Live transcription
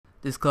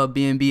This Club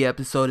B&B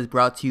episode is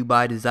brought to you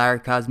by Desire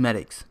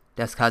Cosmetics.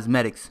 That's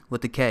cosmetics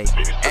with a K.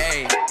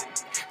 Hey,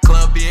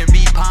 Club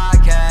B&B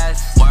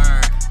podcast.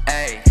 Word.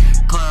 Hey,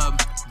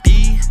 Club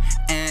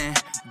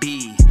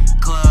B&B.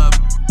 Club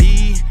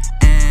B&B.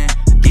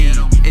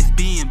 It's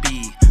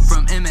B&B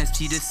from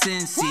MSG to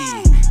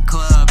Cincy.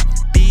 Club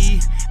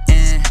B&B.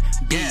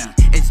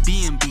 It's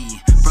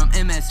B&B from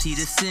MSG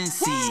to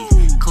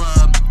Cincy.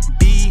 Club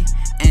B&B.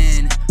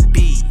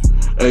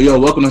 Hey, yo,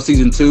 welcome to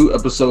season 2,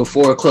 episode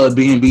 4 of Club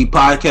B&B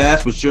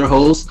podcast with your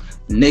hosts,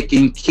 Nick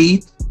and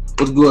Keith.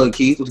 What's good,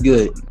 Keith? What's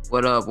good?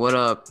 What up? What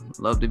up?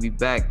 Love to be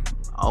back.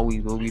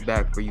 Always will be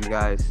back for you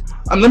guys.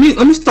 Let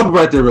me stop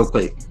right there real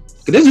quick.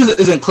 This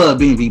isn't Club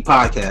B&B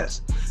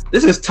podcast.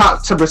 This is top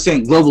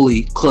 10%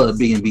 globally Club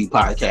B&B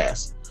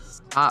podcast.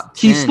 Top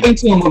 10. Keith, explain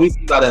to him what we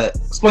mean by that.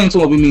 Explain to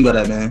him what we mean by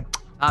that, man.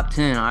 Top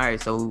 10. All right.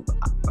 So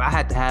I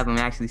had to have him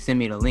actually send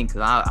me the link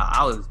because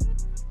I was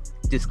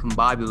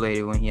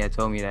discombobulated when he had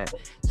told me that.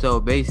 So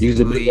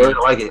basically,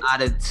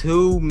 out of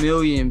 2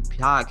 million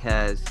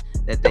podcasts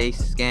that they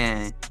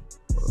scanned,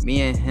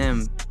 me and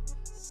him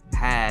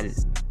had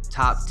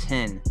top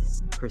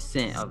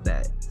 10% of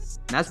that.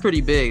 And that's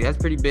pretty big. That's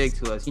pretty big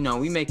to us. You know,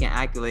 we making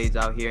accolades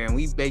out here, and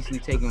we basically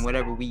taking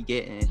whatever we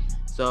getting.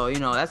 So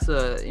that's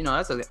a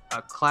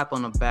clap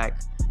on the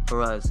back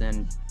for us,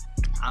 and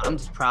I'm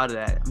just proud of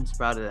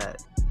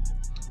that.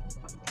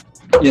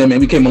 Yeah, man,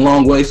 we came a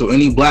long way. So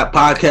any black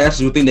podcasters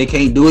who think they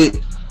can't do it,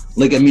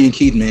 look at me and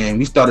Keith, man.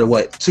 We started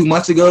 2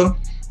 months ago,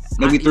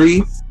 maybe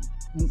 3.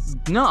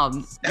 No,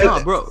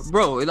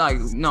 bro. Like,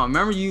 no.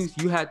 Remember you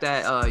had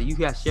that you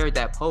had shared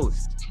that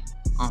post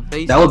on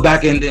Facebook. That was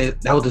back in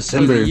that was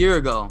December. It was a year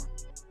ago.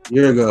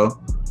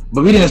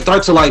 But we didn't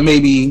start till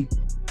maybe.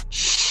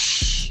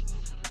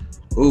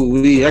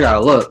 I gotta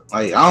look.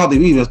 I don't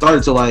think we even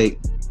started till I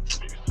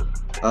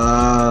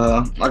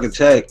can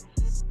check.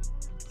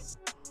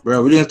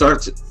 Bro, we didn't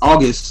start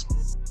August,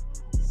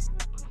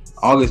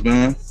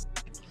 man.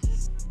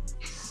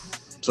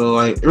 So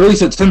early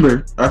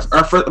September. Our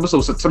first episode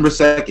was September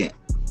 2nd.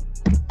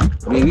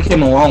 I mean, we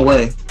came a long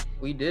way.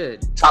 We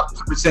did. Top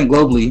 10%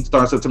 globally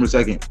starting September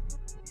 2nd.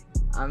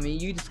 I mean,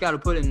 you just gotta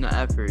put in the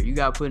effort. You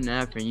gotta put in the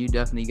effort, and you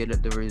definitely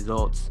get the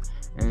results.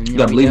 And you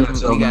gotta believe in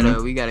yourself,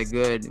 we got a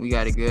good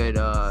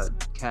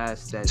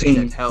cast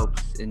that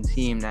helps, and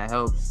team that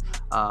helps.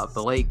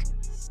 Blake,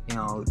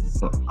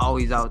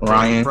 always out there.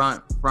 Ryan.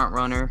 front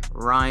runner,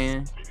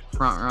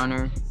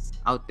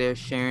 out there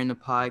sharing the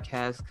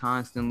podcast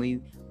constantly,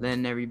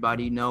 letting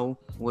everybody know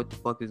what the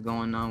fuck is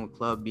going on with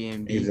Club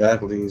B&B.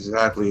 Exactly, man.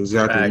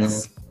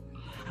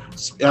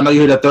 I know you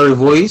hear that third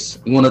voice.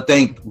 We want to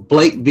thank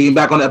Blake being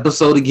back on the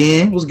episode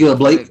again. What's good,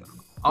 Blake?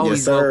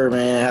 Yes, sir,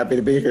 man. Happy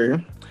to be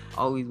here.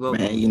 Always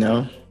welcome.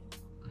 Man,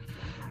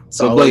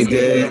 So Blake,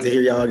 Blake, good to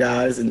hear y'all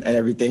guys and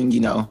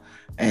everything,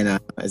 and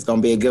it's gonna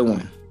be a good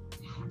one.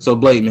 So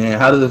Blake, man,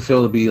 how does it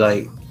feel to be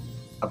a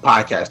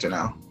podcaster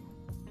now?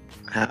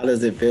 How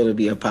does it feel to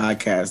be a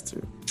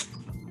podcaster?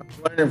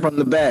 I'm learning from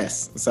the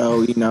best.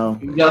 So,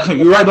 Yeah,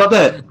 you're right about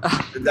that.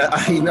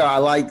 I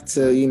like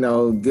to,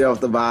 get off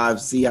the vibe,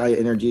 see how your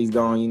energy is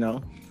going,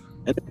 and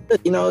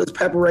it's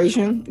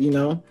preparation,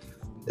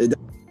 it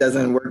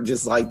doesn't work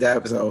just like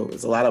that. So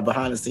it's a lot of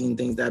behind the scenes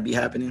things that be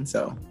happening.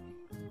 So,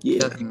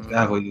 yeah.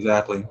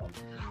 Exactly.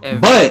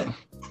 But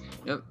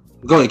yep.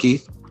 Go ahead,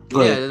 Keith.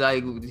 Yeah,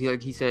 like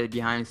he said,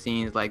 behind the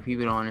scenes,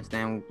 people don't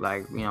understand.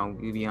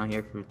 We be on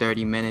here for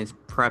 30 minutes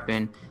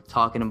prepping,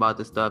 talking about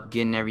the stuff,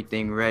 getting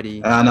everything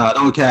ready. No,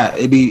 don't cat.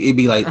 It'd be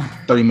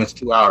 30 minutes,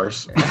 2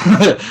 hours.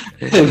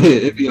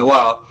 it'd be a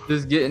while.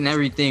 Just getting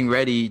everything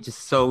ready,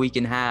 just so we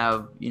can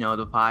have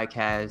the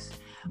podcast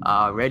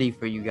ready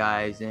for you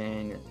guys.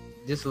 And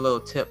just a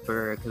little tip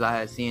because I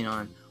had seen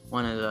on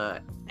one of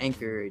the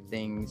Anchor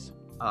things,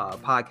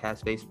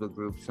 podcast Facebook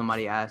group,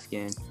 somebody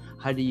asking,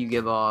 how do you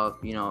get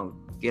off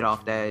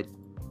that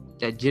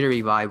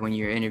jittery vibe when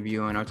you're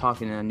interviewing or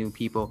talking to new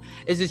people?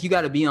 It's just you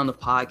got to be on the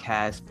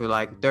podcast for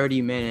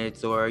 30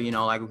 minutes or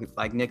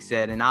like Nick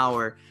said, an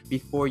hour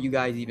before you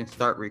guys even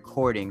start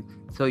recording,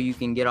 so you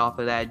can get off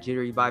of that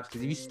jittery vibe.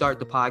 Because if you start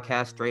the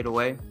podcast straight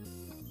away,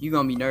 you're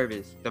gonna be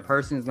nervous. The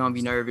person's gonna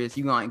be nervous.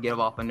 You're gonna get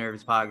off a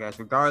nervous podcast,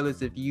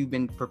 regardless if you've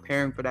been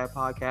preparing for that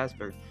podcast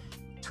for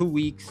 2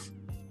 weeks,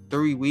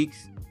 3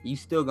 weeks. You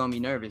still gonna be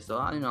nervous.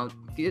 So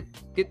get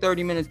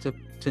 30 minutes to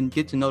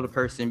get to know the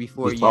person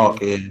before you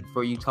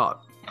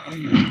talk.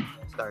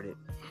 Start it.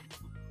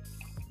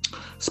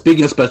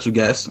 Speaking of special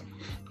guests,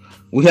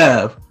 we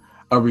have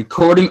a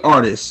recording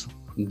artist,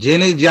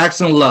 Janet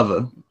Jackson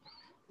Lover,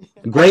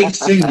 great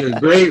singer,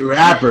 great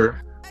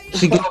rapper.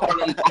 She goes by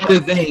an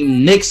artist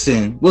named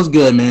Nixon. What's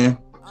good, man?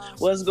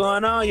 What's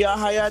going on, y'all?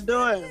 How y'all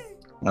doing?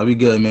 We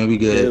good, man. We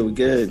good. Yeah,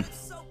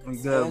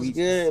 we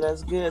good.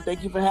 That's good.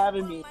 Thank you for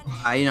having me.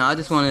 I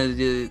just wanted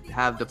to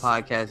have the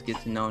podcast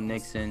get to know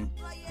Nixon,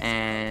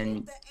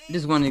 and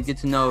just wanted to get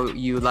to know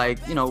you.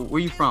 Where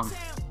you from?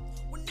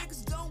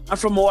 I'm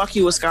from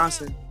Milwaukee,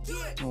 Wisconsin.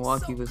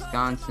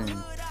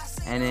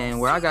 And then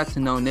where I got to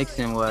know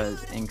Nixon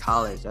was in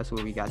college. That's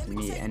where we got to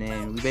meet. And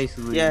then we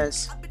basically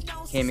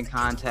came in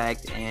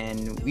contact,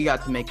 and we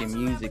got to making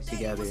music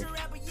together.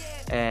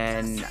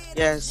 And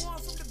Yes.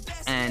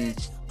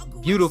 and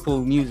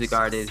beautiful music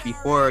artist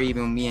before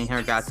even me and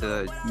her got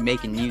to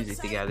making music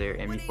together,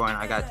 and before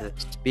I got to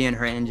being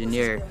her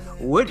engineer.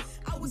 What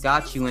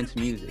got you into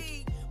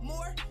music?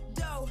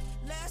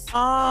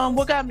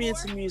 What got me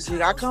into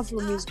music? I come from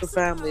a musical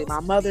family. My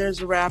mother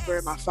is a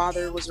rapper. My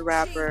father was a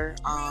rapper.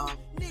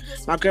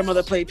 My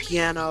grandmother played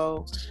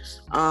piano.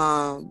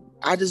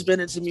 I just been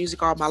into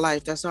music all my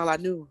life. That's all I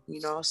knew, you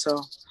know.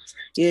 So,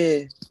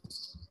 yeah.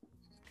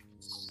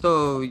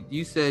 So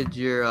you said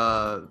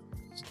your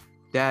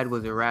dad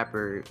was a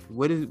rapper.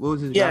 What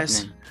was his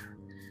Yes. rap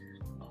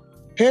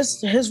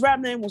name? His rap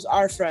name was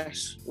R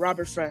Fresh,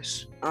 Robert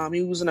Fresh.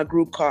 He was in a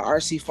group called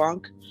RC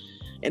Funk,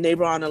 and they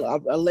were on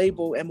a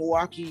label in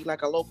Milwaukee,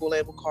 like a local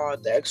label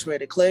called the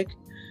X-Rated Click.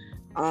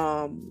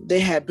 They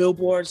had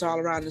billboards all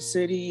around the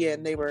city,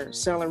 and they were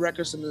selling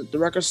records in the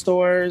record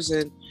stores.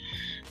 And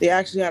they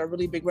actually had a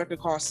really big record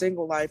called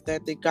Single Life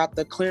that they got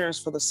the clearance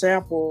for the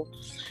sample,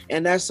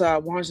 and that's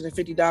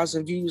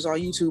 150,000 views on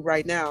YouTube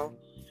right now.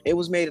 It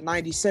was made in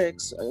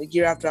 '96, a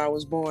year after I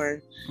was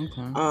born.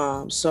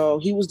 Okay. So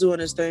he was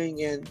doing his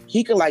thing, and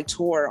he could like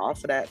tour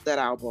off of that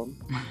album.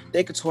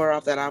 They could tour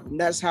off that album.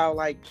 That's how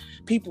like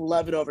people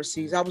love it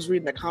overseas. I was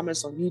reading the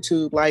comments on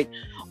YouTube like,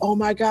 "Oh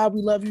my God,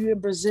 we love you in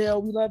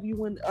Brazil. We love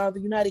you in the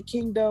United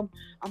Kingdom."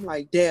 I'm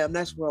like, damn,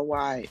 that's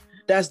worldwide.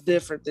 That's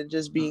different than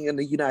just being in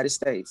the United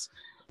States.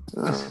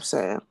 You know what I'm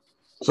saying?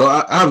 So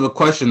I have a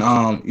question.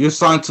 You're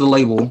signed to the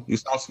label.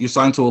 You're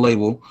signed to a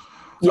label.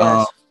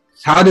 Yes.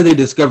 How did they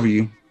discover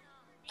you?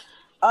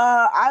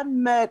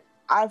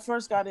 I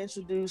first got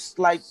introduced,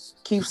 like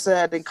Keith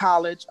said, in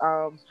college.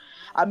 I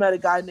met a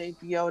guy named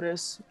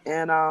Theotis,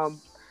 and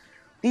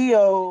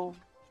Theo,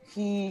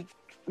 he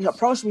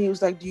approached me. He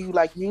was like, "Do you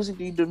like music?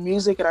 Do you do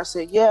music?" And I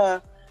said,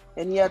 "Yeah."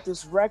 And he had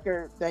this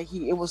record that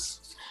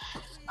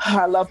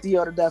I love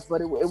Theo to death,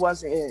 but it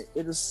wasn't it.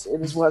 It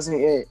just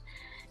wasn't it.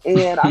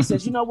 And I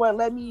said, "You know what?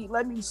 Let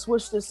me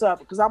switch this up,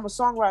 because I'm a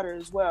songwriter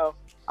as well.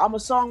 I'm a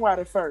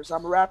songwriter first.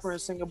 I'm a rapper and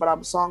singer, but I'm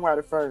a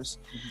songwriter first."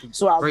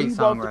 So I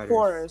rewrote the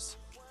chorus.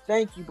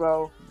 Thank you,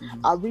 bro.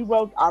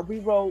 Mm-hmm. I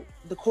rewrote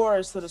the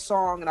chorus to the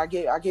song, and I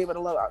gave it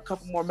a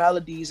couple more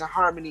melodies and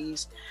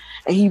harmonies,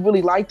 and he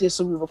really liked it.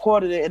 So we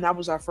recorded it, and that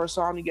was our first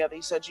song together.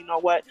 He said, "You know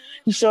what?"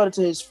 He showed it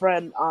to his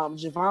friend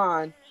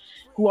Javon,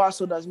 who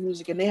also does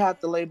music, and they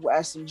had the label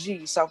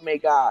SMG, Self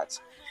Made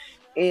Gods.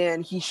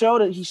 And he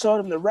showed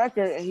him the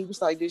record, and he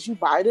was like, "Did you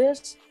buy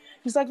this?"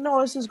 He's like, "No,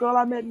 it's this girl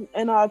I met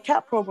in a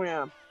CAP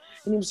program."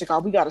 And he was like, "Oh,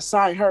 we got to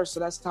sign her." So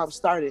that's how it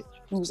started.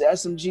 It was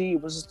SMG.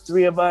 It was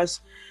 3 of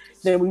us.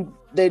 Then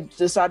they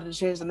decided to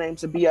change the name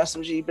to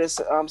BSMG,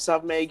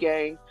 Self-Made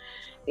Gang,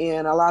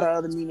 and a lot of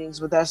other meanings,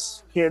 but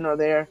that's here nor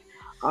there.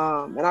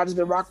 And I've just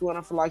been rocking with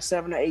them for like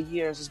 7 or 8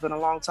 years. It's been a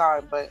long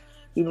time, but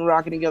we've been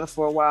rocking together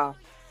for a while.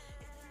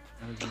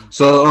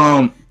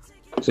 So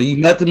you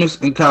met them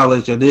in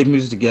college. You did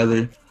music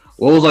together.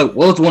 What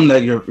was one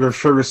that your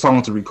favorite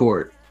song to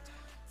record?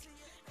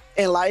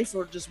 In life,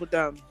 or just with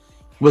them?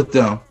 With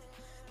them.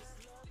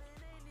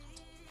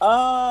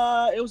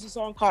 It was a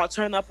song called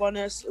 "Turn Up on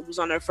Us." It was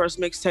on their first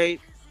mixtape.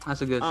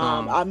 That's a good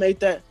song. I made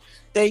that.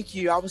 Thank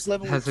you. I was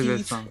living with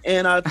Keith,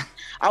 and I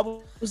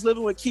was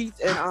living with Keith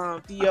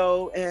and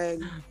Theo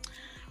and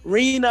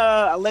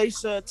Rena,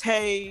 Alicia,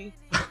 Tay.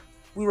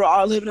 We were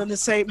all living in the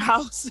same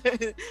house.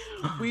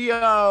 We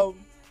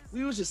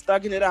was just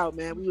thugging it out,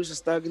 man.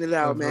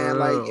 Man.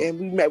 Like, and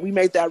we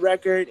made that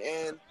record,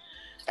 and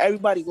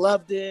everybody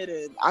loved it.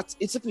 And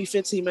it took me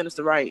 15 minutes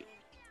to write.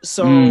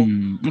 So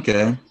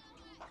okay.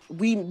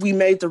 We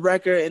made the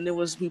record, and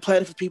we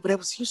played it for people. They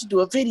was, "You should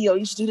do a video.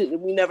 You should do it."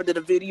 And we never did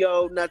a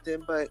video,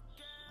 nothing. But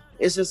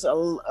it's just a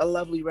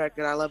lovely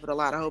record. I love it a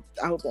lot. I hope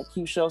that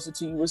Q shows it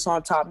to you. It's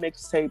on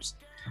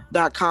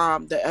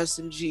topmixtapes.com. The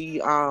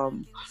SMG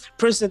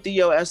Prince and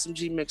Theo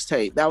SMG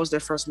mixtape. That was their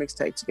first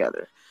mixtape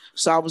together.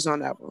 So I was on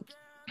that one.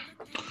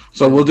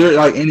 So was there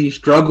like any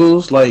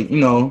struggles, like you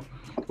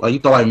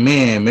thought like,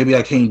 man, maybe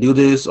I can't do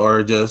this,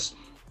 or just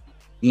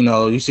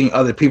you seen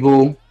other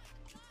people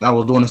that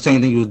was doing the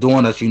same thing you was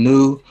doing that you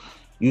knew,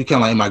 you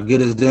kind of like, am I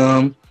good as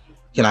them?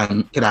 Can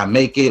I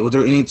make it? Was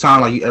there any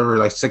time like you ever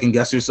like second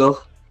guess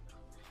yourself?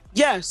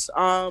 Yes,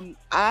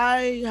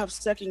 I have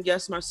second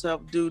guessed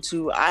myself due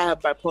to I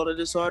have bipolar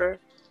disorder,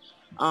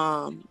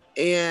 and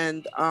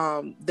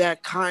that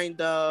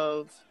kind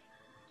of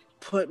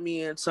put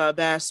me into a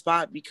bad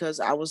spot because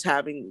I was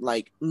having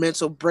like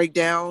mental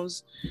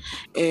breakdowns,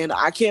 and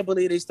I can't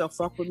believe they still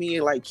fuck with me.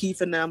 Like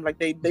Keith and them, like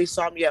they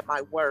saw me at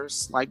my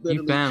worst. Like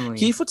literally, family.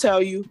 Keith will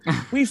tell you,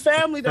 we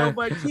family though,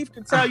 but Keith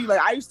can tell you,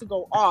 like I used to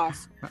go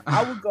off.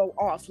 I would go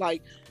off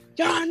like,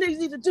 "Y'all niggas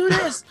need to do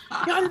this.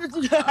 Y'all need to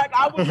do that." Like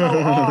I would go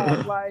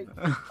off, like,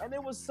 and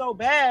it was so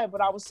bad,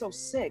 but I was so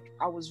sick.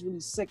 I was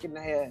really sick in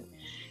the head,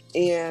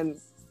 and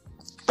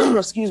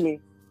excuse me,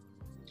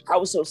 I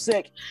was so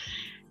sick.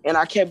 And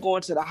I kept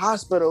going to the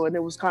hospital, and it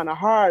was kind of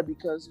hard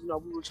because, we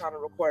were trying to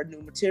record new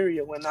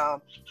material and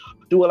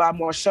do a lot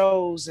more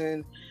shows.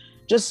 And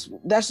that's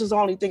just the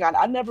only thing.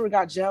 I never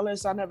got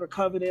jealous. I never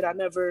coveted. I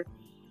never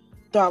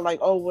thought like,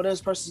 oh, well,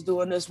 this person's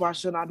doing this. Why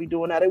shouldn't I be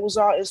doing that? It was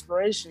all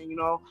inspiration, you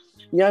know.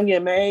 Young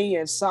M.A.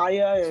 and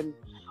Saya and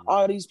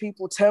all these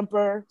people,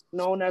 Temper,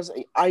 known as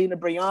Aina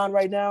Brayan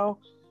right now.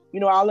 You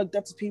know, I looked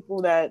up to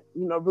people that,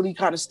 you know, really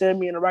kind of steered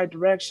me in the right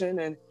direction.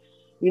 And,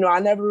 you know, I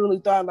never really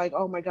thought like,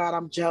 oh my God,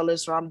 I'm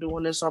jealous or I'm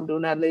doing this or I'm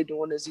doing that. And they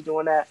doing this, he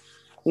doing that.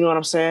 You know what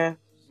I'm saying?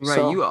 Right.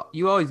 So,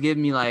 you always give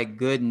me like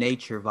good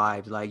nature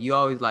vibes. Like you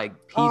always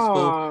like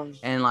peaceful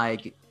and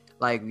like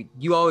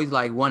you always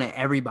like wanted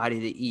everybody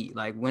to eat.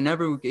 Like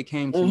whenever it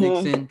came to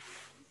Nixon,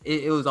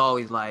 it was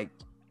always like,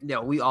 yeah,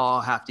 we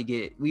all have to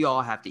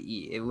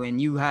eat. When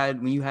you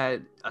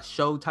had a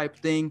show type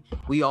thing,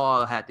 we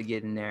all had to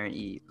get in there and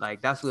eat.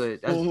 Like that's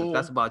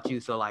about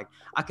you. So like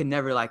I could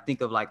never like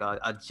think of like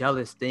a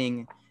jealous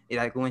thing.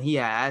 Like when he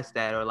had asked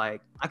that, or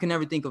like I could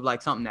never think of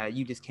like something that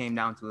you just came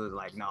down to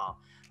like, no.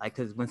 Like,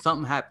 cause when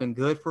something happened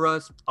good for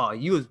us,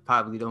 you was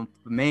probably the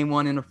main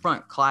one in the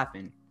front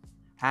clapping,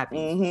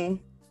 happy.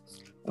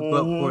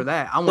 But for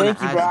that, I want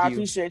to ask you. I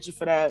appreciate you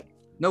for that.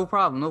 No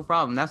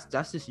problem. That's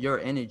just your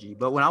energy.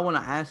 But what I want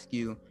to ask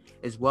you,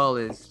 as well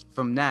as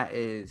from that,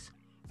 is,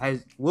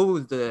 have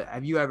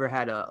you ever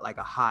had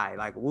a high?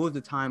 Like, what was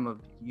the time of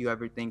you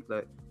ever think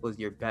that was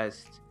your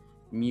best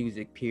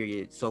music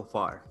period so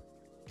far?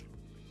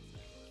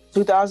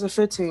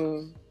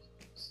 2015.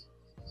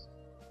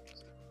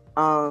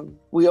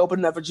 We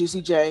opened up a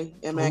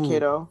GCJ in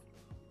Mankato.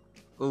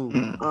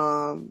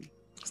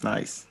 It's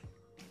nice.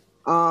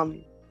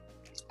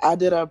 I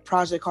did a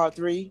project called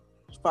 3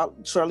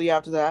 shortly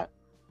after that.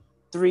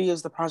 3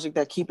 is the project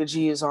that Keep It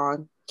G is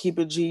on. Keep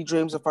It G,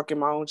 Dreams of Fucking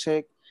My Own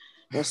Chick,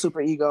 and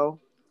Super Ego.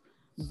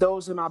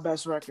 Those are my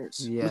best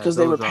records because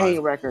they were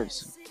paying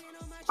records.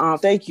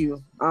 Thank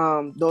you.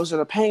 Those are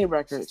the paying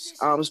records,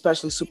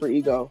 especially Super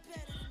Ego.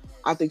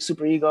 I think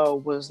Super Ego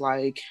was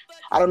like,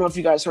 I don't know if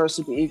you guys heard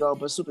Super Ego,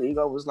 but Super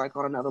Ego was like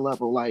on another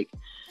level. Like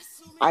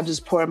I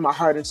just poured my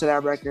heart into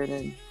that record,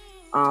 and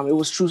it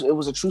was true. It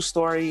was a true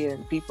story,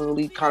 and people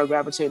really kind of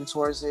gravitated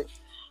towards it.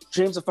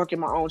 Dreams of Fucking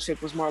My Own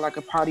Chick was more like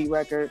a party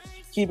record.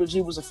 Keep It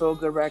G was a feel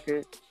good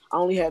record. I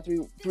only had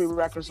three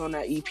records on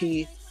that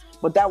EP,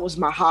 but that was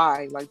my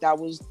high. Like I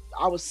was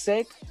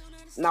sick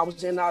and I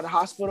was in and out of the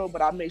hospital,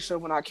 but I made sure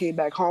when I came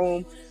back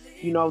home,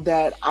 you know,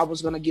 that I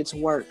was gonna get to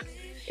work.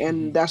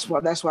 And that's why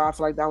I feel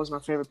like that was my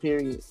favorite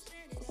period.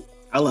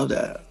 I love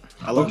that.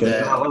 I love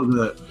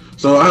that.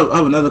 So I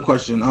have another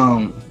question.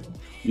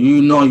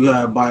 You know you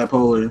have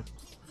bipolar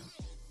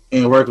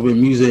and working with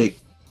music.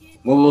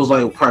 What was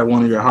like probably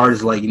one of your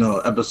hardest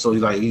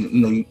episodes? Like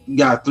you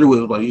got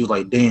through it, like you was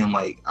like, damn,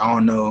 like I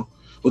don't know.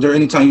 Was there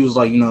any time you was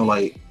like,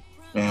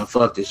 man,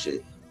 fuck this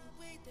shit?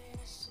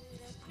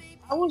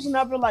 I was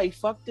never like,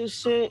 fuck this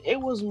shit. It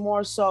was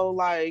more so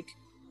like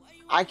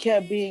I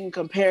kept being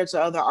compared to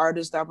other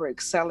artists that were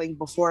excelling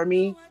before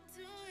me.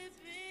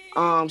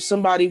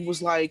 Somebody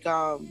was like,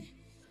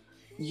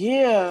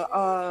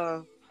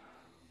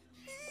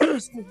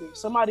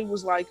 somebody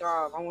was like,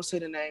 I won't say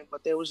the name,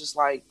 but they was just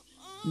like,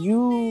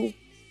 your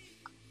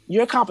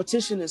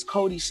competition is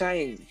Cody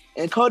Shane.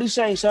 And Cody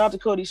Shane, shout out to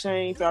Cody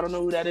Shane, if y'all don't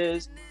know who that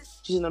is.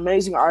 She's an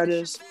amazing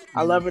artist.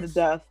 I love her to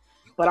death,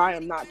 but I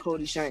am not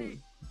Cody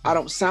Shane. I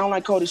don't sound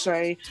like Cody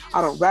Shane.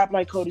 I don't rap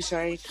like Cody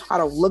Shane. I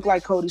don't look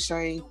like Cody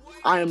Shane.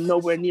 I am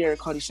nowhere near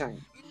Cody Shane.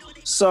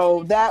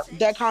 So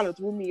that kind of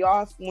threw me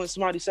off when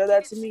somebody said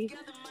that to me.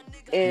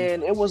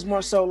 And it was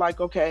more so like,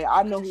 okay,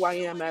 I know who I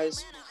am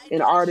as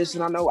an artist,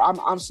 and I know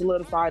I'm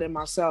solidified in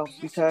myself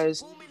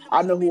because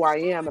I know who I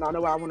am and I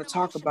know what I want to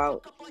talk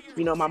about.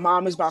 You know, my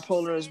mom is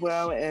bipolar as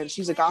well, and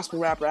she's a gospel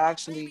rapper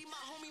actually.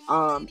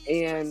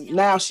 And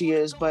now she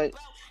is, but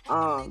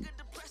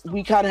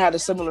we kind of had a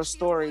similar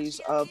stories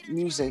of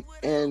music,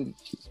 and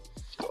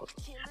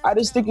I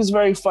just think it's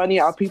very funny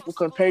how people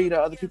compare you to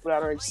other people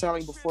that are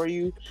excelling before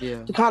you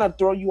to kind of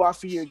throw you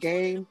off of your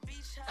game,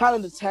 kind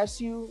of to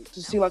test you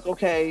to see like,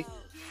 okay,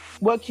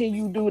 what can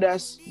you do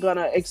that's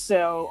gonna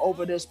excel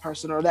over this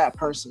person or that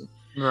person?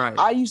 Right.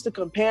 I used to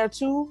compare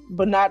to,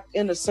 but not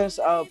in the sense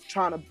of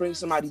trying to bring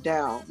somebody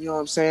down. You know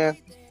what I'm saying?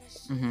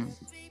 Mm-hmm.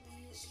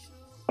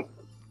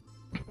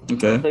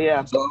 Okay. So,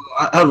 yeah. So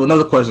I have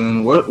another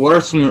question. What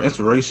are some of your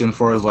inspiration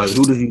for as like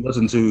who did you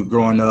listen to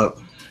growing up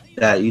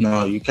that you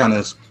kind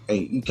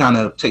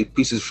of take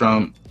pieces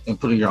from and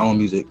put in your own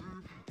music?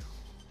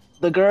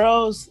 The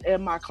girls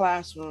in my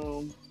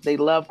classroom, they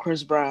love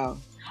Chris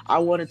Brown. I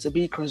wanted to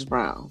be Chris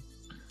Brown.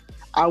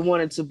 I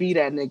wanted to be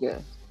that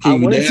nigga. I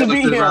wanted to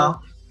be him.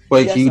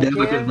 Wait, yes, can you dance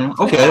like Chris Brown?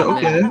 Okay.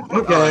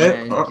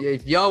 Oh,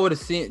 if y'all would have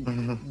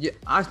seen,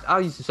 I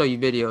used to show you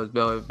videos,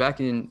 bro. Back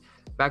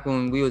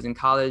when we was in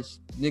college,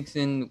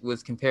 Nixon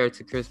was compared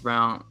to Chris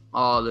Brown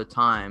all the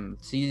time.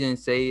 She didn't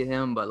say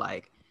him, but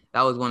like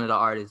that was one of the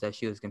artists that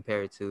she was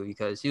compared to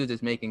because she was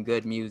just making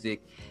good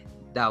music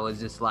that was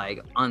just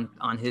like on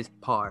his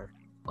par.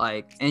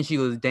 Like, and she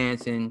was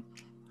dancing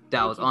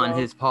that was on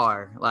his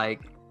par.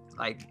 Like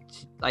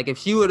if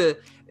she would have,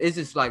 it's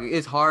just like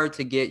it's hard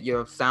to get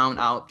your sound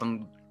out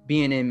from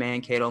being in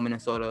Mankato,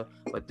 Minnesota.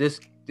 But this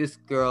this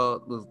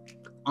girl was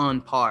on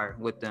par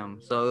with them.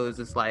 So it was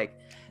just like,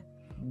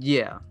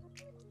 yeah.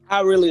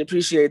 I really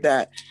appreciate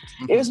that.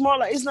 Mhm. It's more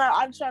like, it's not,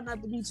 I try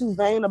not to be too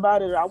vain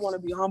about it. I want to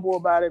be humble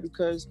about it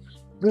because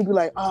people be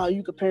like, oh,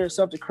 you compare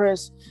yourself to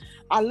Chris.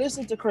 I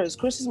listen to Chris.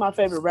 Chris is my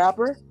favorite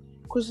rapper.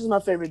 Chris is my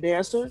favorite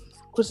dancer.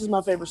 Chris is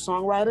my favorite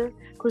songwriter.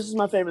 Chris is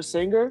my favorite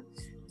singer.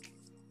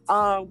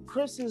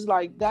 Chris is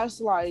like, that's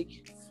like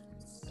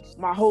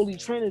my holy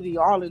trinity,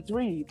 all in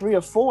three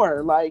or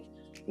four. Like,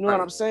 you know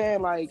what I'm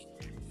saying? Like,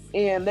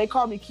 and they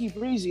call me Key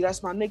Breezy.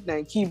 That's my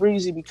nickname, Key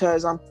Breezy,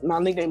 because my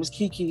nickname is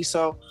Kiki.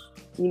 So,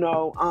 you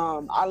know,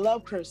 I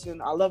love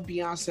Kristen. I love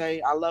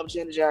Beyonce. I love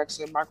Janet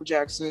Jackson, Michael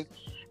Jackson,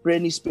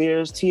 Britney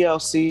Spears,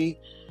 TLC,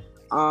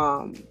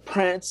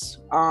 Prince.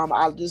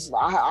 I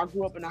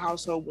grew up in a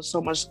household with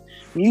so much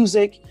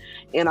music,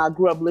 and I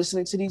grew up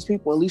listening to these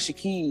people. Alicia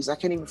Keys, I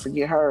can't even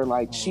forget her.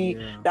 Like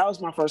that was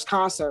my first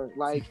concert.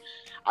 Like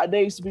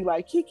they used to be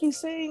like, Kiki,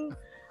 sing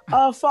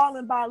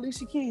Falling by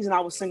Alicia Keys, and I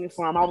was singing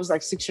for them. I was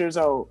like 6 years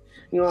old.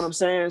 You know what I'm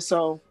saying?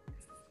 So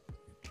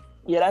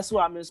yeah, that's who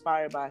I'm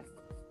inspired by.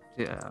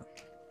 Yeah.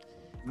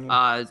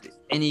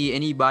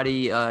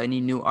 Anybody,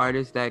 any new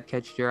artists that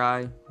catch your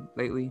eye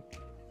lately?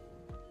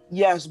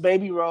 Yes,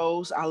 Baby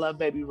Rose. I love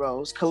Baby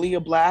Rose.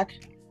 Kalia Black.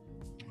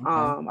 Okay.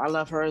 I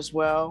love her as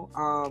well.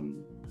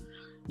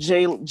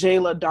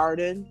 Jayla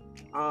Darden.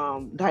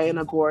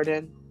 Diana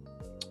Gordon.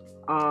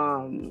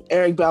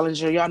 Eric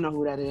Bellinger. Y'all know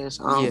who that is.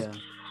 Yeah.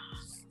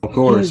 Of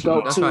course. He's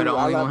dope That's too. probably the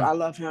only one. I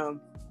love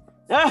him.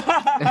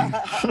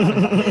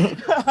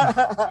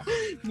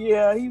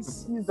 Yeah,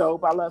 he's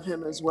dope. I love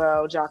him as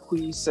well.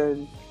 Jacquees,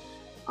 and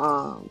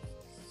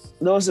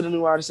those are the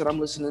new artists that I'm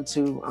listening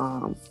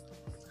to.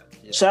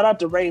 Shout out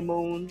to Ray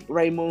Moon.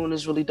 Ray Moon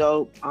is really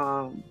dope.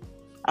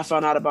 I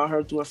found out about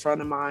her through a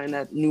friend of mine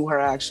that knew her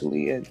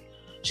actually, and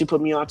she put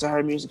me onto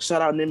her music.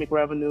 Shout out Nimic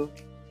Revenue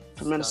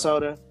from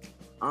Minnesota.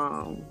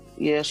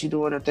 Yeah, she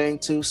doing her thing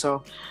too.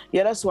 So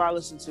yeah, that's who I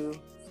listen to.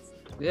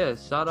 Yeah,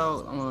 shout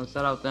out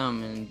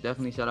them, and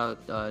definitely shout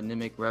out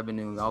Nimic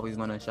Revenue. I always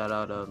want to shout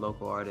out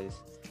local artists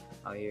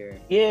out here.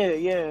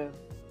 Yeah.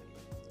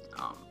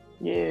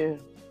 Yeah.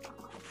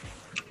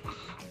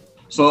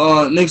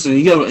 So, Nixon,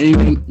 you got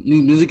any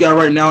new music out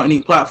right now?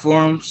 Any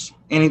platforms?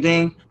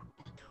 Anything?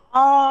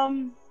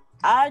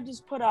 I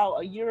just put out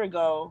a year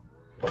ago.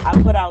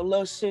 I put out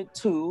Lil Shit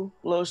 2.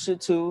 Lil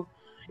Shit 2.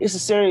 It's a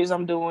series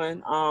I'm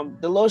doing.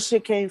 The Lil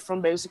Shit came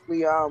from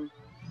basically,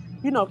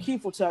 you know,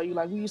 Keith will tell you,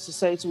 like, we used to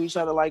say to each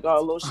other, like, oh,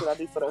 little shit I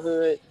do for the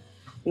hood.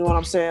 You know what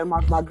I'm saying?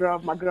 My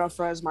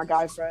girlfriends, my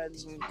guy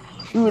friends, and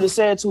we would have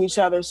said to each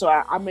other. So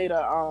I made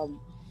a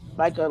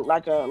like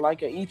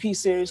a EP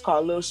series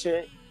called Lil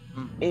Shit.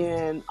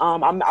 And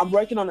I'm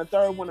working on the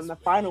third one and the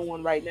final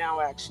one right now,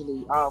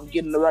 actually.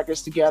 Getting the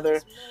records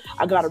together.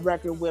 I got a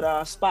record with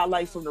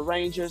Spotlight from the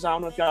Rangers. I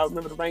don't know if y'all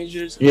remember the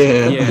Rangers.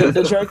 Yeah.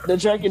 The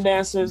Jerkin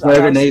Dancers.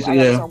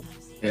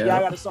 Yeah.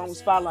 I got a song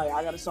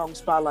with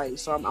Spotlight.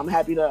 So I'm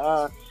happy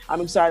to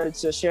I'm excited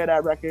to share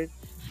that record.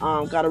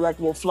 Got a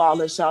record with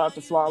Flawless. Shout out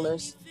to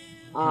Flawless.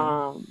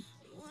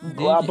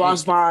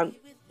 Boss Vaughn.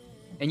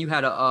 And you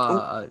had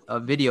a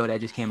video that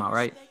just came out,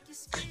 right?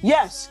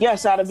 Yes. I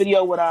had a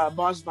video with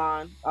Boss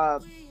Vaughn,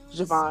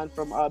 Javon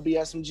from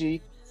BSMG.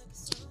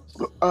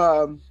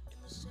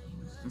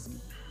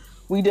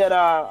 We did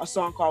a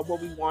song called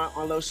What We Want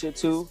on Lil Shit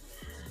 2.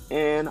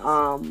 And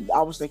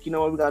I was like, you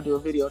know what, we gotta do a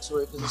video to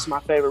it because it's my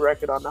favorite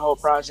record on the whole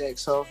project.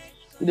 So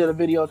we did a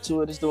video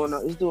to it. It's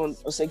doing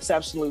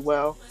exceptionally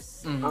well.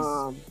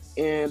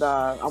 And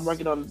I'm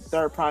working on the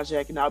third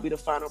project, and that'll be the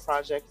final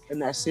project in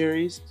that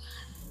series.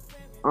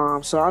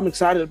 So I'm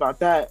excited about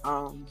that.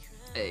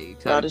 Hey,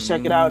 Just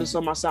check it out. It's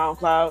on my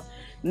SoundCloud.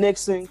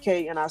 Nixon,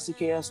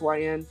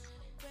 KNICKSYN,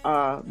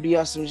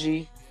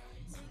 BSMG.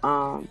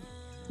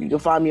 You can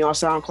find me on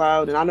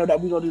SoundCloud, and I know that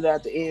we're gonna do that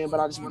at the end, but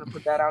I just want to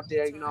put that out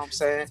there. You know what I'm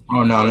saying?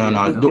 Oh no!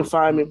 You can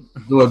find me.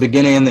 Do a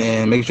beginning and the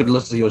end. Make sure to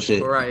listen to your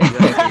shit. Right.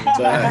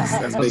 Exactly.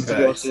 That's big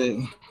facts.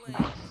 You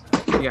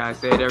gotta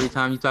say it every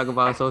time you talk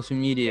about social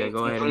media.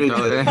 Go ahead and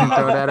throw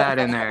that out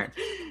in there.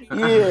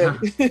 Yeah.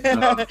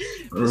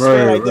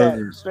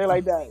 Straight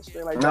like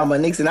that. No, but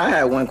Nixon, I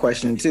had one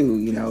question too.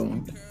 You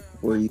know,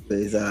 for you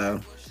is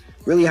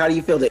really, how do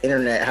you feel the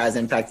internet has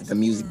impacted the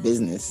music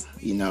business?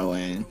 You know,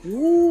 and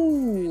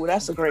ooh,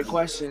 that's a great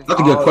question. That's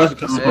a good question.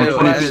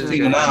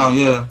 2015 now,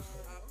 yeah.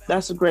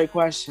 That's a great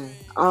question.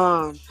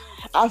 I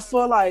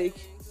feel like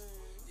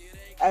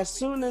as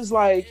soon as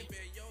like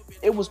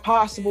it was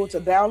possible to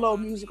download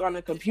music on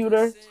a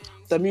computer,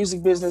 the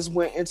music business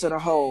went into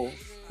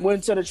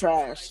the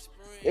trash.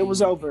 It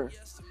was over.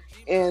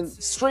 And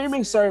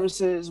streaming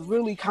services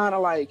really kind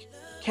of like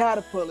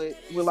catapulted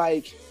with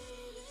like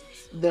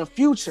the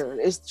future.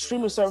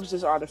 Streaming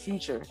services are the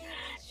future.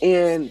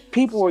 And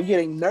people were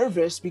getting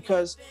nervous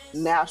because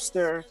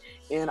Napster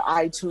and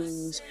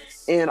iTunes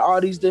and all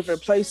these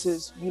different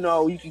places, you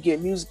know, you could get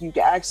music, you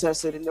could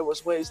access it, and there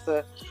was ways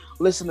to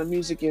listen to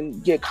music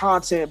and get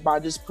content by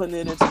just putting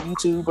it into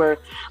YouTube, or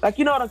like,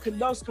 you know,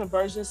 those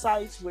conversion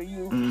sites where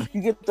you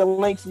get the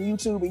link from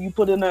YouTube and you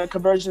put in a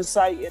conversion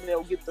site and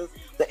they'll get the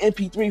the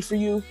MP3 for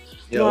you.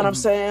 You know what I'm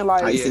saying?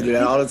 Like I used to do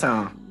that all the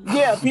time.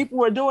 Yeah, people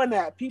were doing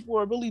that. People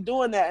were really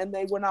doing that, and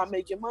they were not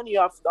making money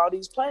off all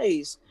these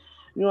plays.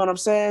 You know what I'm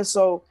saying?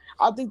 So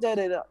I think that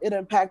it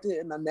impacted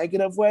in a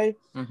negative way,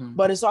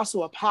 but it's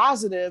also a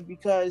positive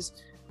because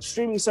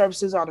streaming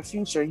services are the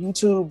future.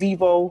 YouTube,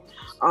 Vivo,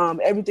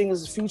 everything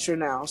is the future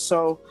now.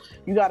 So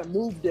you got to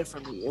move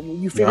differently, and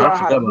when you figure out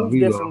how to move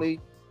differently,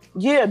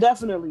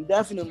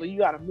 definitely, you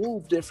got to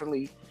move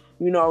differently.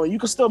 You know, you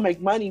can still make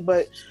money,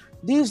 but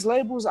these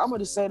labels, I'm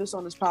gonna say this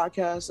on this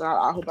podcast.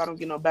 I hope I don't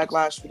get no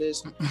backlash for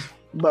this,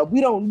 but we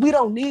don't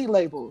need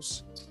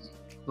labels.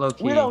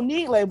 Low-key. We don't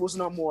need labels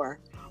no more.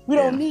 We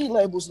don't need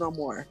labels no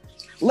more.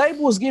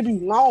 Labels give you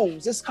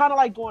loans. It's kind of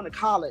like going to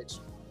college.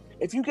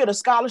 If you get a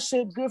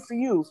scholarship, good for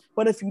you.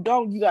 But if you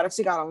don't, you got to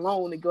take out a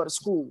loan and go to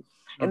school.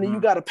 And then you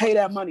got to pay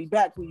that money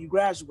back when you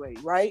graduate,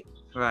 right?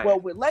 Well,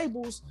 with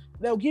labels,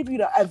 they'll give you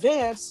the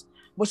advance,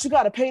 but you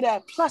got to pay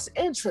that plus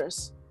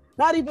interest.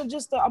 Not even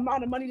just the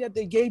amount of money that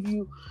they gave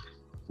you,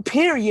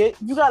 period.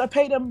 You got to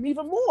pay them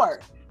even more.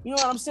 You know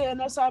what I'm saying?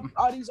 That's how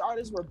all these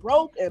artists were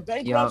broke and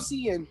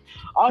bankruptcy and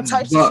all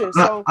types of shit.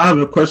 So I have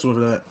a question for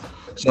that.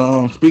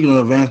 So speaking of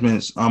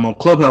advancements, on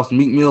Clubhouse,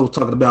 Meek Mill was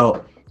talking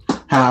about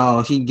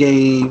how he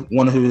gave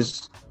one of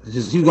his he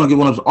was going to give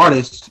one of his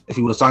artists, if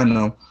he would have signed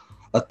them,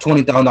 a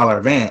 $20,000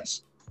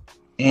 advance.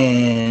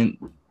 And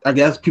I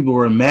guess people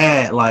were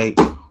mad, like,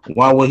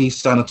 why would he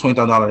sign a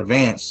 $20,000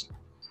 advance?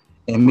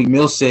 And Meek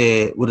Mill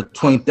said, with a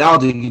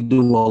 $20,000, you can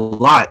do a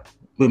lot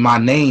with my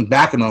name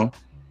backing him,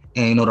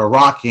 and you know, The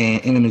Rock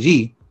and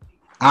MMG.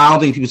 I don't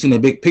think people seen the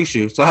big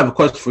picture. So I have a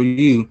question for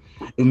you.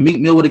 If Meek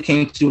Mill would have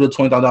came to you with a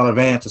 $20,000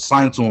 advance to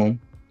sign to him,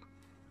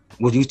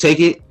 would you take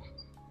it?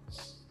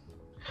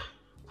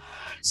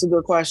 It's a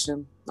good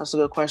question. That's a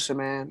good question,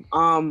 man.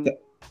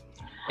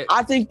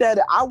 I think that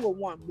I would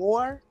want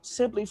more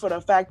simply for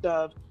the fact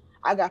of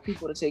I got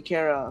people to take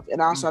care of,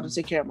 and I also have to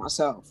take care of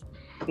myself.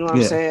 You know what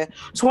I'm saying?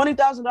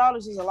 $20,000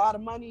 is a lot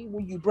of money.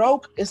 When you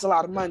broke, it's a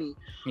lot of money.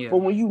 But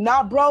when you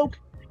not broke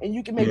and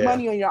you can make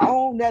money on your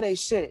own, that ain't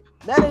shit.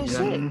 That ain't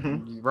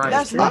shit. Right.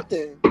 That's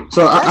nothing.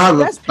 So I have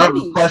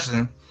a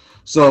question.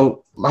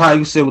 So how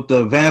you said with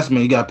the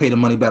advancement, you got to pay the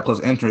money back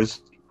plus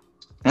interest.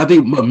 And I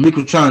think what Meek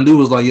was trying to do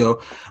was like,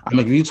 yo, I'm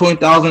making you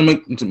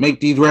 $20,000 to make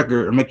these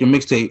records or make your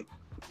mixtape,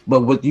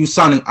 but with you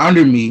signing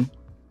under me,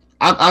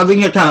 I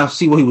think I kind of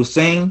see what he was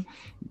saying.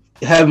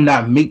 Having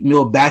that Meek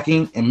Mill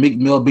backing and Meek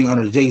Mill being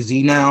under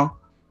Jay-Z now,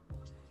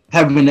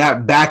 having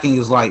that backing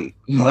is like,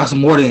 you know, that's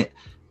more than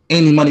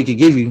any money could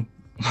give you.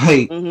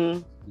 Like,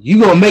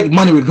 you gonna make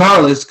money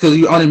regardless because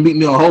you're under Meek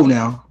Mill Hove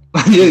now.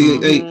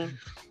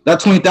 That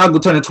 $20,000 will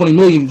turn to $20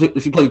 million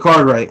if you play your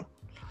card right.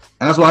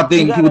 And that's why I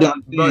think people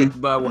don't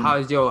understand. But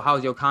how's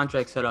your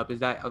contract set up? Is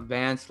that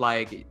advance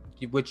like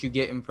what you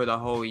getting for the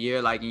whole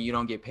year? Like you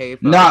don't get paid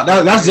for? Nah,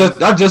 that's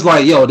just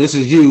like, yo, this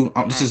is you.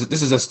 This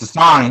is just the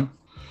sign.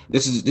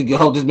 This is to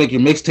help just make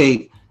your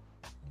mixtape.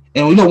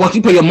 And you know, once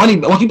you pay your money,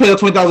 once you pay the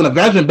 $20,000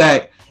 advancement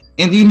back,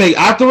 and you make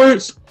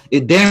afterwards,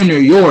 it damn near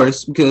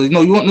yours because you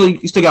know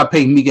you still got to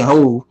pay Meek and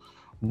Hove,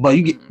 but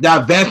you get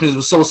that advancement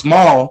was so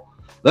small.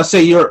 Let's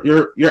say your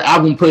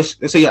album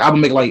let's say your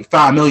album make like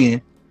 $5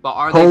 million. But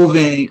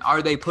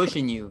are they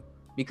pushing you?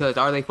 Because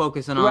are they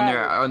focusing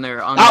on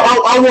their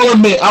I will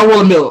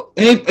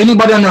admit,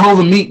 anybody under Hove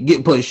and Meek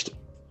get pushed,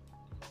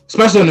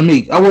 especially on the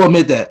Meek. I will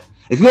admit that.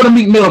 If you're on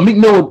Meek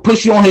Mill will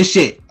push you on his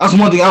shit. That's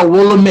one thing I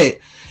will admit.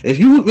 If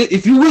you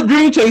with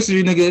Dream Chaser,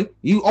 nigga,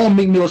 you own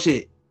Meek Mill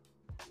shit.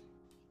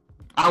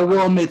 I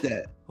will admit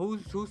that.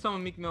 Who's some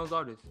of Meek Mill's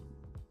artists?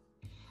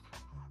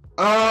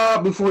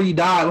 Before he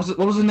died, what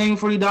was his name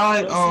before he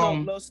died?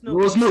 Lil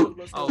Snoop.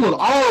 He was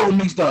all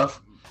Meek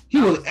stuff. He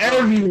was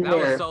everywhere. That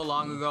was so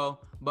long ago.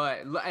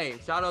 But hey,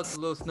 shout out to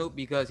Lil Snoop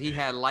because he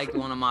had liked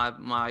one of my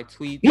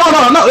tweets. No,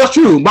 that's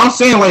true. But I'm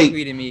saying like he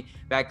tweeted me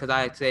back because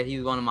I said he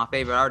was one of my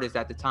favorite artists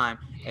at the time.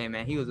 Hey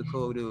man, he was a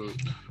cool dude.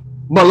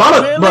 But a lot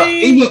of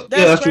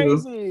that's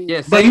crazy. True.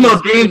 Yeah, but you know,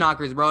 Speaker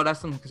Knockers, bro. That's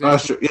some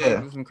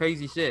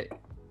crazy shit.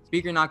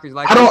 Speaker Knockers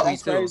like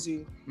that's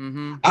crazy.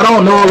 I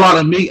don't know a lot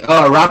of Meek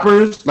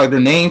rappers like their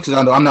names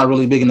because I'm not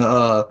really big in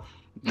the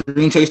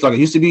Dream Chase like I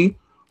used to be.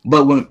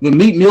 But when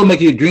Meek Mill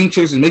making Dream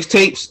Chasers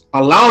mixtapes,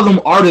 a lot of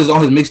them artists on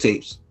his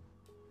mixtapes.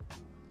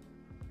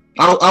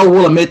 I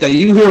will admit that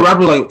you hear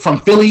rappers like from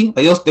Philly,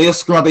 they'll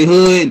scream out their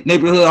hood,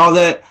 neighborhood, all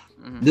that.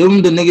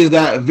 Them the niggas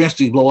that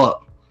eventually blow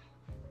up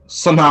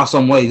somehow,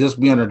 some way, just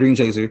being a Dream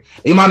Chaser.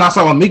 They might not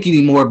sound like Meek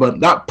anymore, but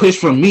that push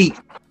from Meek,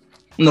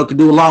 you know, could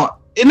do a lot.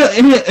 And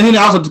it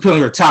also depends on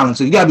your talent.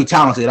 So you gotta be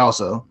talented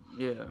also.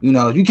 Yeah. You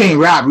know, if you can't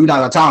rap, you're not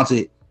that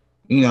talented.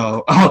 You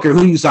know, I don't care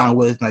who you sign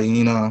with, like,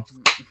 you know,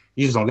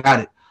 you just don't got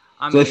it.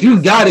 I mean, so if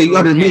you got it, you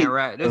under me.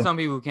 There's some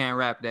people who can't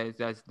rap.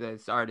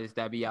 That's artists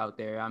that be out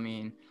there. I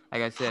mean,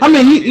 like I said. I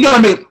mean, you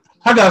gotta make.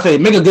 How can I say?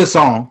 Make a good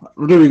song.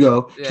 There we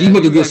go. Yeah, you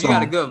make a good song. You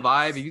got a good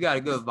vibe. If you got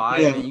a good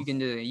vibe, and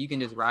you can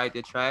just ride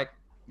the track.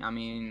 I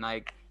mean,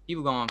 like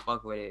people gonna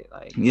fuck with it.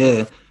 Like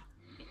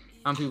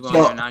some people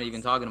are not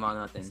even talking about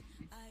nothing.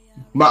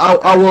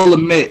 But I will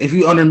admit, if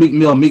you under Meek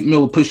Mill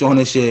will push you on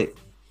this shit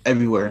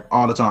everywhere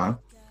all the time.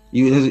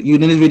 You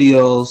in his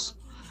videos,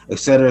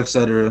 etc.,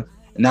 etc.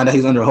 And now that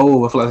he's under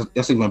Hove, I feel like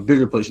that's even a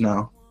bigger push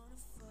now.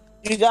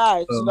 You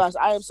guys,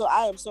 I am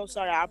so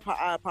sorry. I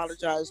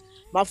apologize.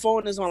 My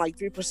phone is on like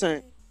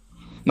 3%.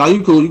 No,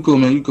 you cool,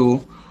 man, you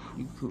cool.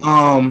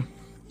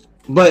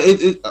 But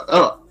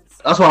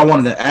that's what I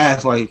wanted to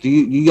ask. Like, do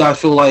you guys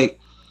feel like,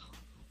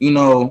 I'm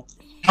not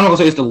gonna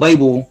say it's the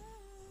label,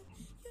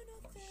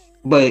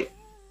 but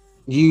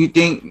do you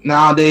think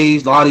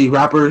nowadays a lot of these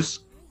rappers,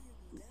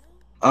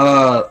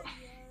 kind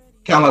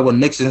of like what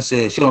Nixon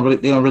said, they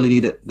don't really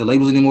need the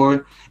labels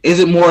anymore? Is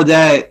it more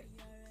that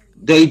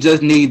they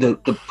just need the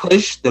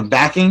push, the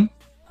backing?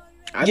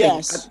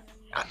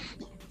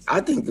 I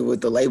think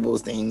with the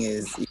labels thing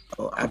is,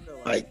 I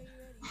feel like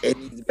it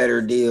needs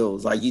better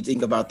deals. Like you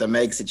think about the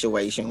Meg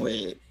situation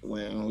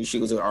when she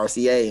was with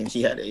RCA and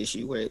she had an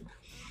issue with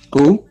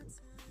who?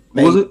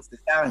 Who was it? Thee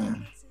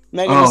Stallion.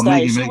 Megan Thee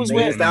Stallion. She was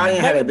Megan with Thee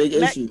Stallion had a big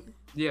issue.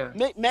 Yeah.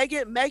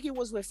 Megan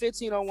was with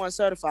 1501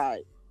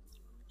 Certified.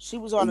 She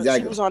was on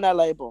Exactly. She was on that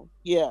label.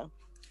 Yeah.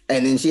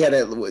 And then she had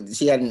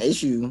an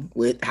issue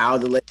with how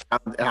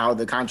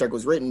the contract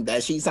was written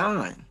that she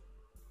signed.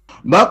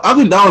 But I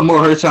think that was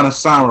more her trying to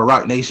sign with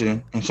Rock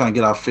Nation and trying to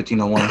get off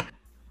 1501.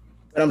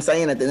 But I'm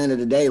saying at the end of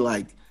the day,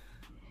 like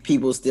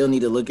people still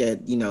need to look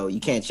at, you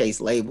can't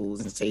chase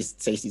labels and chase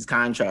these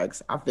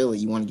contracts. I feel like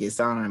you want to get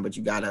signed, but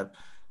you gotta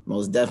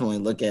most definitely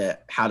look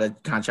at how the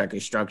contract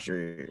is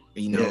structured.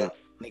 Yeah.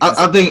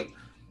 I think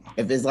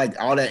if it's like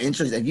all that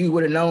interest, if you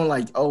would have known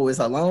like, oh, it's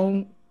a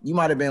loan, you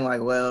might have been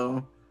like,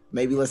 well,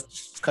 maybe let's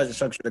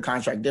structure the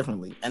contract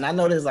differently. And I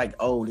know there's like,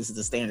 oh, this is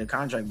the standard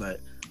contract, but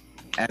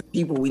as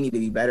people, we need to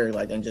be better,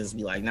 like, and just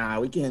be like, nah,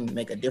 we can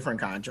make a different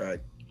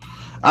contract.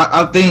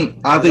 I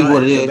think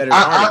what it is.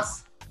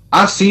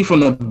 I see from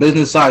the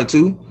business side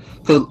too,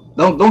 because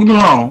don't get me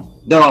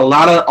wrong, there are a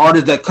lot of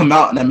artists that come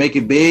out and that make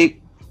it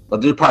big,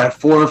 but there's probably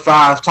 4 or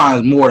 5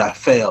 times more that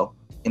fail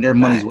and their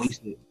money's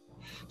wasted.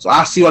 So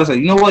I see what I say.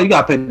 You know what? You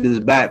gotta pay this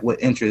back with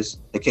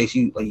interest in case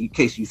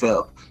you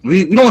fail.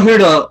 We don't hear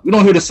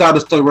the side of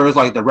the story where it's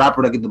like the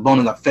rapper that get the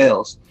bonus that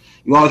fails.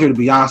 You always hear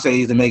the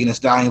Beyonce's and Megan Thee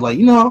Stallion like,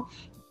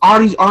 all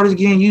these artists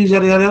getting used,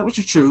 yada yada, which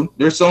is true.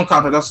 There's some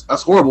content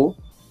that's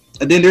horrible,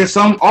 and then there's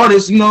some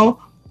artists,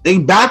 they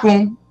back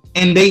them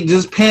and they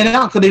just pan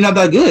out because they're not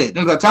that good,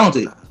 they're not that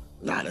talented.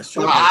 Nah, that's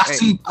true. So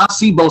I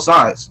see both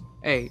sides.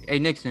 Hey,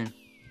 Nixon.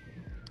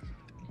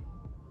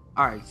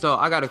 All right, so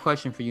I got a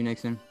question for you,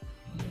 Nixon.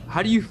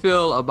 How do you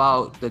feel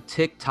about the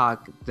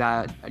TikTok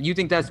that you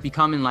think that's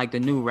becoming like the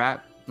new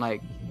rap?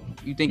 Like,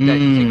 you think that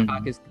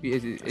TikTok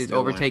is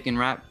overtaking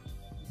rap?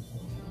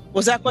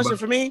 Was that question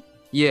for me?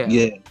 Yeah.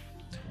 Yeah.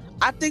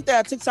 I think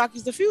that TikTok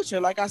is the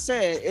future. Like I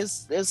said,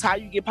 it's how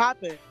you get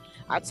popping.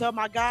 I tell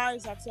my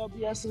guys, I tell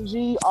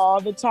BSMG all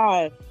the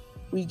time,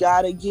 we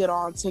gotta get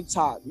on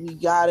TikTok. We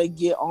gotta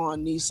get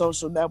on these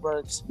social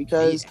networks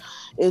because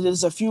it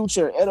is a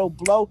future. It'll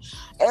blow.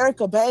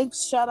 Erica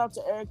Banks, shout out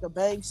to Erica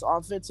Banks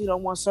on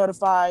 1501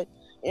 Certified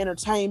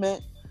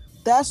Entertainment.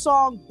 That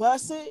song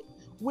Bust It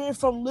went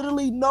from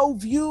literally no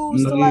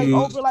views to like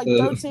over like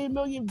 13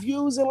 million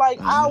views in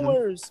like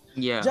hours.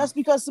 Yeah. Just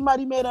because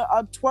somebody made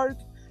a twerk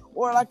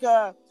or like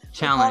a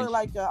challenge.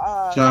 Like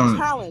a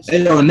challenge.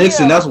 Hey,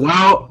 Nixon, that's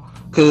wild.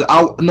 Cause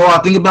I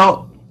think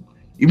about.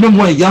 You remember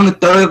when Young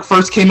Thug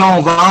first came out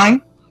on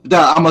Vine?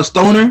 That I'm a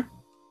stoner.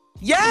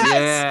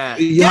 Yes.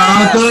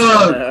 Young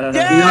Thug.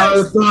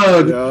 Young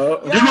Thug.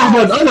 I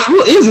was like,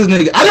 who is this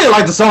nigga? I didn't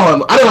like the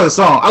song.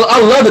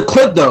 I love the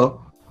clip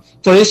though.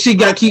 So this shit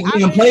got keep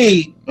getting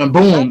played, and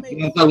boom,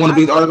 Young Thug want to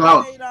be the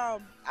artist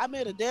out. I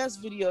made a dance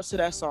video to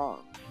that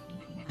song.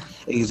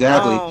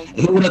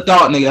 Exactly. Who would have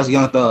thought, nigga? That's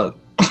Young Thug.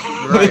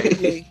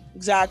 Right.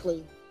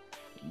 Exactly.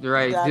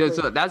 Right. Exactly.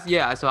 So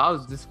that's So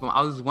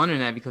I was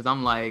wondering that because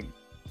I'm like,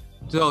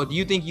 so do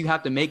you think you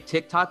have to make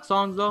TikTok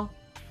songs though?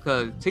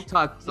 Because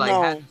TikTok's like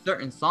has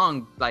certain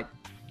songs like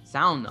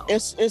sound though.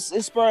 It's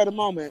spur of the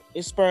moment.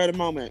 It's spur of the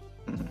moment.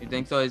 You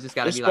think so? It's just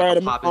gotta be like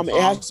a popping song.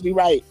 It has to be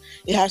right.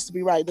 It has to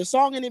be right. The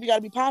song ain't even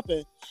gotta be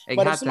popping.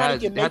 But if somebody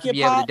can make it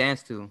be pop, able to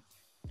dance to.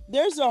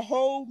 There's a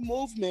whole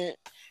movement.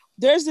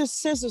 There's this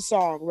SZA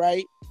song,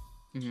 right?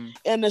 Mm-hmm.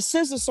 And the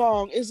SZA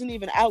song isn't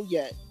even out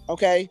yet.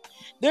 Okay,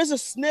 there's a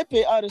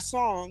snippet of the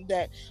song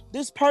that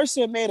this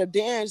person made a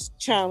dance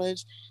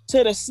challenge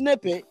to the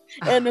snippet,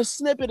 and the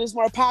snippet is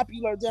more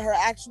popular than her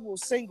actual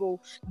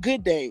single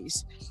 "Good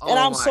Days." And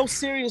I'm so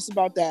serious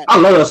about that. I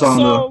love that song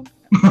though.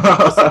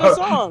 It's a good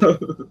song.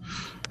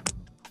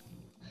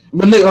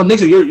 But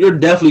Nixon, you're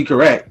definitely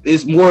correct.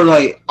 It's more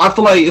like I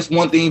feel like it's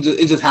one thing.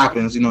 It just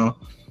happens,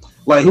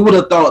 Like who would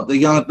have thought the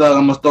Young Thug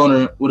I'm a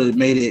Stoner would have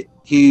made it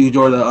huge,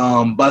 or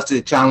the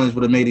Busted challenge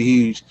would have made it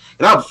huge?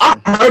 And I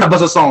heard a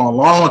Busted song a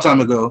long time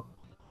ago.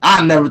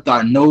 I never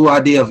thought, no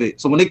idea of it.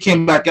 So when it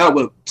came back out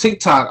with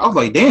TikTok, I was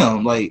like,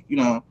 damn, like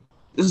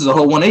this is a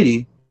whole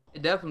 180.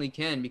 It definitely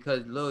can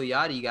because Lil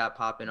Yachty got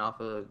popping off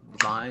of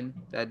Vine.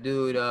 That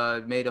dude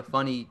made a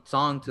funny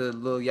song to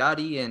Lil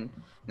Yachty, and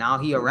now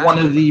he a rapper. One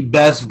of the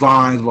best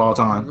Vines of all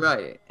time.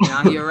 Right.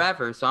 Now he a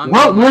rapper. So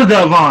What was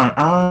that Vine?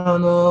 I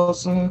know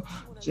some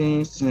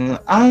jeans and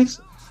ice.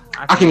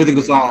 I can't even think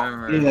of the song.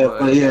 remember,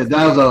 But yeah,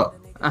 that was a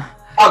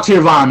top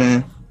tier vibe,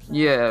 man.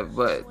 Yeah,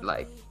 but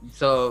like,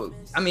 so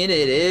I mean,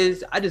 it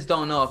is. I just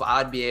don't know if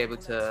I'd be able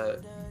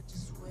to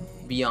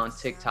be on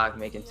TikTok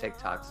making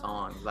TikTok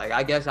songs. Like,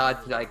 I guess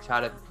I'd like try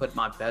to put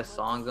my best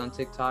songs on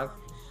TikTok,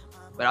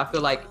 but I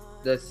feel like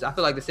the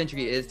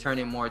century is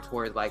turning more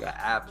towards like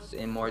apps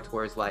and more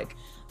towards like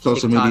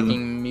Social media.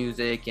 TikToking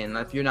music. And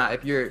if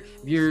your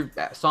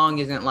song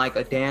isn't like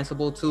a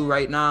danceable tool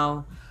right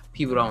now,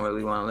 people don't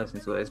really want to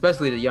listen to it,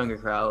 especially the younger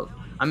crowd.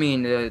 I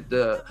mean,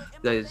 the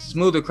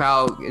smoother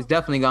crowd is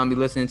definitely gonna be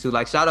listening to.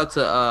 Like, shout out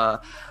to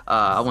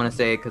I want to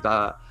say,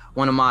 because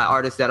one of my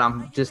artists that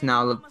I'm just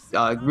now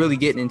really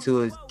getting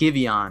into is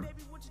Giveon.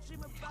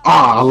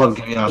 I love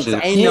Giveon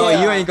shit. You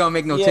ain't gonna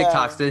make no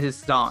TikToks to his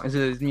song, to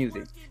his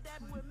music.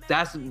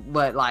 That's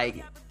what,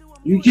 like,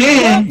 you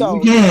can.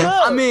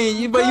 I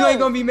mean, but you ain't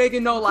gonna be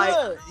making no like.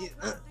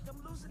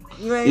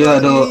 You ain't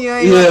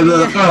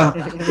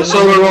the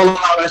solo rolling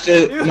out that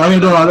shit. You know, I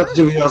ain't doing all that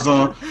shit with your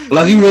song.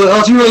 Like, you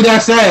really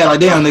that sad? Like,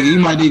 damn, nigga, you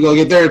might need to go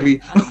get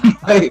therapy.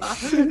 Like,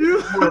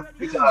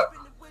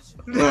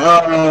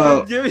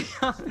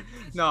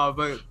 no,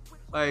 but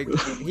like,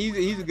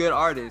 he's a good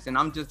artist, and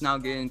I'm just now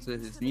getting into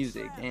his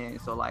music, and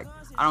so like,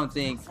 I don't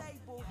think,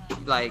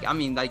 like, I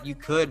mean, like, you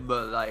could,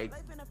 but like,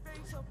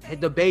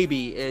 the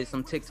baby is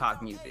some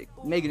TikTok music.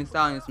 Megan Thee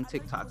Stallion is some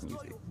TikTok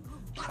music.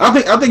 I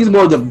think it's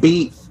more the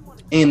beat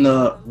and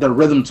the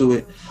rhythm to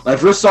it. Like,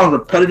 if your song's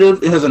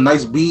repetitive, it has a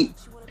nice beat,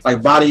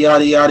 like body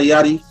yaddy yaddy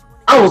yaddy.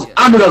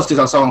 I knew that was a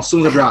TikTok song as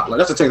soon as it dropped. Like,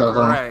 that's a TikTok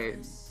song. Right.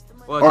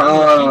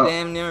 Well, he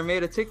damn near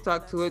made a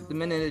TikTok to it the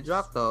minute it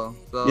dropped, though.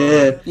 So.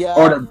 Yeah.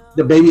 Or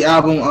the baby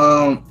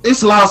album.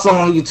 It's a lot of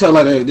songs you can tell,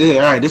 like,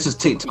 all right, this is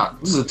TikTok.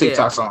 This is a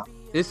TikTok song.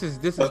 This is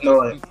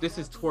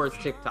towards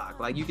TikTok.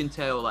 Like, you can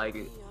tell, like,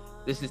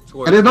 this is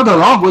towards. And there's nothing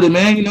wrong with it,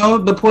 man. You know,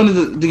 the point is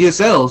to get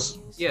sales.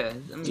 Yeah.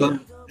 I mean,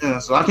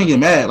 so I can't get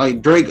mad.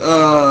 Like, Drake,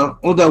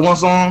 what was that one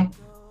song?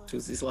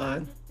 Tootsie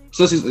Slide.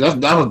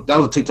 That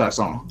was a TikTok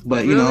song,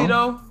 but you really,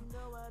 know, though?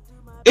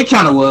 It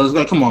kind of was.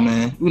 Like, come on,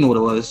 man, you know what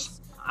it was.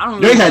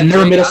 Drake had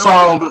never made a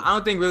song. I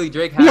don't think really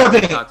Drake had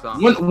a TikTok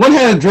song. When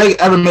has Drake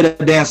ever made a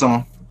dance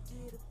song?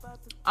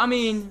 I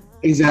mean,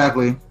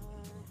 exactly.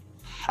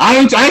 I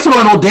ain't talking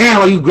about no dance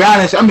like you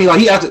grinding shit. I mean, like,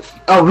 he has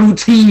a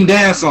routine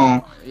dance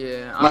song.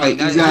 Yeah, like,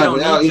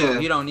 exactly.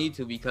 He don't need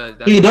to because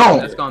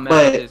that's gonna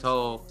match his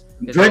whole.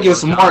 Drake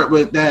is smart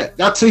with that.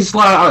 That T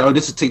slide. Oh,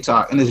 this is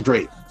TikTok and it's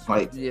Drake.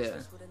 Like,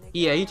 yeah,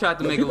 he tried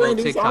to make a little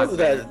TikTok.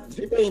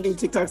 People ain't do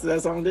TikToks to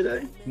that song, did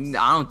they?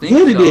 I don't think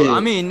so. Did. I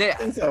mean, I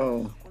think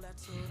so.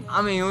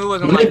 I mean, it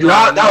wasn't when like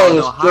that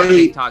was hot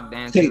TikTok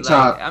dances.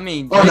 TikTok. Like, I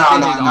mean, Drake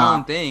did his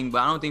own thing,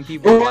 but I don't think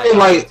people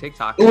like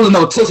TikTok. It wasn't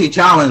no Tootsie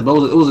challenge, but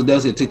it was a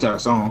definitely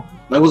TikTok song.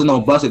 Like, it wasn't no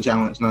busted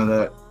challenge, none of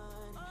that.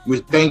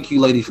 Which, thank you,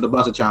 ladies, for the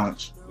busted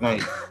challenge.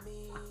 Like,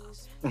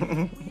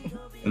 and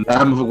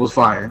that motherfucker was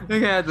fire. They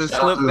had to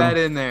slip that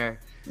in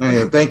there.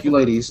 Man, thank you,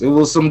 ladies. It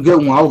was some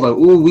good one. I was like,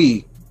 ooh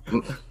wee.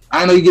 I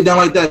didn't know you get down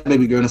like that,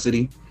 baby girl in the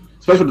city.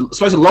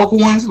 Especially local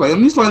ones. Like, let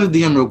me slide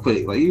the DM real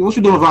quick. Like, what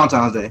you doing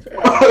Valentine's Day?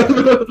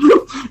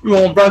 You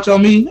want brunch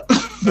on me?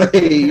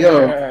 Hey,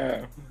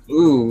 yo.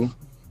 Ooh.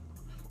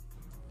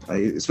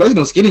 Like, especially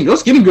those skinny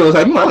girls.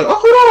 Like, I'm like, oh,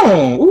 hold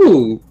on.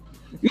 Ooh.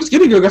 You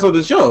skinny girl got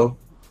something to show.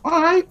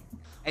 All right.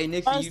 Hey,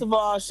 Nick, First of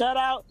all, shout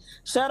out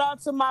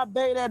to my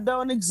bae that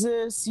don't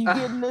exist. You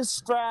getting this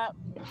strap?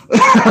 You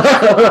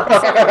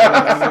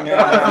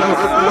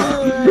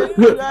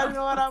gotta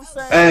know what I'm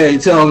saying. Hey,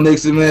 tell him,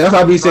 Nixon, man. That's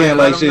how I be saying,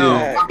 like, shit.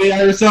 I'll be out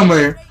here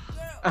somewhere.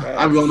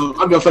 I'll be on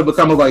Facebook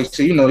comment like,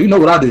 shit. You know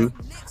what I do.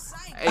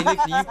 Hey,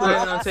 Nixon, you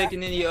planning on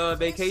taking any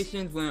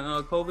vacations when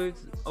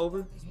COVID's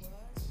over?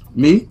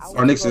 Me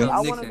or Nixon?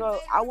 I want to go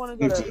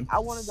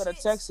to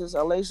Texas.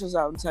 Alicia's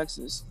out in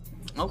Texas.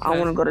 Okay. I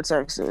want to go to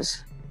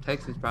Texas.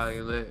 Texas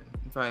probably lit.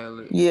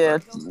 Yeah,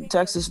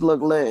 Texas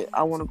look lit.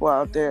 I want to go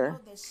out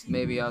there.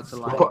 Maybe out to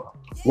like.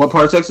 What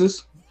part of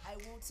Texas?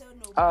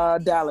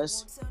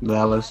 Dallas. We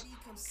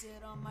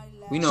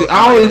know. See,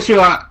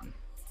 I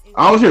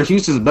always hear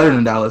Houston's better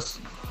than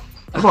Dallas.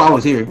 That's what I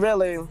always hear.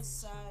 Really?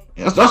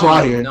 That's what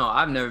I hear. No,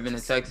 I've never been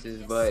to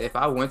Texas, but if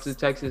I went to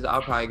Texas,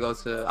 I'll probably go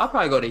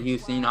to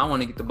Houston. You know, I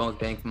want to get the most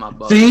bang for my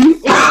buck. See?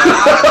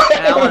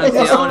 I want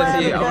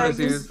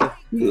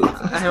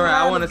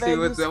to see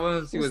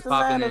what's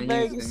popping in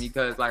Houston,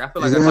 because like I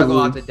feel like if I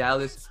go out to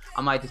Dallas,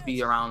 I might just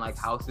be around like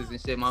houses and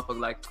shit. Motherfucker,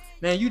 like,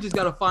 man, you just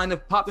gotta find the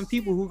popping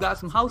people who got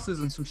some houses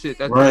and some shit.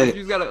 That's right. You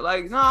just gotta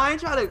like, no, I ain't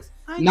trying to.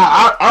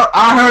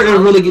 I heard it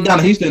really get down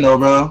to Houston though,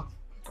 bro.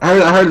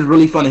 I heard it's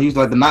really fun in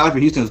Houston. Like, the nightlife in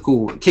Houston is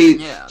cool.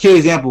 Key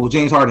example,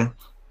 James Harden.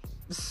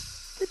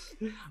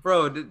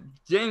 Bro,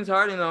 James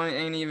Harden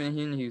ain't even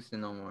in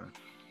Houston no more.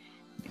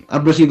 I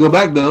bet you go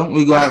back though.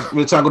 We try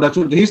to go that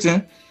trip to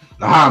Houston.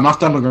 My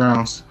stomach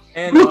grounds.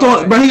 And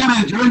but he got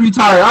his jersey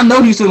retired. I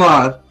know Houston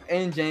live.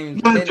 And James.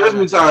 He got his jersey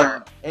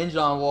retired. And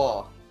John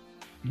Wall.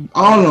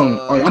 All of them.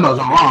 I know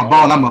John Wall.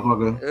 Ball that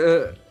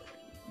motherfucker.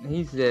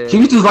 He said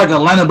Houston's like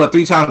Atlanta, but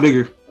 3 times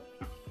bigger.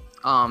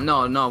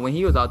 No. When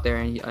he was out there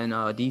in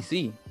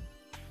DC.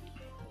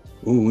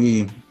 Ooh,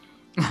 we.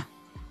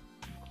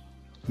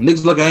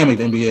 Niggas look at make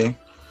the NBA.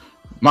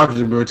 Marcus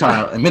will be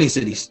retired in many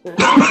cities.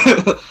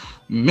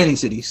 Many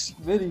cities.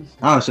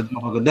 I shut the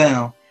motherfucker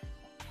down.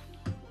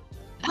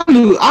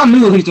 I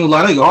knew he threw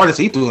like nigga artist.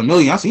 He threw $1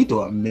 million. I said he threw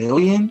 $1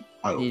 million.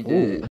 Like, He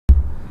did.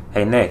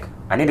 Hey Nick,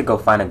 I need to go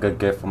find a good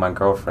gift for my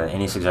girlfriend.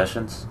 Any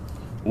suggestions?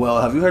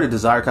 Well, have you heard of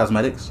Desire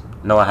Cosmetics?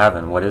 No, I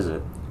haven't. What is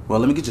it? Well,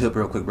 let me get you hip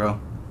real quick, bro.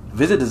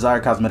 Visit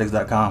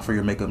DesireCosmetics.com for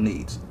your makeup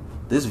needs.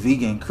 This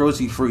vegan,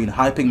 cruelty-free, and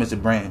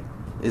high-pigmented brand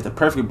is the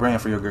perfect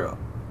brand for your girl.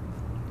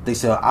 They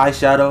sell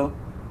eyeshadow,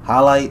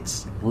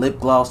 highlights, lip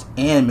gloss,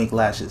 and make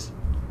lashes.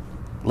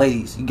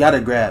 Ladies, you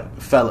gotta grab.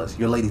 Fellas,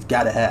 your ladies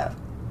gotta have.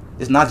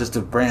 It's not just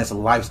a brand, it's a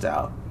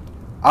lifestyle.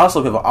 I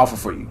also have an offer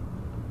for you.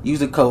 Use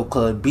the code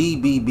club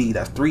BBB,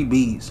 that's 3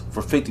 B's,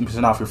 for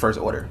 15% off your first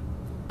order.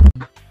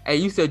 Hey,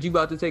 you said you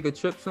about to take a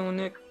trip soon,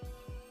 Nick?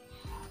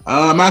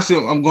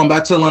 I'm going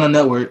back to Atlanta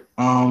Network.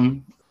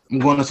 I'm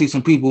going to see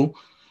some people.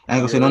 I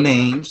ain't gonna say no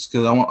names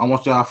because I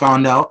want y'all to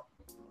find out.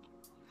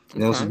 You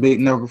know, it's a big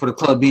network for the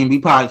Club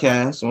B&B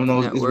podcast. So I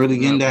know it's really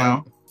getting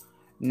down.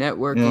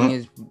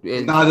 Networking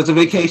is not just a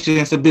vacation;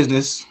 it's a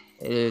business.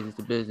 It is. It's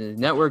a business.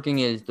 Networking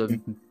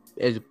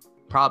is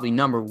probably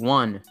number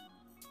one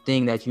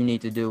thing that you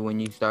need to do when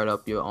you start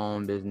up your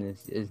own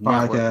business. Is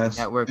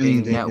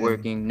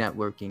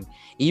networking.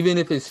 Even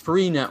if it's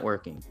free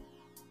networking,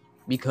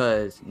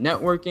 because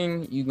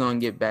networking you're gonna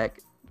get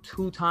back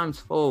 2 times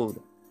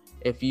fold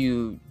if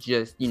you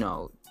just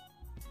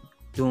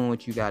doing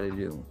what you got to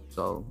do.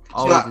 So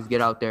always just get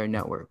out there and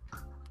network.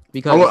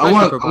 Because I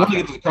want to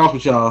get to the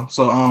conference with y'all.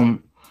 So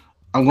I'm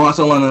going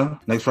to Atlanta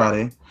next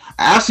Friday.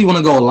 I actually want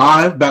to go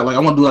live back. Like I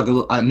want to do like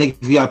a Nick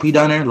VIP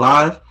down there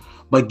live,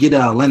 but get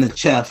a Atlanta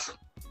chef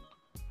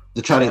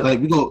to try to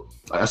we go.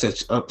 Like I said,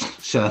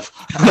 chef.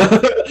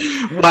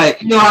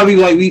 Like how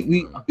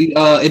we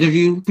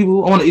interview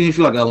people. I want to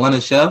interview like a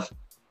Atlanta chef,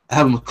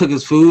 have him cook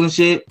his food and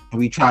shit, and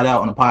we try it out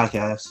on the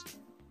podcast.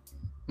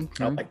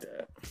 I like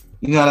that.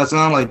 You know how that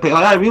sound? Like, all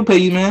right, we'll pay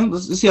you, man.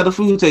 Let's see how the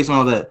food tastes and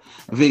all that.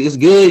 If it's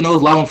good, it's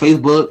live on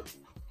Facebook.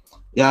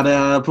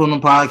 Y'all put on the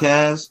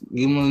podcast,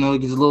 give them,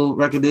 get a little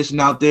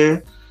recognition out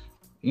there,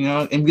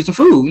 and get some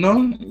food,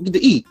 get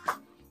to eat.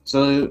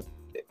 So,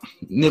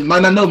 you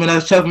might not know, man,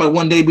 that chef might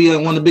one day be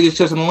one of the biggest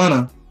chefs in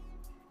Atlanta.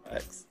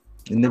 Thanks.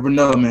 You never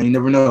know, man. You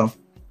never know.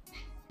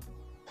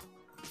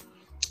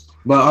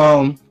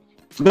 But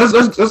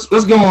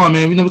let's go on,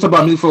 man. We talked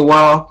about music for a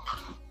while.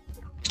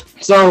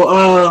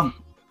 So,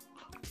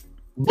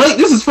 Blake,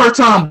 this is first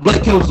time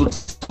Blake came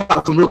with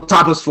some real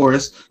topics for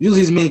us.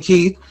 Usually it's me and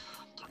Keith.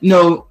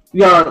 We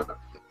got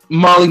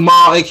Molly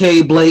Ma,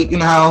 aka Blake, in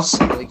the house.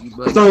 Blake.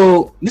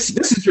 So this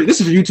is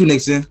for you two,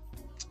 Nixon.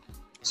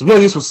 So we're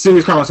gonna get some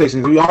serious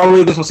conversations. We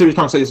already get some serious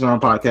conversations on our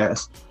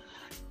podcast.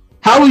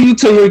 How will you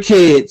tell your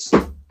kids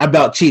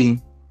about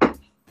cheating?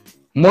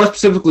 More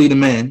specifically, the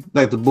men,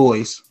 like the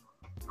boys.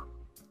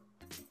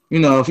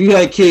 If you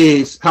had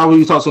kids, how will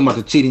you talk to them about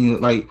the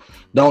cheating? Like,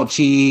 don't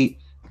cheat.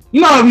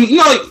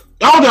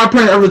 I don't think our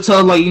parents ever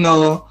tell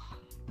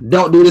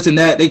don't do this and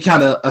that. They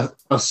kind of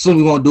assume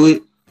we won't do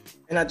it.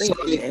 And I think,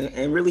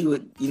 and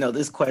really,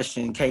 this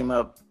question came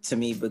up to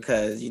me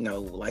because,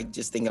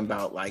 just thinking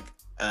about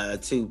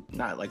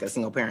not like a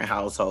single parent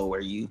household where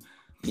your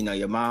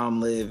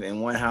mom live in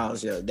one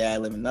house, your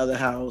dad live in another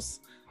house,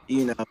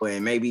 and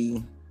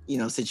maybe,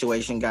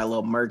 situation got a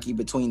little murky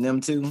between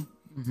them two,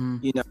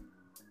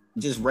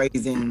 just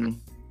raising,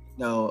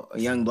 a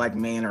young black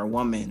man or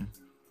woman,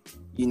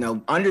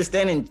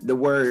 understanding the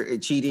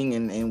word cheating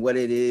and what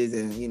it is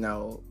and,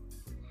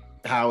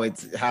 how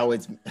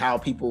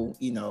people,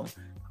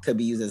 could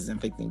be used as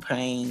inflicting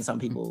pain. Some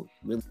people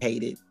really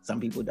hate it. Some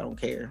people don't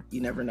care.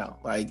 You never know.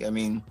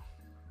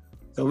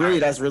 So really,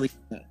 that's really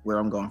where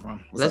I'm going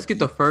from. Let's get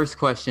the first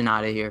question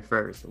out of here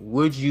first.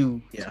 Would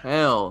you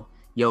tell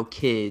your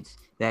kids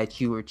that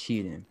you were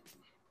cheating?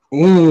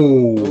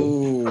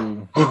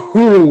 Ooh.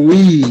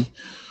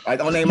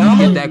 Like on their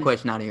mama? Get that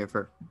question out of here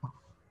first.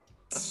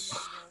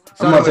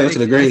 I'm about to answer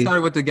the grade. Let's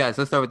start with the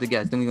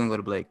guest. Then we're gonna go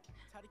to Blake.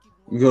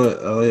 Good.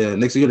 Oh yeah.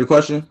 Next, you get the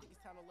question.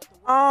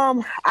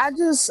 I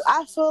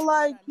feel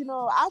like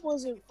I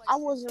wasn't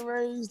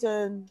raised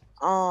in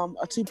a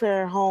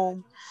 2-parent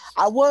home.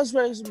 I was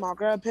raised with my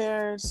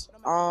grandparents.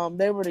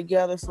 They were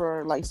together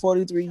for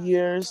 43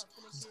 years.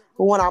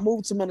 But when I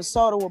moved to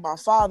Minnesota with my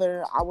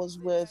father, I was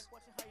with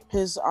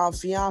his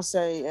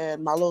fiance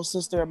and my little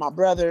sister and my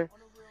brother,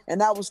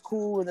 and that was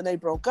cool. And then they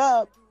broke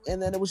up, and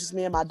then it was just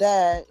me and my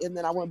dad. And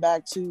then I went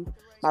back to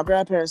my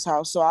grandparents'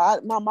 house. So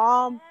my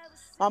mom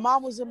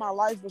was in my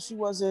life, but she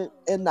wasn't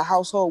in the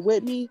household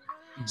with me.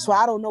 So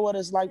I don't know what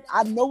it's like.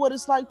 I know what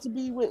it's like to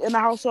be in a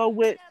household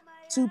with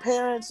 2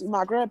 parents,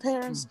 my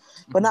grandparents,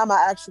 but not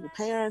my actual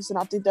parents. And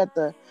I think that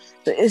the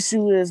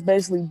issue is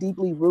basically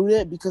deeply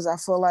rooted because I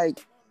feel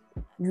like,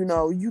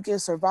 you can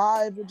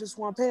survive with just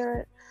one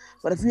parent.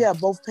 But if you have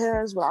both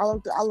parents,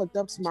 I looked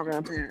up to my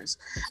grandparents.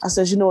 I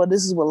said,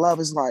 this is what love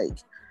is like.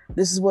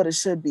 This is what it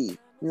should be.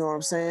 You know what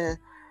I'm saying?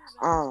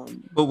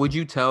 But would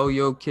you tell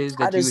your kids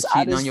that you was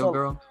cheating on your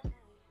girl?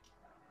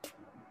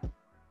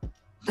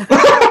 No,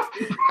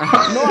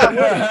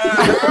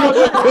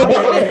 I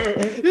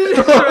wouldn't. You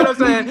know what I'm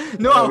saying?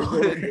 No, I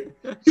wouldn't.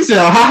 He said,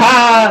 "Ha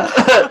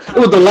ha!" It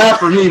was the laugh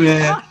for me,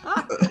 man.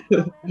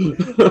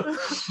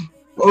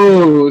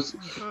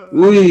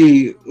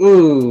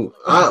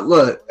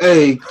 Look,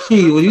 hey,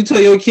 Key, when you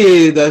tell your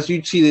kid that you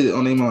cheated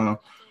on their mom.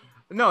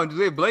 No,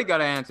 Blake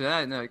gotta answer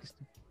that next.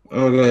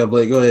 Oh, go ahead,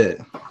 Blake. Go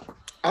ahead.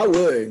 I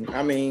would.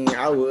 I mean,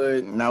 I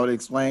would, and I would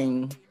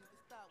explain.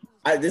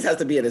 This has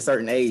to be at a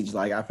certain age.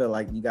 Like, I feel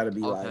like you got to be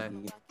like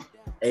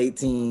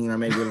 18 or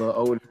maybe a little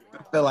older.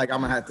 I feel like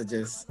I'm gonna have to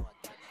just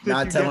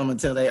not tell them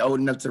until they old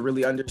enough to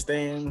really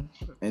understand,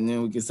 and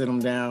then we can sit them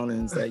down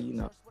and say, you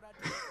know,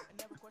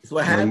 it's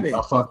what happened.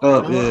 I fucked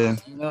up, yeah.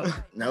 You know,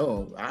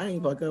 no, I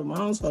ain't fucked up.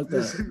 Mom's fucked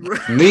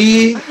up.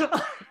 Me?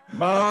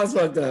 Mom's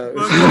fucked up.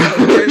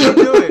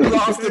 She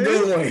lost a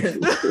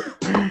good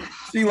one.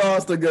 She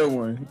lost a good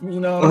one.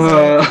 You know what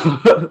I'm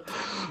saying?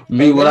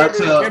 Me, what I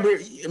tell.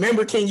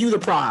 Remember, King, you the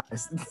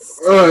prize.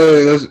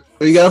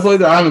 You gotta play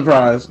the I'm the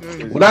prize.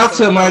 What I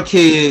tell my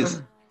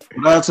kids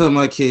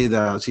that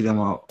I'll cheat them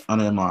out on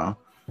their mom.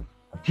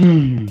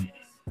 I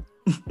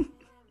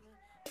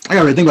gotta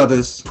really think about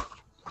this.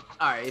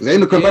 All right. Ain't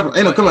no come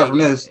back from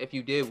this. If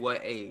you did,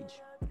 what age?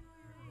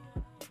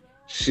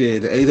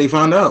 Shit, the age they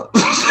found out.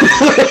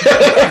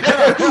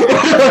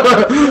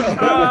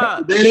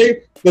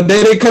 The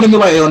day they come to me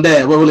like, "Hey,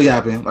 Dad, what really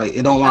happened?" Like,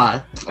 it don't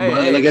lie.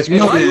 Hey, I guess you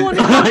know, why you on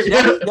the couch,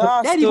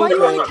 Daddy, why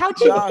you on the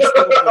couch?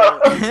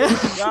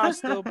 Y'all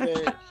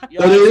stupid. You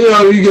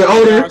get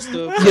older.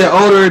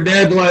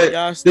 Dad be like,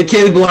 the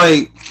kid be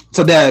like,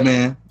 "So, Dad,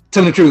 man,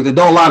 tell me the truth. And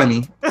don't lie to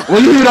me."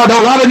 When you hear that,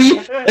 don't lie to me.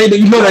 Hey,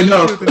 you know they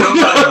know.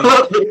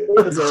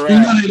 It's a wrap. You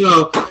know they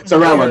know. It's a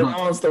wrap.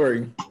 Mom's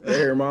story. They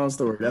hear mom's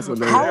story. That's what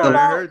they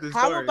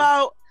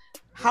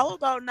How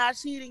about not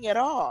cheating at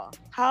all?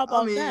 How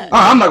about that?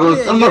 I'm not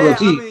gonna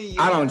cheat.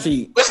 I don't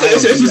cheat. This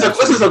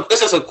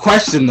is a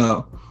question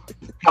though.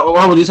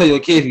 Why would you tell your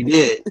kid if you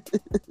did?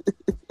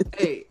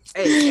 Hey.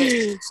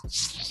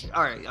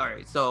 All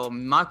right. So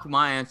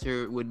my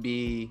answer would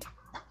be,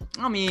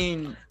 I'm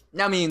with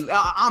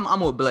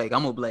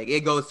Blake.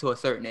 It goes to a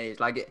certain age.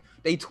 Like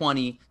they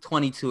 20,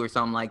 22 or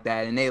something like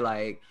that, and they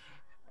like,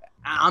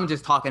 I'm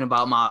just talking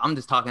about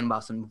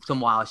some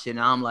wild shit, and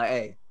I'm like,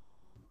 hey.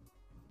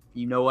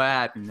 You know what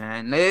happened,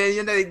 man. They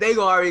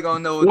already gonna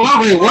know.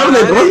 What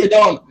they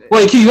don't?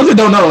 Wait, Key, what they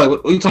don't know? Like,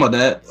 what are you talking about,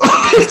 Dad?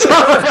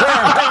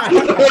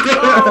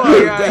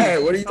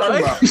 Dad, what are you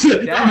talking about?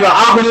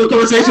 I'll have a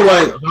conversation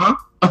like, huh?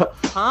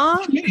 I'm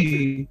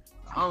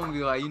gonna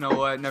be like, you know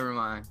what? Never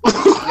mind.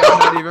 Y'all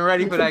not even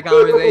ready for that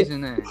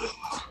conversation then.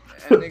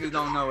 Niggas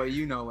don't know it.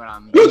 You know what I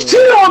mean. You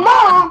chill,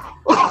 Mom.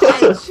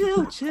 Hey,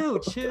 chill.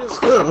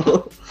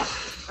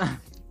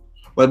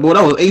 Like, boy,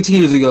 that was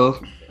 18 years ago.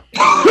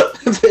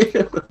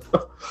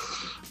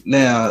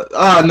 Now,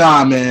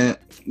 nah, man.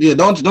 Yeah,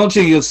 don't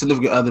cheat your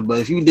significant other. But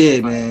if you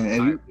did, man,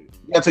 and you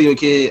gotta tell your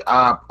kid,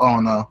 I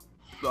don't know.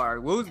 All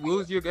right, what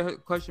was your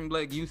question,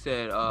 Blake? You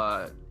said,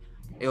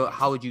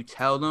 how would you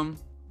tell them?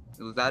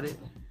 Was that it?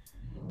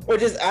 Or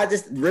I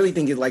just really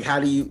think it's like, how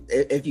do you,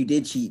 if you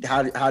did cheat,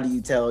 how do you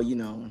tell, you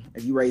know,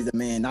 if you raise a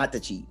man not to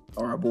cheat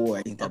or a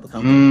boy to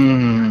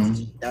become not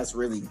to cheat? That's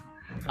really,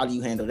 how do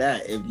you handle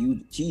that if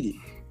you cheated?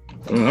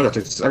 I got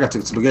to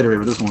take spaghetti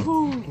with this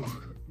one.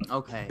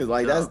 Okay. Cause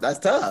like that's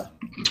tough.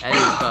 That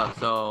is tough.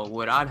 So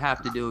what I'd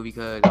have to do,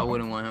 because I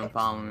wouldn't want him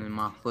following in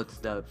my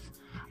footsteps,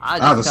 I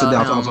just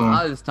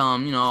tell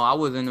him, you know, I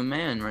wasn't a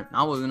man.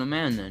 I wasn't a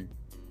man then.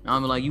 And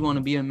I'm like, you want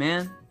to be a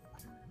man?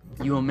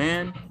 You a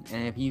man?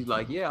 And if he's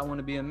like, yeah, I want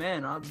to be a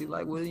man, I'll be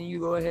like, well, then you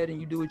go ahead and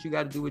you do what you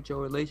got to do with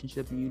your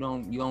relationship, and you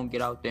don't get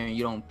out there and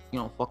you don't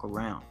fuck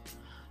around.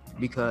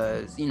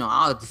 Because, you know,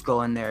 I'll just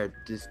go in there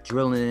just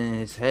drilling in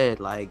his head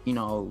like, you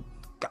know,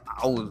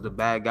 I was the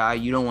bad guy.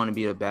 You don't want to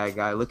be the bad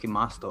guy. Look at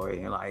my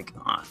story. And like,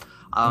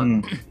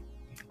 all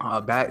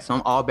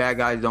bad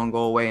guys don't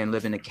go away and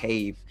live in a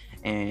cave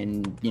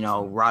and, you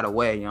know, rot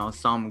away. You know,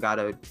 some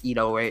gotta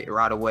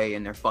rot away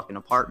in their fucking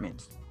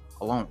apartments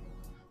alone.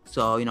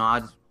 So, you know,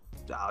 I'll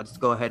just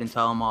go ahead and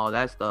tell them all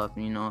that stuff.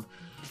 And,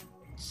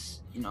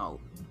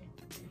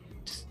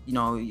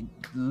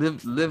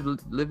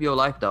 live your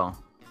life though.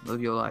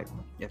 Live your life.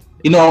 Yeah.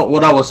 You know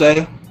what I would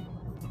say?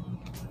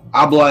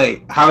 I'd be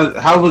like,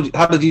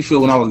 how did you feel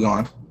when I was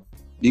gone?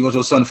 Do you want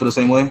your son to feel the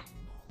same way?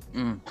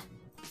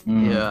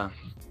 Yeah,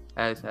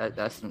 that's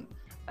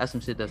some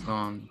shit that's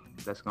gonna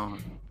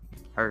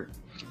hurt.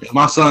 If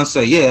my son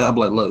say yeah, I'd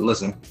be like, look,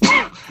 listen,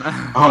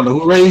 I don't know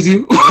who raised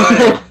you.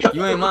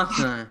 You ain't my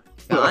son.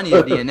 I need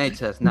a DNA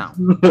test now.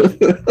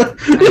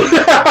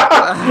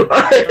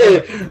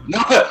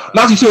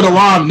 Not you should have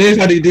lied. Next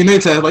had the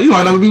DNA test, but you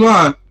might never be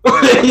lying.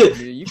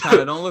 You kind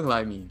of don't look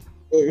like me.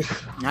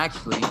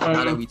 Actually,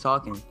 now that we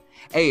talking.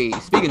 Hey,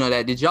 speaking of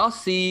that, did y'all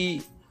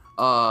see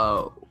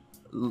YFN,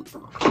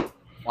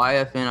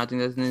 I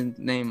think that's his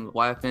name,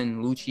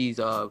 YFN Lucci's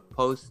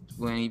post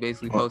when he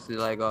basically posted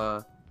like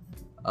a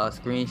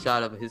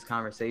screenshot of his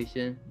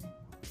conversation?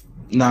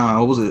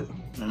 Nah, what was it?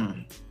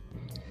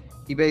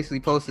 he basically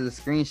posted a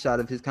screenshot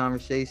of his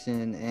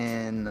conversation,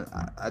 and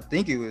I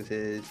think it was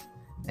his,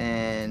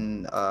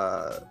 and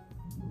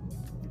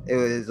it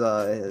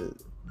was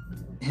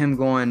him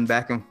going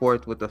back and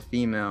forth with a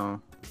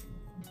female.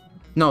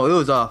 No, it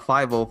was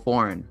 50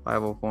 foreign.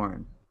 50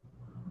 foreign.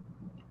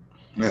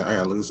 Yeah, I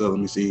gotta look this up. Let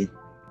me see.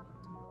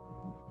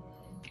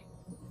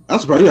 I'm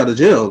surprised you out of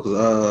jail,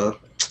 cause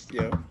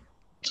Yeah.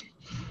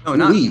 No,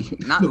 not Lee.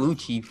 not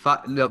Lucci.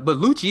 But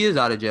Lucci is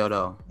out of jail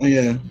though.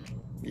 Yeah.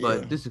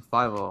 But this is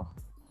 50.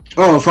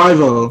 Oh,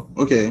 50.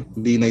 Okay,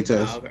 DNA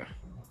test. Oh, okay.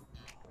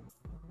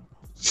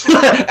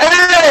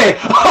 Hey!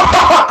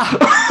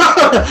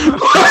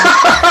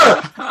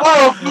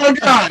 Oh my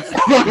god!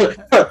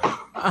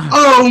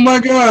 Oh my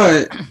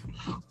god!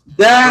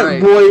 That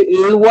Right. boy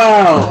is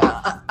wild.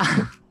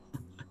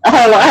 I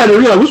had to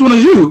realize which one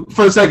is you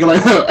for a second.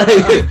 Like,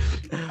 hey,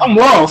 I'm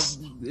lost.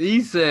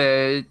 He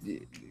said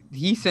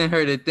he sent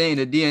her the thing,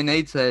 the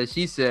DNA test.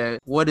 She said,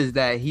 "What is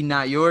that? He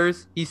not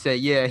yours?" He said,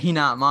 "Yeah, he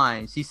not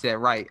mine." She said,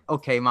 "Right.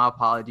 Okay, my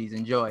apologies.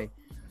 Enjoy."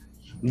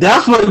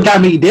 That's what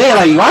got me dead.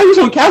 Like, why are you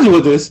so casual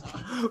with this?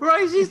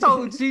 Right?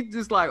 She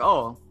just like,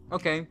 "Oh,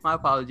 okay, my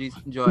apologies.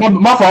 Enjoy."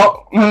 My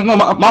fault. No,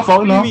 my fault.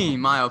 What No. do you mean,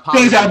 my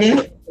Things apologies?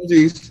 happen.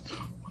 Jeez.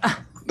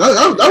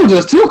 That was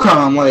just too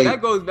calm. Like,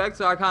 That goes back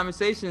to our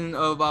conversation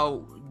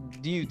about,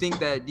 do you think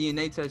that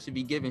DNA test should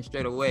be given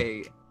straight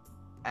away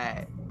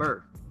at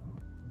birth?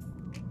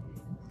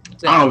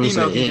 So I a don't even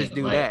female say can it, just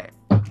do like- that.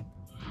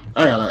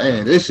 I gotta,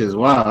 hey, this is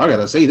wild. I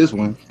gotta say this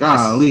one.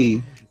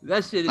 Golly.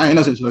 That shit is I ain't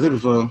know since like this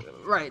before.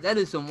 right. That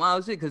is some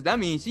wild shit, because that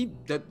means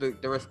the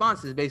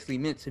response is basically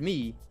meant to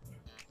me.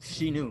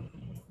 She knew.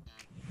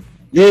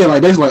 Yeah,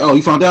 like basically, like, oh,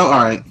 you found out?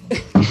 All right.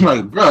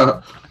 Like,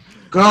 bruh.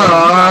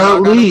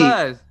 Kinda Golly.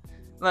 fast.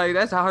 Like,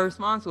 that's how her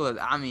response was.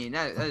 I mean,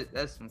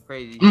 that's some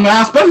crazy.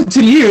 I spent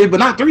 10 years, but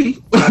not 3.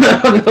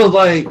 It was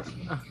like,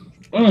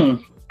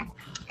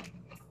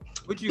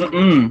 What you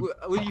Mm-mm.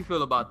 what do you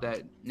feel about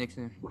that,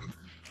 Nixon?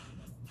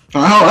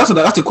 Oh,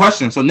 that's a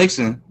question. So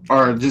Nixon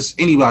or just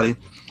anybody,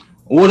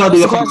 what would I do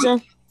What's the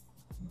question?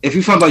 if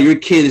you found out your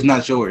kid is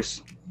not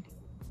yours?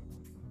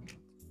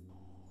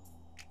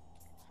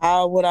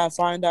 How would I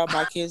find out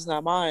my kid's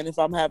not mine if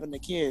I'm having a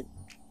kid?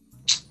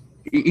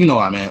 You know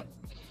what I meant.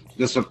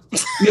 That's a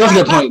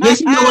good point.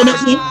 Nixon, you know what,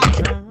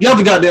 Nixon? You have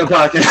the goddamn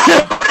podcast.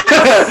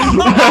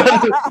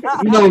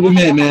 You know what we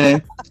meant,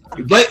 man.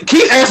 But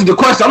keep answering the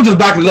question. I'm just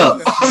backing it up.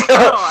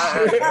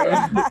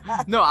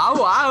 No,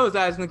 I was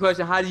asking the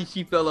question, how did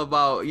she feel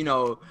about,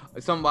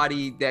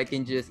 somebody that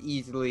can just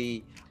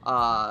easily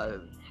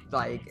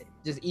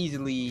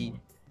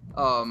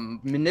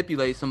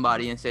manipulate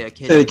somebody and say a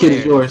kid, Say the kid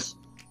is theirs yours.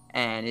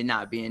 and it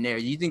not being there.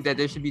 Do you think that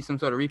there should be some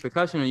sort of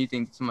repercussion, or you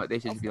think they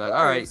should just be like,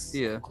 all right,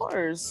 yeah, Of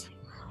course.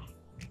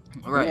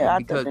 right? Yeah, I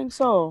because think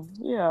so.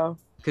 Yeah.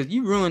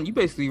 you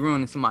basically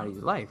ruining somebody's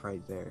life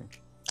right there.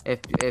 If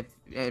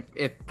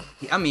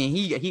I mean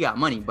he got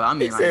money, but I He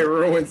mean said like,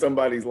 ruin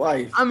somebody's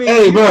life. I mean,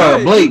 Hey, you bro,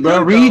 could- Blake, you bro,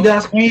 could, read though.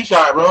 that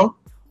screenshot, bro.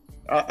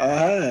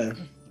 Uh-uh.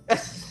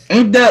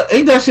 Ain't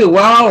that shit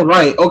wild?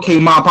 Right? Okay,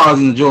 my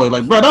apologies and joy.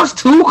 Like, bro, that's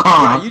too Right,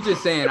 calm. you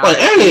just saying, Like,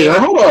 hey, like,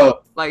 hold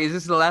up. like, is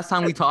this the last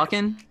time we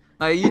talking?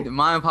 Like,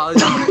 my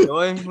apologies,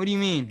 Joy. What do you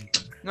mean?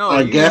 No,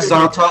 I you- guess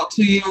I'll talk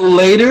to you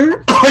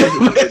later. You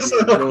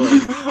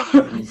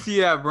see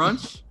that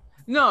brunch?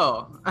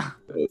 No.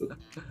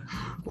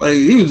 Like,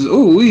 he was,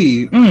 ooh,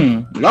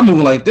 I'm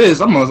moving like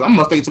this. I'm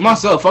gonna think to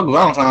myself, fuck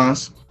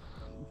Valentine's.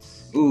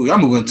 Ooh, y'all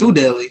moving too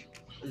deadly.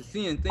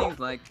 Seeing things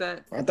like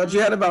that. I thought you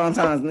had a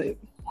Valentine's, Nick.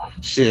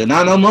 Shit,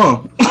 not no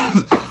more.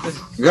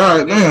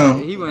 God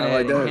damn. He went I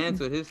ahead like and that.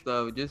 canceled his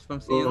stuff just from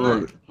seeing Oh,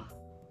 that.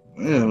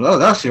 yeah,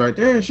 that shit right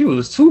there. She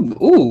was too.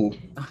 Ooh,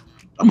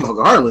 I'm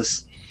motherfucker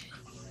heartless.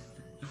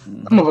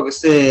 That motherfucker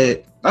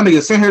said that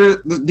nigga sent her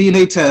the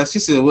DNA test. She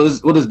said,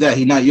 "What is that?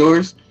 He not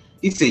yours?"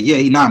 He said, "Yeah,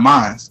 he not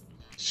mine."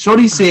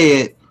 Shorty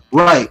said,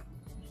 "Right,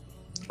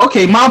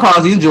 okay, my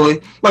apologies, enjoy."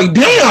 Like,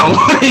 damn,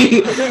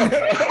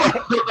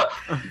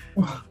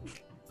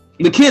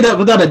 the kid that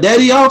without a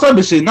daddy, all type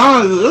of shit.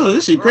 Nah,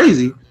 this shit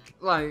crazy.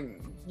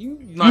 Like, you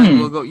might as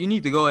well go. You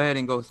need to go ahead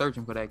and go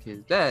searching for that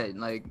kid's dad.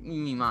 Like, you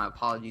mean my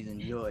apologies and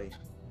joy.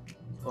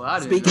 Well, I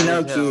didn't Speaking know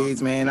of as hell.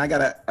 kids, man, I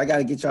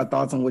gotta get y'all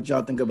thoughts on what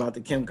y'all think about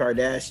the Kim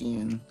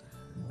Kardashian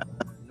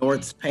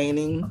North's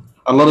painting.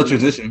 I love the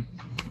transition.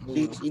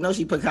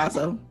 She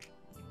Picasso.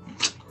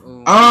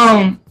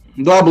 Ooh.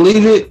 Do I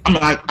believe it? I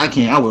mean, I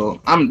can't. I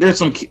will. There's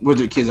some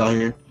wizard kids out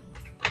here,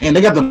 and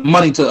they got the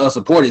money to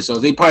support it, so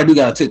they probably do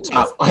got a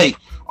TikTok like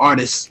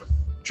artists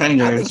training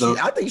her. So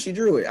I think she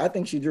drew it. yeah, I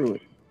can see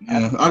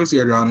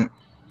her drawing it.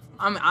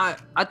 I mean,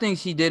 I think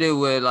she did it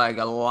with like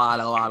a lot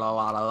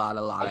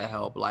of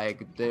help.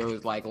 Like, there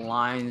was like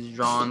lines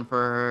drawn for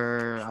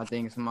her. I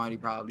think somebody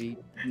probably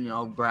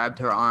grabbed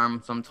her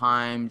arm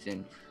sometimes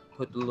and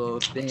put the little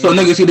thing. So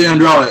nigga, she didn't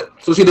draw it.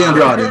 So she didn't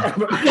draw it.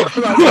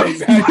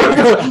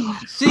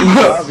 She's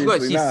what?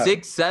 Obviously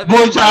She's not. 6'7".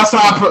 Boy, child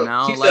side.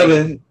 now. She's Like,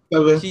 7.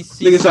 she's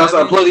Nigga, child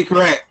side 6'7". politically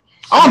correct.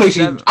 I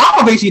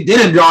don't think she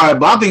didn't draw it,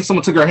 but I think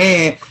someone took her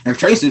hand and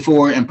traced it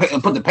for her and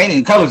put the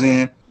painting colors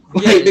in.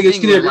 Like, the nigga, thing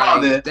she was, did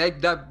wrong like,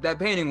 there. that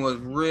painting was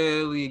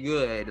really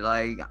good.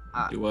 Like,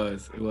 It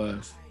was.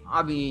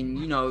 I mean,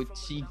 you know,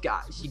 she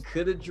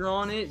could have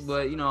drawn it,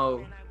 but you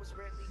know,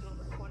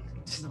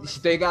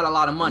 they got a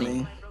lot of money. I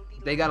mean,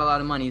 They got a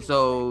lot of money,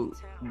 so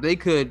they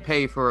could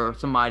pay for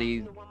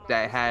somebody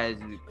that has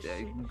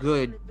a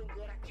good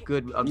you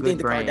good think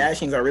the brain.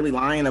 Kardashians are really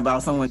lying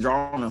about someone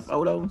drawing a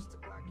photo,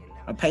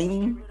 a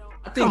painting?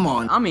 Come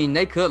on. I mean,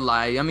 they could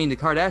lie. I mean, the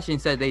Kardashians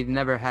said they've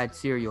never had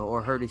cereal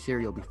or heard of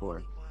cereal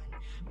before.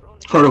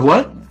 Heard of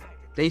what?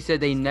 They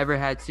said they never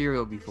had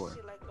cereal before.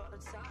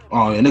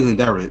 Oh, yeah, niggas ain't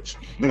that rich.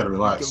 They gotta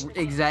relax.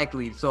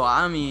 Exactly. So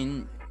I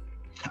mean,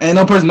 Ain't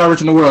no person that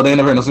rich in the world. They ain't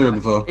never had no cereal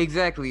before.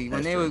 exactly.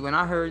 That's true. When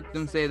I heard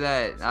them say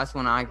that, that's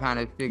when I kind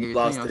of figured. You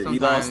lost it. You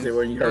lost it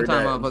when you heard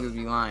sometimes that. motherfuckers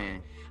be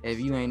lying. If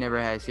you ain't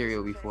never had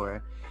cereal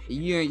before,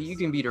 you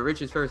can be the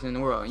richest person in the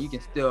world and you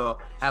can still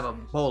have a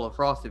bowl of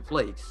Frosted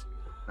Flakes.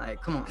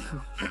 Like, come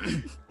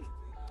on.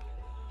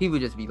 He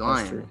would just be That's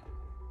lying. true.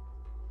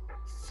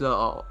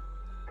 So,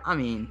 I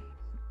mean,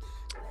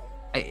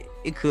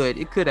 it could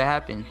have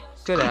happened.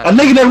 Could A have.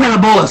 nigga never had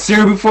a bowl of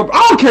cereal before.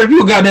 I don't care if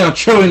you a goddamn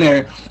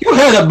trillionaire. You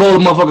had that bowl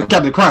of motherfucking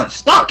Captain Crunch.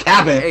 Stop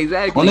capping.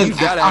 Exactly. On this, You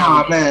gotta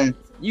have. man.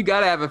 You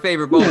gotta have a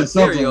favorite bowl Yeah, of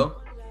cereal.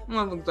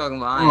 I'm talking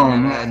about. I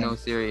ain't never had man. no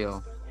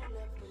cereal.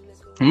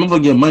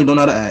 Motherfucker get money, don't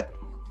know how to act.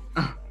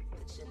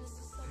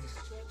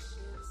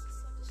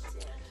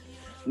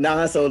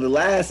 Nah, so the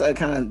last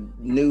kind of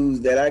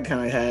news that I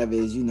kind of have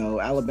is, you know,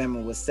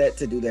 Alabama was set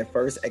to do their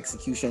first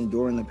execution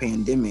during the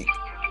pandemic.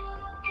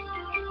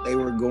 They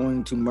were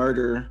going to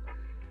murder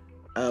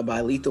by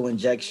lethal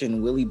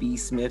injection Willie B.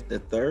 Smith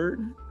III,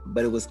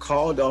 but it was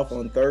called off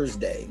on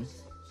Thursday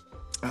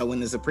when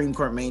the Supreme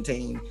Court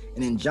maintained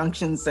an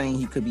injunction saying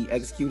he couldn't be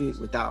executed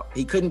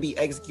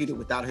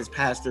without his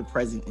pastor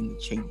present in the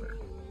chamber.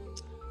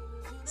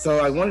 So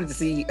I wanted to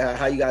see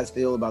how you guys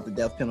feel about the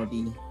death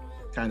penalty,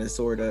 kind of,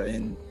 sort of,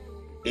 and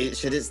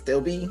should it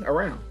still be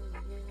around?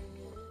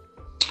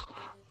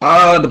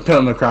 Depending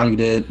on the crime you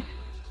did.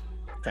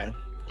 Okay.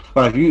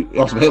 Like, if you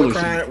on some Hitler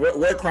shit.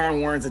 What crime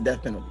warrants a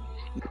death penalty?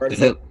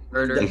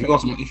 Murder. If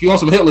you want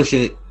some Hitler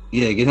shit,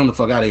 yeah, get him the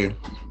fuck out of here.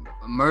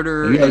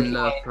 Murder Yeah. in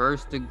the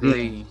first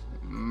degree.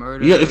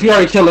 Murder. Yeah, if you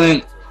already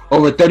killing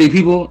over 30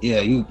 people, yeah,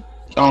 I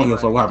don't give a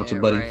fuck what happened to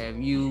buddy. Right. If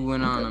you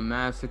went on a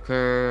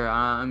massacre,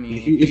 I mean,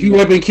 If you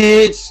raping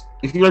kids,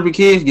 get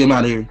him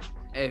out of here.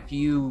 if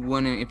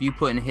you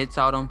putting hits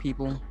out on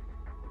people,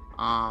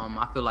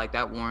 I feel like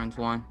that warrants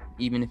one.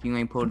 Even if you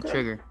ain't pulled the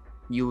trigger,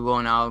 you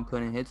going out and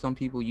putting hits on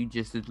people, you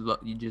just as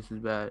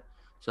bad.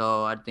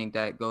 So I think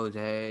that goes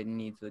ahead and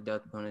needs the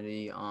death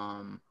penalty.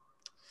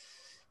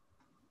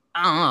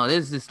 I don't know.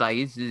 This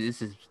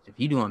is if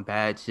you doing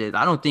bad shit.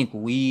 I don't think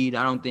weed.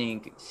 I don't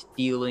think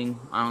stealing.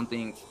 I don't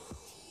think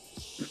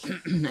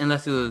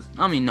unless it was.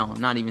 I mean, no,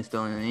 not even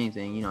stealing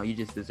anything. You know, you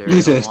just deserve.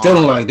 He said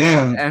stealing like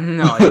damn. And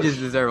no, you just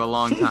deserve a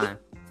long time.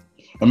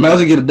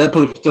 Imagine get a death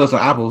penalty for stealing some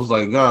apples.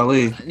 Like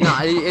golly. No,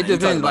 it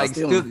depends. about Like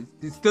stealing?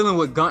 stealing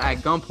with at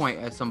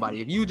gunpoint at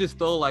somebody. If you just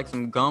stole like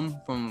some gum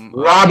from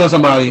Robbing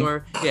somebody.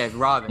 store, yeah,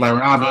 robbing. Like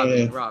robbing,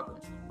 yeah. Robbing.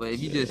 But if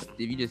you just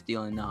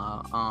stealing,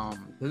 because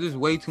there's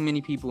way too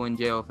many people in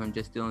jail from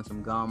just stealing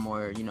some gum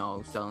or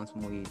selling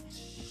some weed.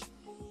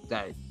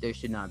 That there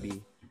should not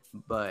be.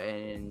 But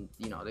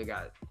they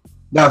got.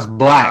 That's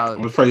black.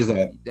 Rephrase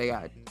that. They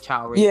got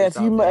child rapists. Yeah, out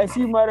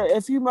there.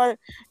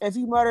 if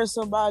you murder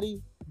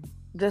somebody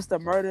just to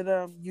murder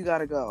them, you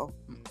gotta go.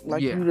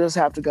 Like Yeah. you just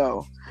have to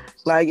go.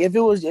 Like if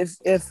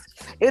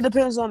it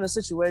depends on the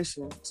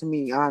situation, to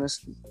me,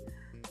 honestly.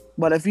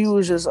 But if you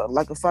was just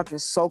like a fucking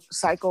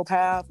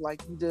psychopath,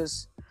 like you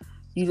just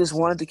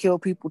wanted to kill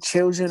people,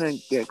 children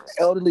and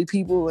elderly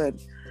people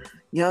and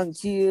young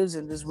kids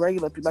and just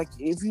regular people, like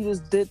if you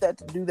just did that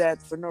to do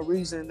that for no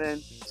reason,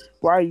 then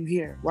why are you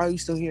here? Why are you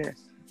still here?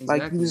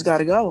 Like Exactly. you just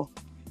gotta go.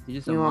 You're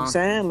just You a know what I'm monster.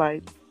 saying?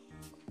 Like,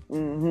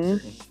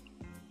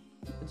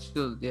 It's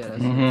still, that's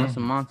Mhm.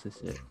 some monster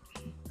shit.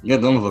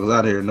 Get them motherfuckers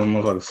out of here. Them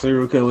motherfuckers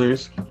serial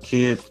killers,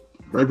 kids,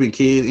 raping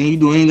kids, and you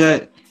doing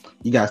that,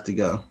 you got to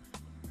go.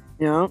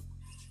 yeah,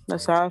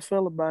 that's how I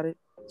feel about it.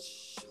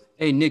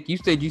 Hey Nick, you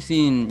said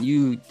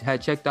you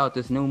had checked out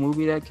this new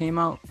movie that came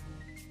out.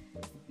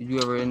 Did you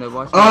ever end up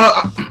watching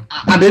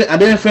it? I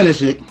didn't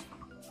finish it,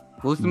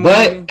 What's the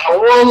movie? but I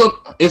will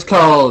look. It's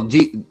called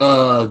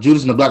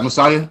Judas and the Black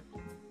Messiah.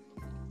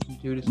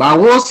 Judas? But I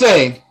will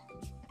say,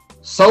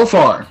 so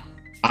far,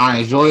 I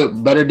enjoy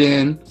it better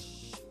than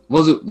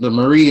was it the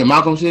Marie and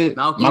Malcolm shit?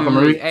 Malcolm and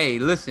Marie. Hey,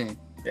 listen.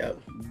 Yeah.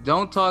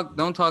 Don't talk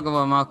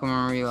about Malcolm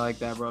and Marie like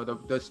that, bro.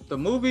 The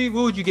movie,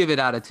 what would you give it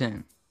out of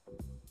 10?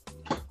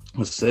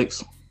 Was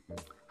 6.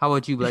 How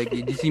about you, Blake?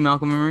 Did you see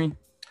Malcolm and Marie?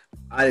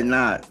 I did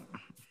not.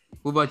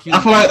 What about you?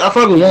 I feel like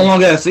it was one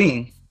long ass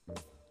scene.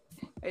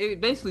 It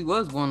basically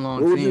was one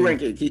long What would scene. you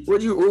rank it, Keith?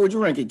 What would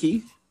you rank it,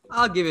 Keith?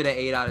 I'll give it an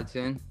 8 out of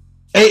 10.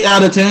 8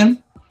 out of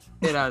 10.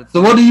 8 out of 10.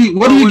 So what do you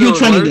For give it was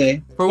Training worth-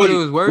 Day? For what it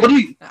was worth? What do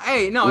you?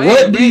 Hey, no, What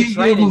hey, do you give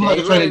Training Movie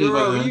Day, Training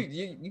bro, Day,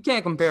 man? you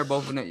can't compare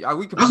both of them. Are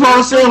we That's what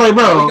I'm saying, like,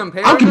 bro. Are we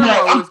comparing them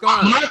or what's going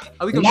on?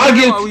 Are we Not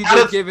comparing give- or are we out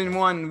just of- giving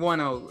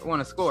one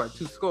a score,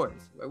 2 scores?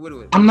 Like, what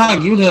do it? I'm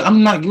not giving it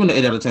an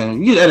 8 out of 10.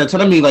 You get 8 out of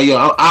 10. I mean, like, yo,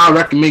 I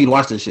recommend you to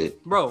watch this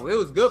shit. Bro, it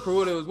was good for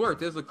what it was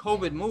worth. It was a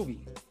COVID movie.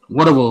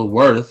 What it was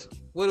worth.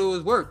 What it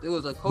was worth. It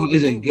was a COVID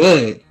Is it movie.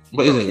 good?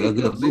 But is it a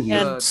good movie?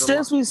 And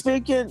since we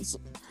speaking,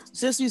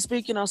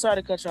 I'm sorry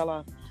to cut y'all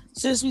off.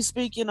 Since we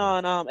speaking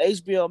on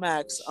HBO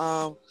Max,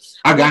 I wanna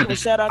got give a it.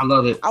 shout out. I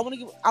love it. I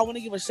want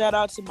to give a shout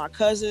out to my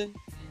cousin,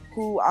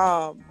 who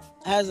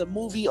has a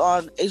movie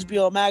on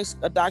HBO Max,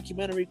 a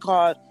documentary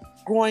called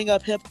Growing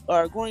Up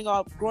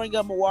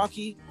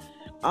Milwaukee.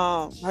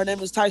 Her name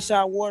is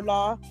Tyshawn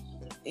Wardlaw,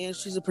 and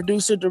she's a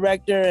producer,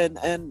 director,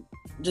 and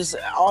just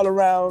all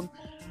around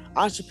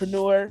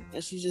entrepreneur,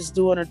 and she's just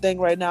doing her thing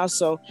right now.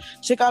 So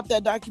check out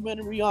that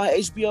documentary on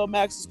HBO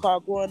Max. It's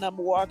called Growing Up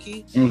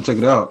Milwaukee. I'm gonna check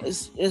it out.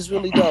 It's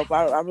really dope.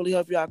 I really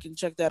hope y'all can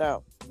check that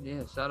out.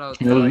 Yeah, shout out.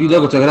 You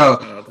definitely check it out.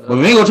 But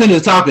we ain't gonna change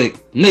the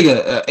topic,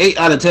 nigga. 8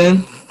 out of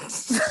 10.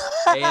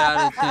 8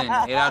 out of 10.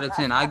 8 out of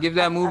 10. I give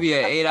that movie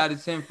an 8 out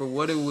of 10 for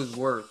what it was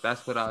worth.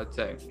 That's what I would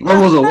say. What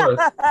was it worth?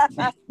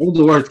 What was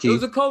it worth, It was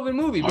Keith? a COVID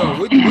movie, bro.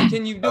 What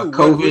can you do? A What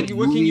COVID can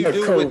you movie.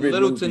 do A with COVID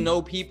little movie. to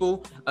no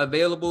people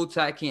available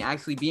to can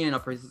actually be in a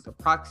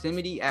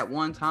proximity at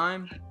one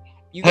time?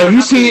 Have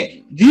you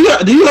seen? Do you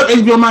have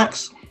HBO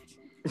Max?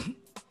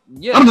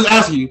 Yeah, I'm just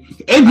asking you.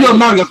 HBO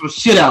Max got some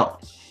shit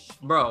out.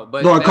 bro.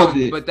 But during that was,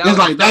 COVID. but It's was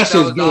like, the that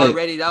stuff shit's was good.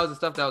 already. That was the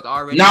stuff that was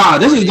already. Nah,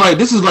 this is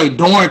like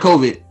during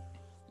COVID.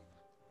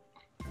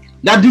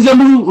 That Disney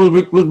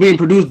movie was being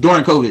produced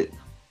during COVID.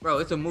 Bro,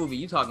 it's a movie.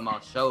 You talking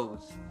about shows?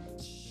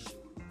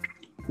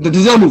 The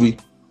Disney movie.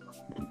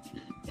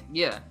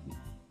 Yeah.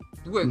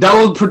 That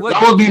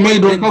was being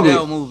made during Denzel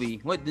COVID. movie?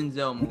 What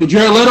Denzel movie? With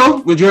Jared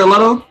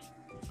Leto?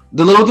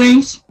 The Little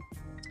Things?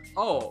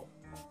 Oh,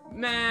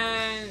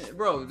 man,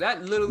 bro,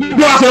 that literally.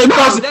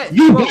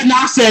 You did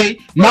not say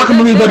Malcolm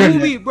Marie better than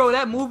movie, that. bro.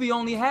 That movie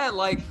only had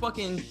like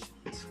fucking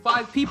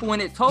 5 people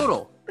in it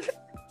total.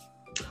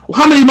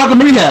 How many Malcolm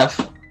Marie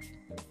have?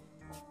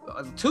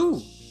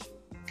 2,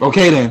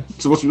 Okay then.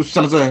 So what you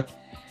trying to say?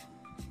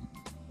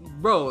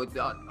 bro.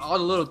 All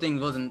the little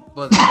things wasn't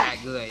that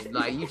good.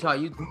 Like you try.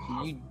 You.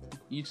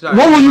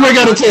 What would you rate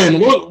out of 10?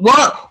 What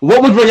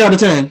would you rate out of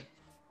 10?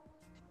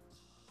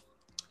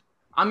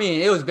 I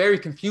mean, it was very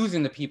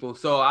confusing to people,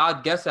 so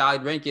I'd guess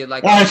I'd rank it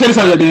like. All right, change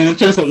the subject, man.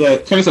 Change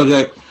the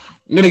subject.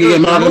 I'm gonna get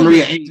Malcolm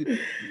Marie.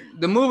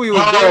 The movie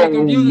was very Oh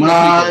confusing to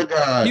my people.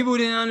 god. People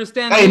didn't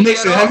understand. Hey the movie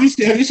Nixon, at all.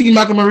 have you seen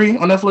Malcolm Marie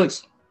on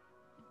Netflix?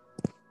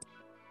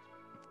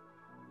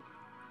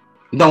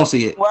 Don't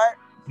see it. What?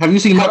 Have you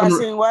seen Have I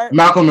seen what?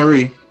 Malcolm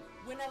Marie?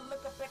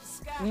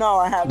 No,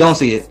 I haven't. Don't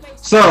see it.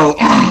 So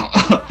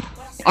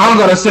I'm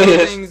gonna say Little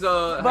it. things,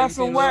 have But you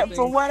from seen what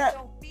Little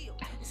Things?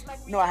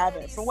 no, I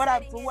haven't. From what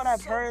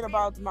I've heard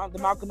about the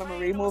Malcolm and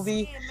Marie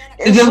movie,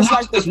 It's just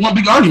like this one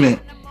big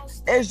argument.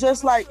 it's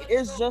just like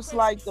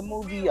the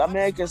movie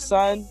America's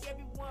Son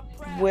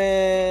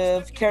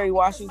with Kerry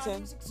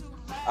Washington,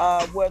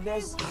 where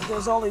there's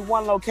only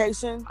one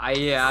location. I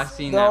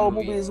seen The that whole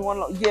movie. movie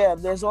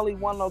is there's only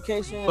one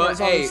location. And But, there's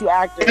hey, only 2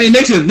 actors. Hey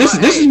Nixon, this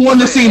is one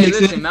to see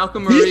Nixon. Listen,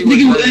 Malcolm This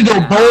Marie nigga was better eating a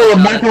than bowl that. of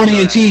macaroni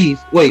and cheese.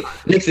 Wait,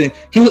 Nixon,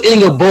 he was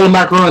eating a bowl of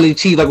macaroni and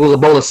cheese like it was a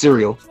bowl of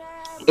cereal.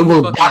 It was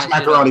fucking boxed that shit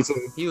macaroni up.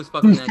 too. He was He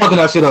fucking was fucking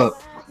that shit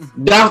up.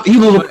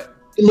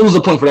 He lose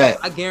a point for that.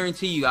 I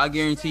guarantee you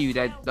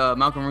that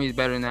Malcolm Marie is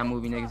better than that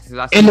movie, niggas.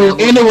 Cause And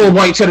there was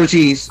white cheddar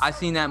cheese. I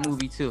seen that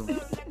movie too.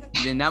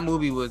 Then that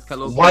movie was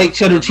White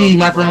cheddar cheese The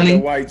macaroni.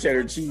 white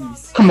cheddar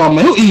cheese. Come on,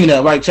 man. Who eating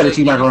that white cheddar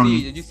cheese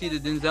macaroni? Did you see the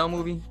Denzel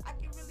movie?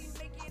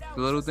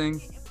 The Little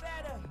Things. You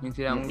didn't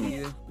see that movie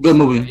either? Good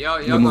movie. Y'all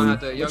Good gonna movie. have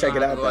to Check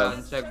it out, go out though.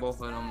 and check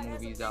both of them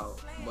movies out.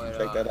 But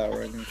Check that out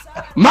right now.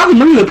 Malcolm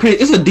Marie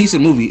it's a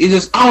decent movie. It's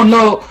just I don't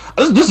know.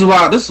 This is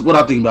what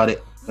I think about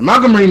it. The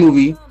Malcolm Marie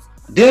movie,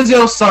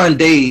 Denzel's son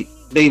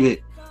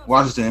David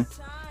Washington,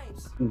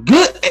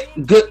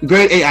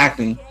 grade A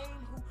acting.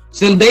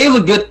 Zendaya's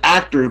a good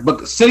actor,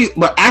 but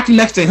acting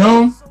next to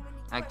him,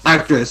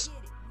 actress,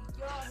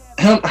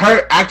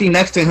 her acting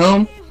next to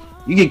him,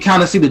 you can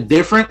kind of see the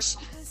difference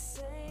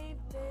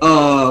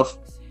of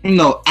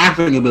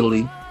acting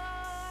ability.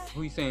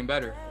 Who you saying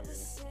better?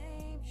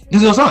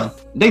 Denzel's son,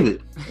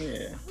 David.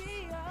 Yeah.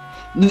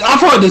 I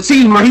felt like the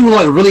scene where he was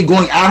like really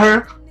going at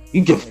her,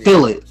 you could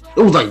feel it.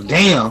 It was like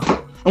damn.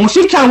 And when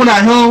she kind of went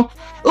at him,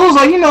 it was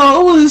like it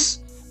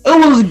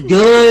was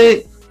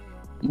good,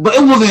 but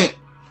it wasn't.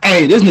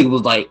 Hey, this nigga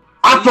was like,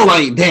 I feel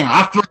like damn,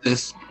 I feel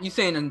this. You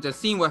saying the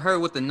scene with her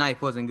with the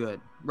knife wasn't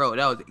good, bro?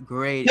 That was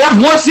great. That's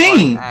one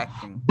scene,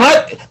 acting.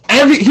 but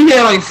he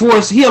had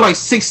like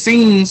 6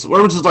 scenes where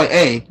it was just like,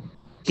 hey,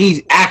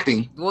 he's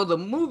acting. Well, the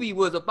movie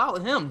was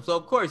about him, so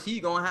of course he's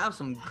gonna have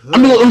some good. I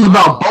mean, it was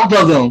about both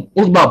of them. It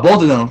was about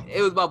both of them.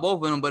 It was about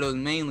both of them, but it was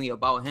mainly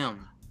about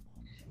him.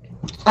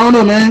 I don't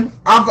know, man.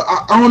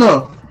 I don't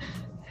know.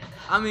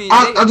 I mean,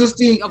 I just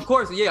think, of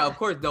course,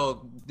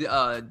 though,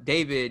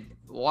 David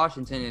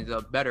Washington is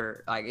a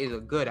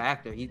good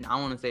actor.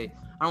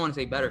 I I don't want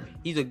to say better.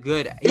 He's a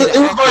good. It's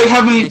like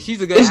having. And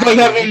she's a good. It's like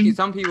having.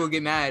 Some people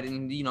get mad,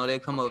 and you know they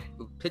come up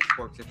with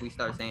pitchforks if we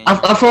start saying.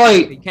 I feel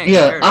like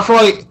I feel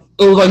like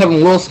it was like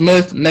having Will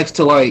Smith next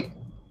to like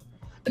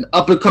an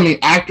up and coming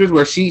actress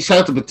where she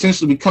has the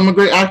potential to become a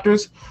great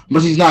actress,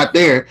 but she's not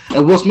there.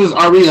 And Will Smith's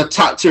already a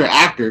top tier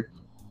actor.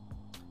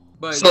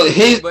 But so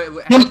him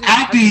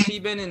acting. Has he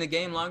been in the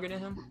game longer than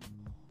him?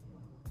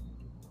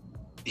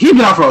 He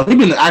been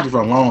acting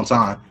for a long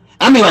time.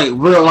 I mean, like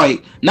real,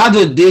 like not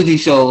just Disney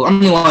shows. I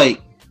mean,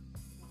 like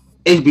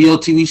HBO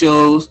TV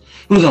shows.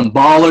 He was in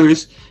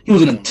Ballers. He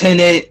was in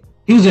Tenet.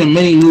 He was in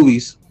many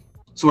movies.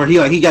 So where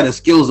he got his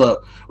skills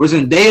up. Whereas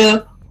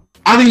Zendaya,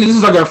 I think this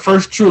is like our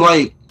first true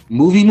like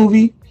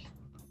movie.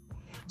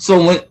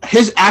 So when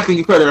his acting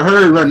compared to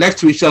her right next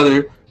to each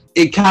other,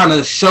 it kind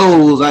of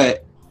shows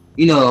that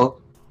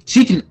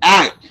she can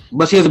act,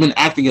 but she hasn't been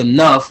acting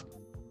enough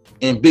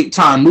in big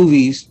time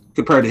movies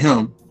compared to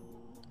him.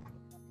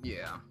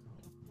 Yeah.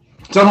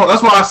 So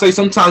that's why I say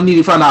sometimes you need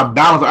to find out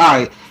balance. All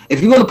right,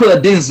 if you're gonna put a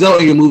Denzel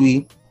in your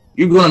movie,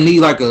 you're gonna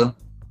need like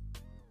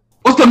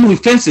what's that movie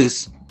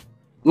Fences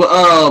with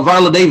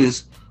Viola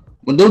Davis.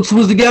 When those two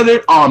was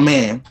together, oh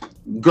man,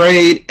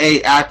 grade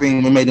A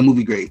acting and made the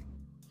movie great.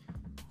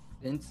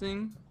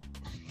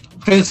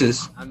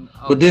 Fences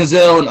with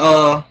Denzel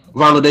and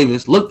Viola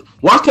Davis.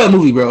 Watch that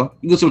movie, bro.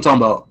 You can see what I'm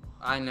talking about.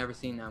 I never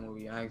seen that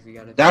movie. I actually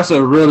got it. That's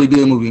a really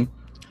good movie.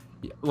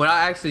 What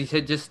I actually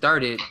just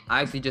started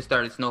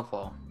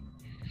Snowfall.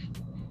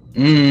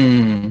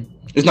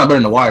 It's not better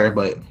than The Wire,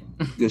 but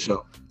good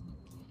show.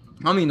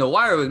 I mean, The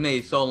Wire was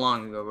made so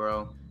long ago,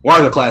 bro.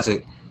 Wire's a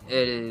classic.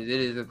 It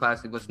is a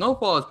classic, but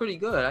Snowfall is pretty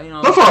good.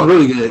 Snowfall is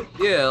really good.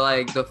 Yeah,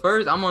 like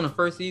I'm on the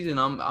first season.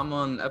 I'm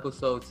on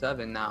episode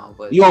 7 now.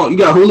 But you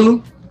got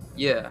Hulu?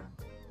 Yeah.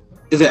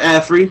 Is it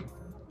ad free?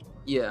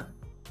 Yeah.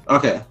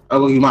 Okay,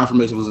 I'll give you my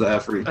information. Was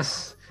ad free?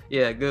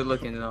 Yeah, good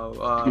looking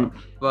though.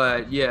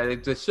 But yeah,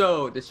 the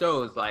show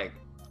is like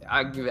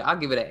I'll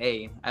give it an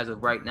A as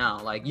of right now.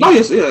 Like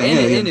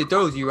and it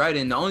throws you right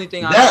in. The only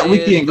thing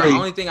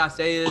I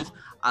say is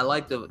I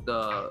like the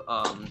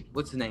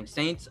what's his name,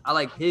 Saints. I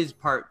like his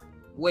part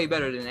way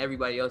better than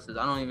everybody else's.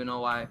 I don't even know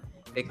why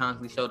they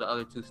constantly show the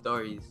other two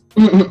stories.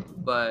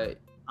 But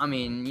I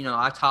mean,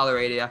 I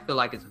tolerate it. I feel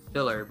like it's a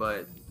filler,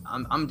 but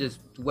I'm just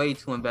way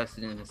too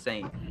invested in the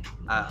Saint.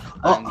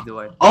 I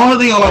enjoy it.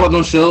 Only thing I like about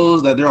those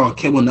shows that they're on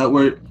cable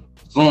network,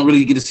 so I don't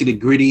really get to see the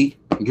gritty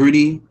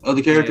of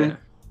the character. Yeah.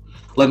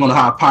 Like on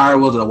how Pyre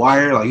was The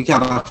Wire, like you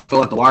kind of feel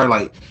like The Wire,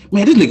 like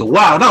man, this nigga,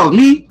 wow, that was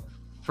me.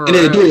 And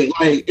then do it.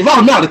 Like if I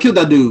was mad to kill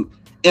that dude,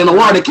 and The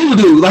Wire to kill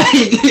the dude, like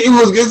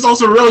it's on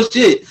some real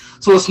shit.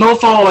 So it's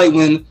Snowfall, like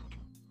when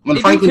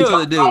Franklin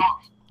killed the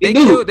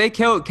dude. They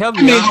killed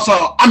Kevin.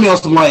 I mean,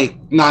 also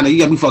like, nah, you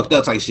got me fucked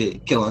up type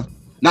shit, killing.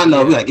 Not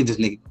no, we gotta get this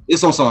nigga.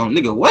 It's on some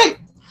nigga. What?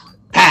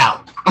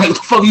 Pow! Like what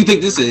the fuck do you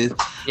think this is?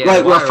 Yeah,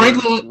 like with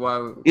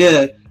Franklin.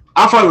 Yeah,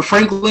 I fight with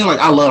Franklin. Like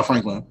I love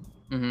Franklin.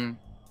 Mm-hmm.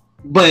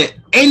 But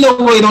ain't no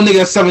way no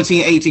nigga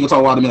 17, 18 will talk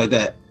about me like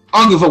that.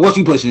 I don't give a fuck what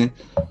you pushing.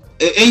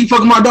 Ain't you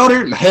fucking my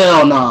daughter?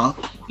 Hell nah.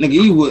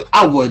 Nigga,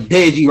 I would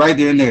dead you right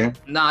there and there.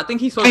 Nah, I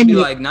think he's supposed to be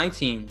like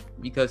 19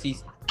 because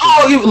he's.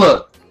 Oh,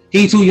 look,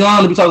 he's too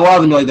young to be talking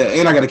wild to me like that,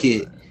 and I got a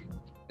kid.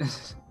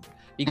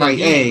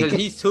 because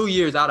he's 2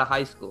 years out of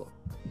high school.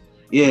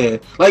 Yeah,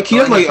 like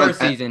he's like first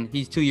season,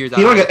 he's 2 years out.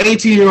 He's like an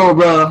 18-year-old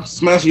bro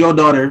smashing your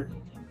daughter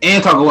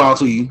and talking wild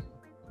to you.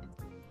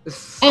 I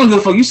don't give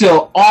a fuck. You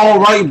sell all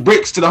right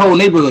bricks to the whole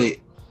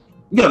neighborhood.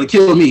 You gotta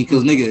kill me,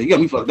 cause nigga, you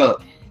got me fucked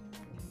up.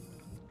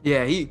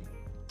 Yeah, he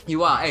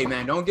wild. Hey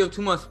man, don't give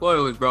too much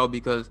spoilers, bro,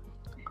 because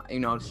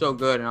the show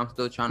good and I'm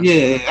still trying to.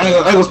 Yeah, I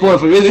ain't gonna spoil it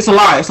for you. It's a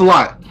lot. It's a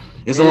lot.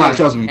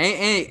 Trust me.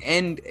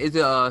 And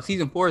it's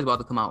season 4 is about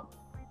to come out.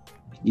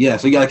 Yeah,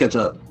 so you gotta catch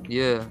up.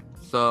 Yeah,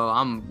 so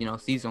I'm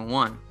season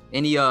 1.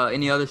 Any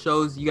other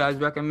shows you guys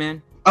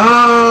recommend?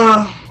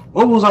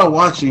 What was I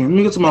watching? Let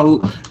me get to my.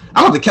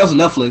 I'm about to cancel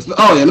Netflix.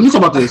 Oh yeah, let me talk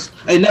about this.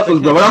 Hey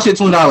Netflix, bro. Why y'all shit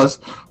 $20?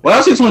 Why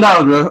y'all shit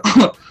 $20, bro?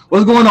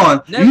 What's going on?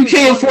 Netflix, you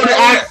can't afford the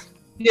act.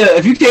 Yeah,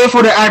 if you can't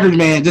afford the actors,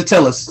 man, just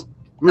tell us.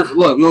 Look,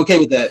 we're okay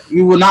with that.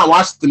 We will not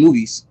watch the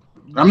movies.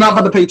 I'm not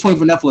about to pay $20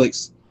 for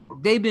Netflix.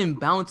 They've been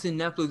bouncing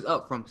Netflix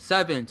up from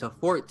 7 to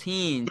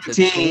 14 to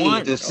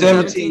 20 to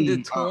 17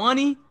 to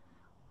 20.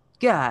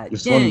 God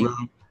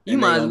dang. You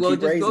might as well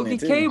just go get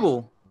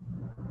cable.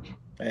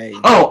 Hey.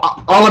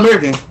 Oh, All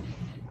American.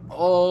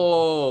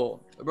 Oh,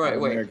 right.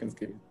 Wait.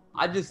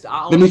 I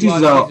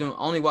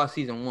only watched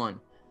season 1.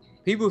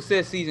 People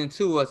said season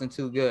 2 wasn't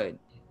too good.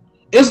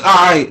 It's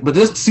alright, but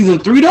this season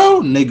 3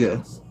 though,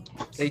 nigga.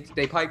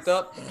 They piped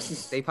up.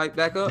 They piped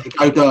back up. They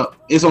piped up.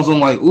 It's on some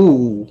like,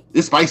 ooh,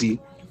 it's spicy.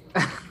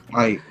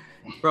 Like,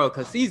 bro,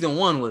 cause season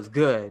 1 was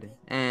good,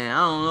 and I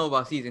don't know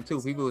about season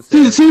 2. People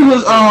said season 2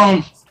 was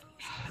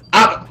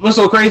what's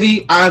so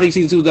crazy? I don't think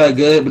season 2 was that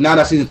good, but now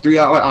that season 3,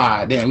 I'm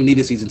like, damn, we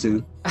needed season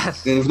 2.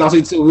 If not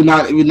season 2, we're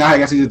not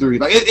got season 3.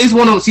 Like it's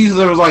one of those seasons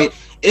that was like,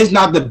 it's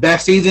not the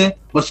best season,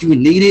 but you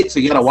need it, so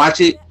you gotta watch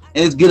it,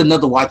 and it's good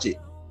enough to watch it.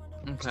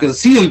 Okay. Because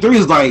season 3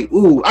 is like,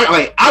 ooh,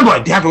 I'm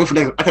like, damn, I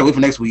can't wait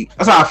for next week.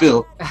 That's how I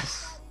feel.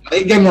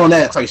 They get me on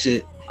that type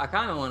shit. I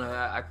kind of want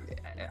to.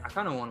 I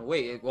kind of want to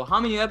wait. Well,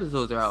 how many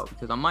episodes are out?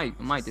 Because I might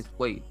just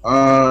wait.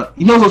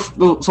 You know,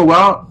 so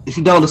well, if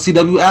you download the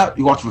CW app,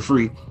 you watch it for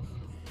free.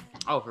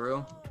 Oh, for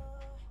real?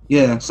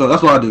 Yeah, so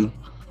that's what I do.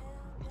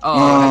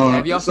 Oh,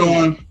 have y'all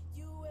seen?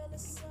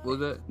 What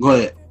was it? Go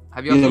ahead.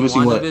 Have y'all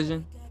seen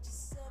WandaVision?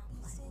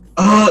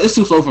 It's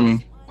too slow for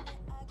me.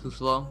 Too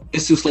slow?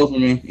 It's too slow for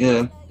me.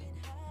 Yeah.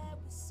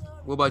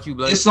 What about you,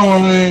 Blake? It's on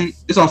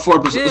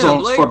 4%. Yeah, It's on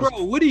Blake, 4%.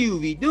 bro, what do you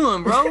be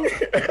doing, bro? This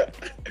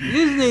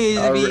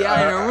nigga be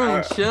out in the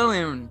room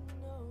chilling.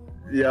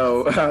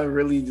 Yo, I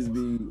really just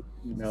be,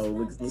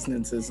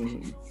 listening to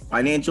some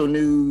financial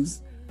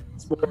news,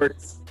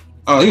 sports.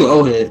 Oh, you an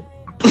old head.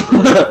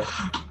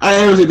 I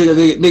ain't ever see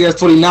nigga that's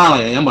 29.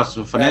 Like, I'm about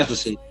some financial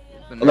shit.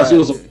 Unless it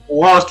was some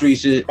Wall Street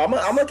shit. I'm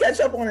gonna catch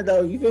up on it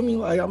though. You feel me?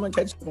 Like I'm gonna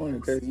catch up on it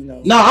because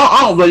No,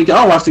 I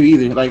don't watch TV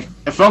either. Like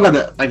if I don't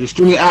got the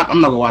streaming app,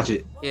 I'm not gonna watch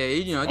it. Yeah,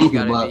 it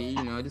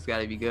just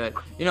gotta be good.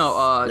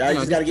 Y'all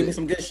just gotta give me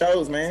some good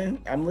shows, man.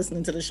 I'm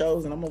listening to the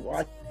shows and I'm gonna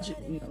watch it.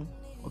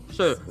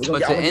 Sure,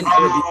 but to end.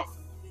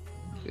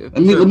 Let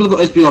me look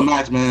at HBO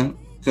Max, man.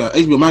 Cause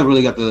HBO Max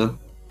really got the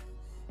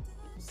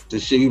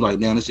shit. You like,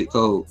 damn, this shit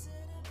cold.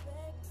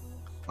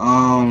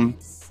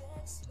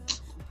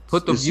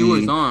 Put the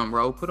viewers on,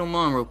 bro. Put them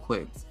on real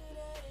quick.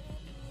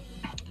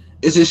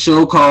 It's a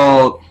show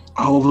called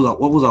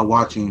what was I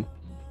watching?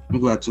 Let me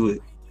go back to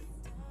it.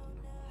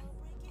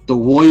 The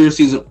Warrior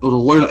season. The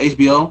Warrior on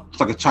HBO. It's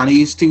like a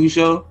Chinese TV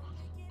show.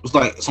 It's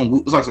like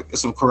some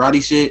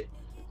karate shit.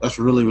 That's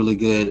really, really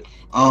good.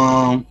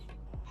 I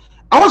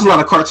watch a lot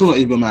of cartoons on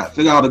HBO Max.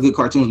 They got all the good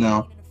cartoons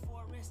now.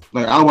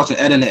 Like I was watching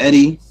Ed and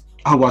Eddie.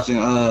 I was watching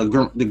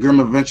the Grim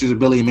Adventures of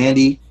Billy and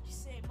Mandy.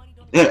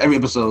 Yeah, every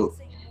episode.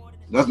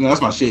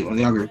 That's my shit when I was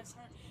younger.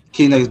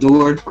 Kid Next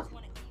Door.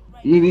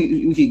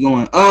 We keep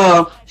going.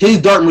 His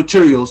Dark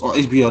Materials on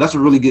HBO. That's a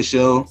really good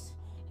show.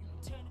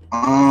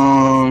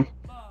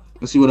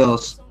 Let's see what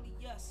else.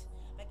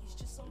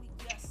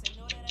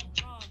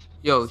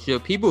 Yo,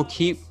 should people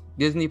keep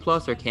Disney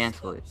Plus or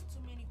cancel it?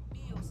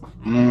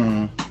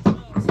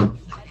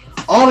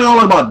 All I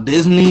know about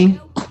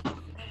Disney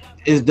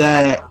is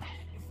that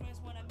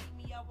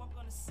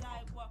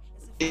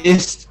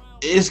it's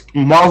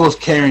Marvel's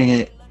carrying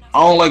it. I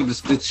don't like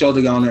the show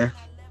they got on there.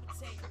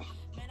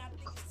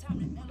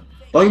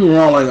 Don't get me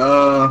wrong, like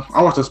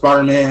I watched the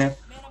Spider-Man,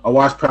 I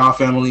watched Proud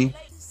Family,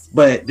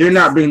 but they're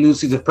not bringing new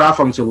seasons of Proud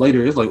Family until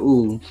later. It's like,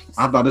 ooh,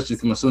 I thought this should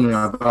come sooner than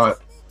I thought.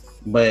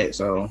 But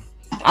so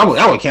I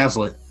would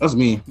cancel it. That's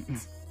me.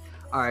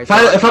 All right. If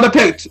I had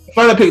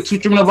to pick two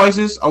streaming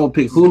devices, I would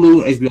pick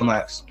Hulu and HBO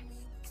Max.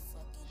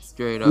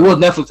 Straight up. What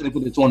Netflix they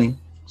put at 20.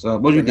 So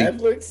what do you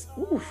think? Netflix?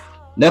 Oof.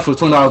 Netflix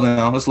 $20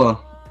 now. That's low.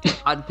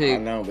 I'd pick. I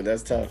know, but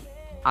that's tough.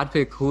 I'd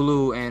pick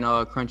Hulu and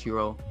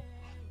Crunchyroll.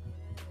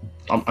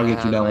 I'll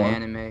get you that one.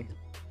 Anime.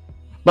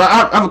 But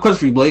I have a question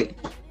for you, Blake.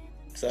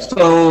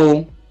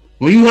 So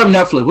when you have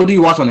Netflix, what do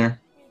you watch on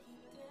there?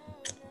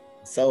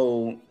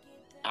 So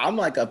I'm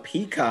like a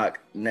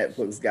Peacock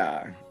Netflix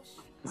guy.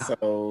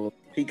 So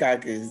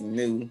Peacock is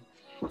new.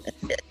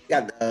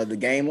 Got the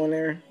game on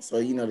there. So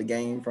you know the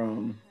game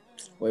from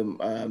with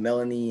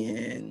Melanie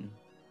and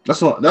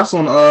that's on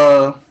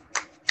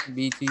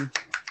BT.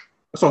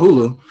 That's on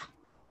Hulu.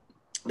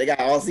 They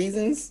got all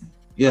seasons?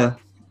 Yeah.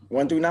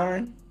 1 through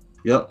 9?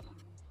 Yep.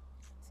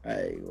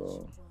 Hey,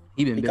 well.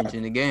 He been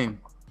benching the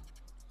game.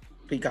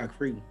 Peacock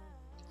free.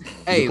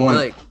 Hey,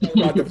 Blake.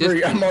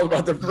 I'm all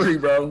about the free,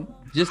 bro.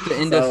 Just to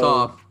end us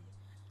off,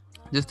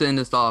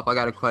 I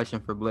got a question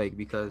for Blake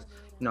because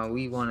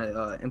we want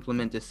to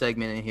implement this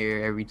segment in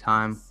here every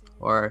time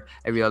or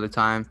every other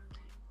time.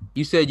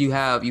 You said you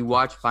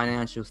watch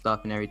financial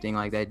stuff and everything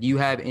like that. Do you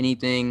have any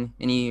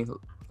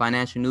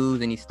financial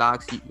news, any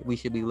stocks we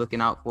should be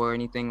looking out for,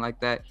 anything like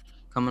that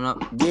coming up?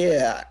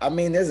 Yeah, I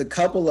mean, there's a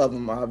couple of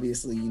them,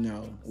 obviously,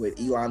 with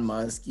Elon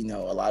Musk. A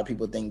lot of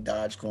people think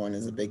Dogecoin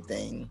is a big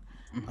thing.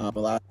 Mm-hmm. A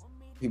lot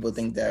of people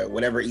think that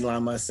whatever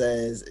Elon Musk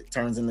says, it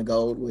turns into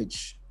gold,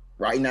 which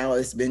right now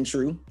it's been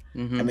true.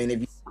 Mm-hmm. I mean,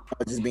 if you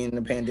just being in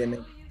the pandemic,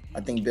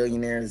 I think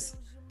billionaires,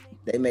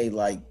 they made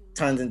like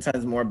tons and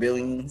tons more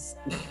billions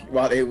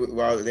while they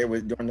were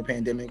during the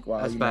pandemic,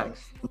 while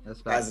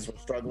guys were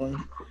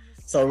struggling.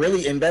 So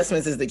really,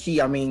 investments is the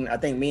key. I mean, I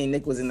think me and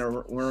Nick was in the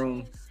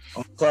room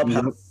on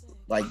Clubhouse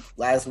like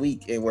last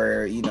week, and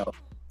where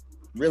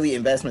really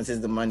investments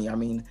is the money. I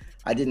mean,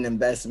 I did an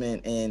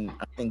investment in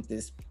I think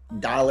this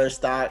dollar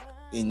stock,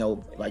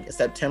 like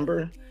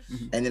September,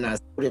 and then I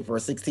sold it for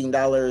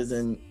 $16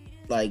 and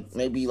like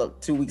maybe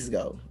 2 weeks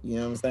ago. You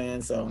know what I'm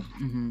saying? So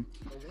one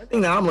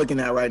thing that I'm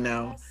looking at right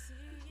now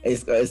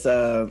is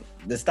the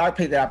stock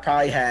pick that I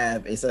probably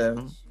have. It's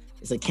a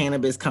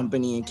cannabis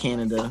company in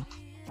Canada.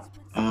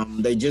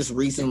 They just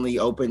recently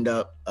opened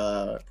up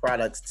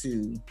products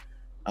to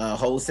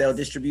wholesale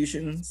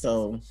distribution.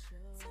 So,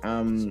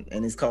 and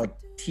it's called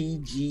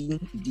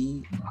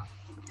TGD.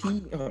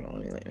 Hold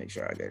on, let me make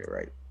sure I get it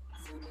right.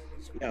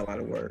 We got a lot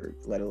of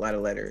words, a lot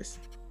of letters.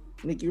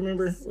 Nick, you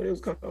remember what it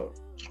was called?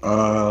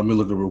 Let me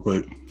look it real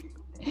quick.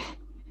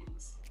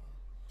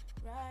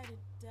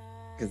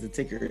 Because the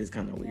ticker is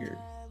kind of weird.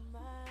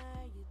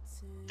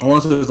 I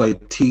want to say it's like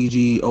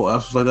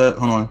TGOF, something like that.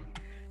 Hold on.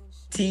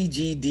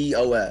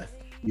 TGDOF.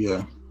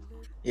 Yeah.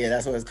 Yeah,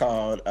 that's what it's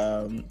called.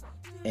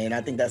 And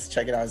I think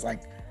check it out. It's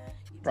like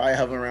probably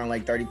hovering around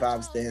like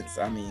 35 cents.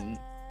 I mean,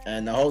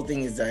 and the whole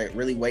thing is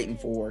really waiting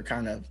for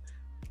kind of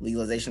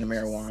legalization of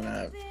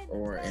marijuana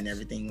and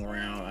everything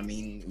around. I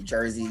mean, New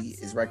Jersey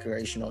is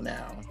recreational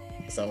now.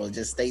 So it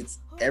just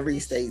every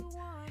state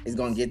is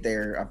going to get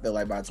there, I feel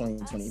like, by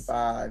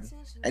 2025.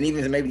 And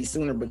even maybe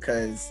sooner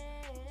because,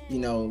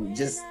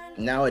 just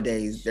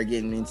nowadays they're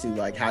getting into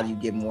like, how do you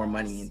get more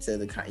money into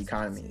the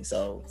economy?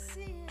 So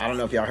I don't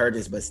know if y'all heard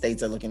this, but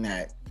states are looking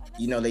at,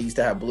 they used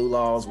to have blue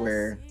laws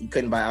where you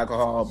couldn't buy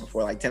alcohol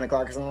before like 10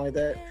 o'clock or something like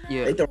that.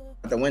 Yeah. They throw it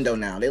out the window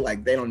now. They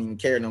don't even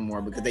care no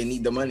more because they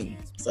need the money.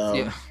 So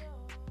yeah.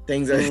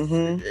 Things are,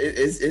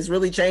 it's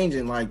really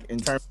changing, like in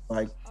terms of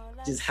like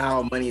just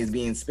how money is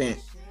being spent.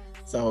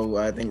 So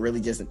I think really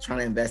just trying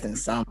to invest in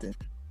something.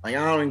 Like,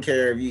 I don't even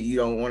care if you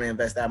don't want to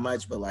invest that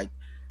much, but like,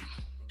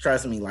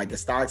 trust me, like the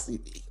stocks,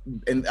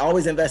 and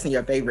always invest in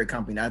your favorite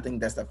company. I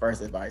think that's the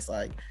first advice.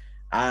 Like,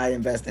 I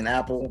invest in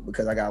Apple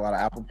because I got a lot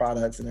of Apple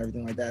products and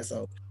everything like that.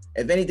 So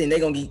if anything, they're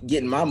going to be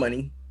getting my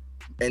money.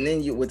 And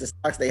then with the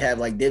stocks, they have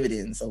like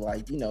dividends. So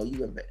like, you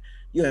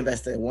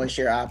invest in one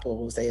share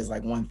Apple, say it's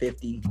like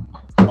 150.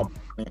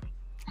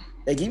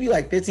 They give you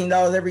like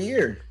 $15 every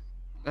year.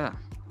 Yeah.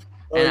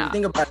 So if you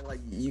think about it, like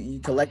you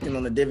collecting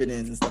on the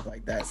dividends and stuff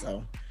like that.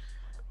 So,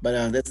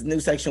 but that's a new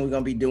section we're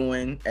gonna be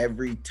doing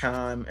every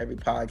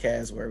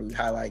podcast where we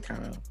highlight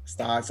kind of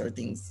stocks or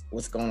things,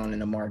 what's going on in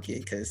the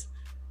market. Because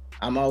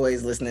I'm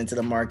always listening to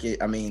the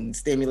market. I mean,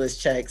 stimulus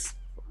checks,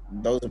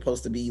 those are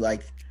supposed to be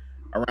like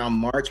around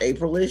March,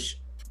 April-ish.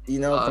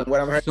 From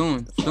what I've heard.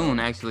 Soon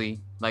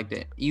actually,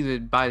 like either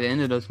by the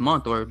end of this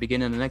month or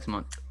beginning of the next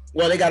month.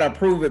 Well, they got to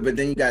approve it, but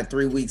then you got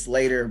 3 weeks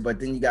later, but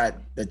then you got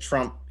the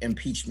Trump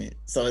impeachment.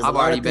 So I've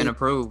already been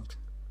approved.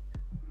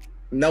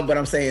 No, but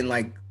I'm saying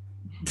like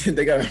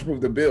they got to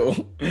approve the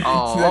bill.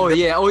 Oh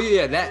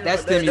yeah.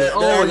 That's stimulus.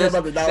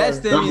 That's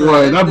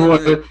stimulus. That boy,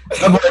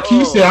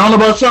 Keith said, I don't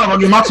know about Trump. I'll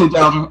get my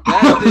 2,000.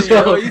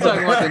 You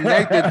talking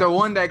about the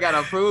one that got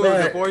approved?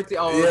 Right. The 14.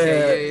 Oh,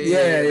 okay,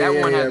 yeah. That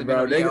one hasn't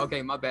been. Yeah,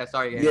 okay, my bad.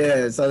 Sorry.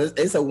 Yeah, so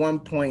it's a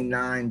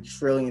 $1.9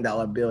 trillion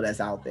bill that's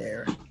out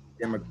there.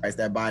 Democrats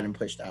that Biden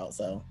pushed out.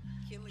 So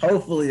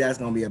hopefully that's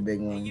gonna be a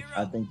big one.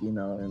 I think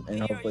and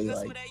hopefully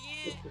like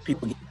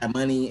people get that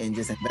money and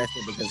just invest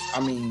it, because I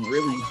mean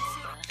really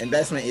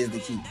investment is the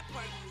key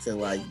to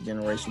like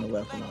generational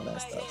wealth and all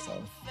that stuff.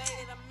 So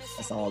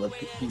that's all the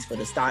piece for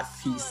the stock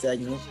piece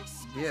segment.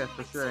 Yeah,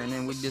 for sure. And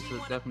then we just was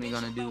definitely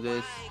gonna do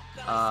this.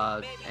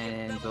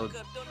 And so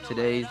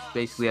today's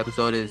basically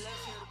episode is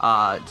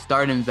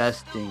start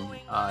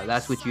investing.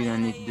 That's what you're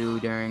gonna need to do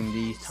during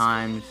these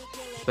times,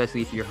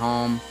 especially if you're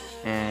home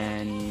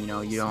and you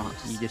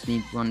just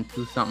want to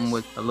do something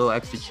with a little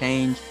extra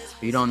change,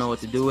 but you don't know what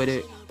to do with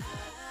it.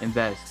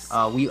 Invest.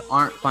 We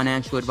aren't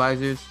financial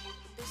advisors,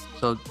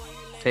 so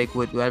take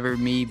whatever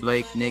me,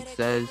 Blake, Nick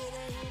says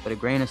with a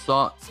grain of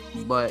salt.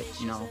 But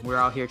we're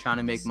out here trying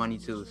to make money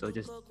too, so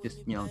just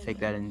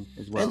take that in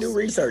as well. And do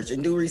research.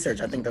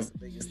 I think that's the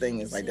biggest thing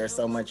is like there's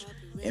so much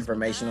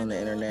information on the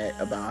internet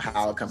about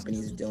how a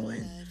company's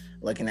doing,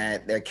 looking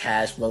at their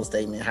cash flow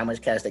statement, how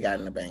much cash they got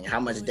in the bank, how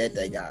much debt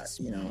they got,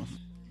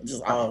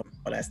 just all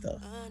that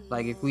stuff.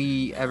 Like if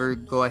we ever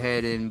go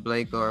ahead and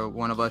Blake or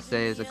one of us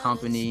says a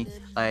company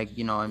like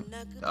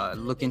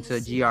look into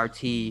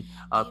GRT,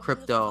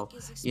 crypto,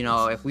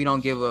 if we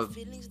don't give a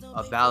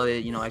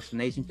valid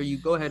explanation for you,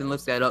 go ahead and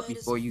look that up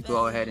before you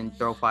go ahead and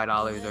throw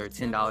 $5 or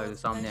 $10 or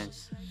something in.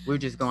 We're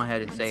just going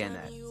ahead and saying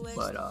that.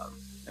 But I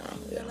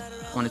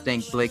want to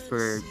thank Blake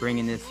for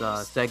bringing this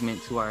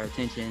segment to our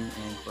attention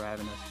and for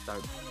having us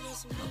start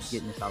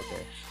getting this out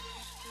there.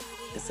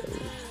 Yes, sir.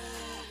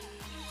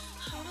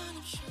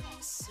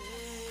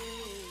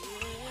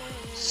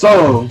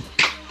 So,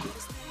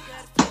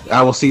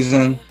 our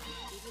season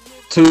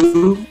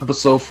 2,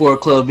 episode 4,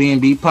 Club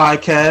B&B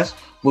podcast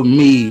with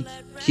me,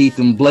 Keith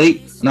and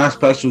Blake, and our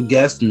special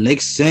guest,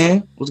 Nick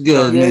Sin. What's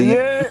good, man?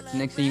 Yeah.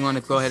 Next, you want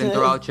to go ahead and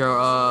throw out your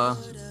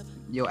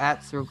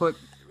apps real quick?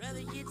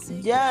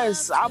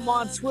 Yes, I'm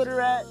on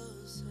Twitter at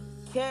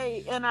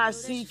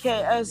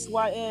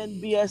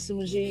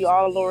KNICKSYNBSMG,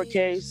 all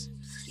lowercase.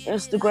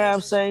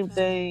 Instagram, same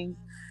thing.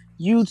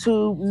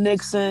 YouTube,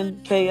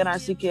 Nixon,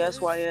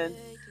 KNICKSYN.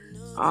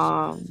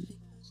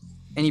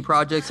 Any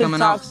projects TikTok,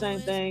 coming out? Same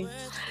thing.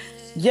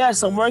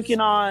 Yes, I'm working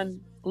on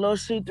Lil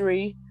Shit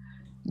 3,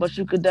 but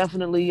you could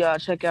definitely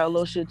check out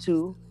Lil Shit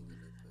 2.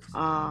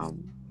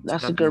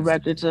 That's a good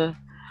record to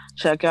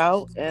check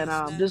out, and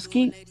just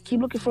keep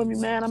looking for me,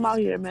 man. I'm out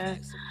here,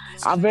 man.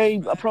 I'm very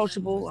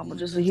approachable. I'm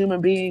just a human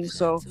being,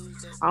 so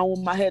I don't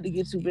want my head to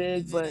get too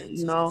big, but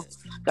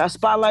got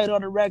Spotlight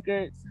on the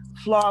record,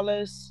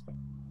 Flawless,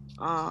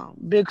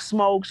 Big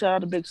Smoke. Shout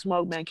out to Big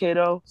Smoke,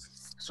 Mankato.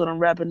 So I'm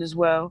rapping as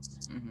well.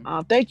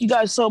 Thank you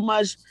guys so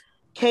much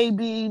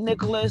KB,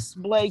 Nicholas,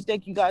 Blake,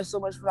 thank you guys so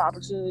much for the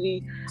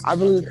opportunity. I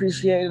really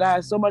appreciate it. I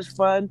had so much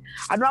fun.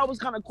 I know I was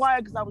kind of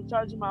quiet because I was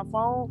charging my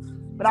phone,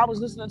 but I was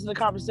listening to the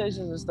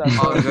conversations and stuff.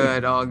 All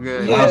good, all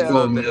good. Yeah. That's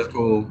cool, man. That's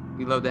cool.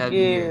 We love to have you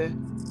here.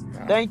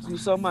 Thank you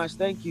so much.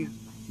 Thank you.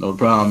 No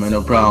problem, man.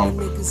 No problem.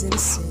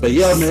 But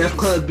yeah, man, that's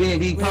Club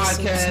B&B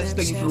Podcast.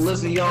 Thank you for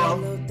listening, y'all.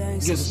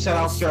 Give us a shout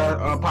out to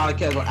our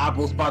podcast on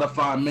Apple,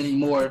 Spotify, and many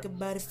more.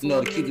 You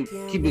know, to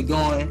keep it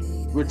going.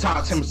 We're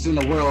top 10% in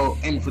the world,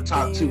 aiming for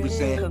top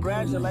 2%.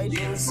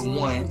 Congratulations. For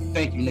one.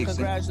 Thank you, Nixon.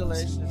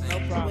 Congratulations. No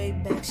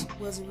problem.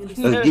 Let's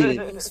get it.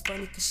 It's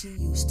funny cause she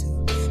used to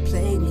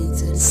play me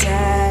to the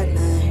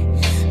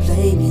sideline.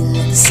 Play me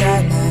like the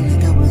sideline,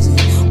 like I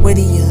wasn't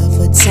worthy of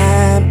her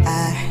time.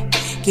 I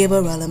give her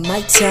all of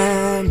my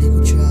time,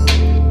 nigga drop.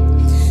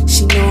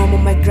 She know I'm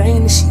on my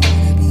grind and she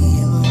wanna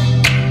be on.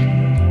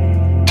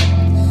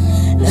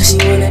 Now she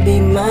wanna be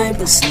mine,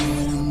 but see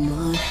what I'm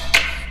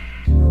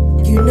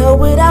on. You know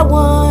what I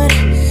want,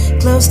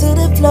 close to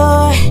the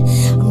floor.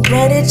 I'm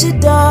right at your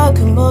door,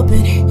 come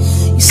open it.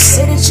 You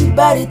said that you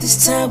bought it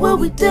this time, what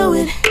we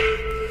doing?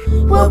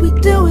 What we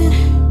doing?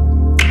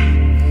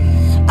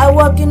 I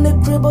walk in the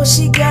crib, oh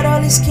she got all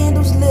these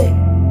candles lit.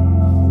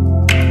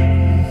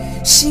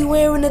 She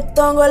wearing a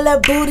thong, all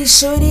that booty,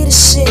 shorty the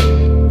shit.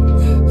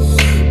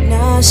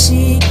 Now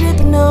she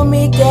gripping on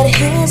me, got her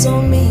hands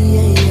on me,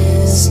 yeah,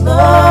 yeah.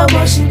 Slow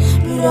motion,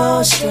 but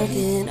all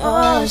stroking,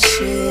 oh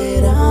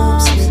shit, I'm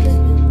slipping.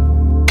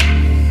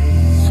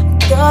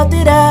 Thought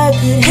that I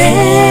could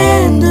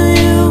handle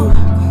you.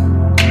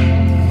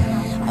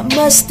 I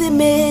must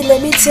admit,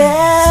 let me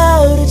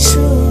tell the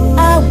truth.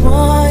 I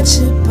want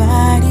your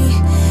body,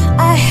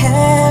 I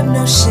have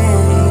no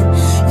shame.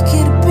 You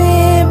could've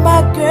been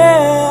my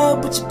girl,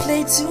 but you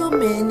play too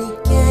many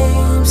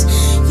games.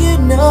 You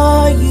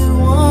know you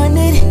want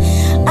it,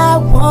 I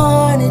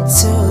wanted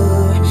to.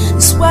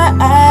 That's why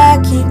I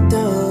came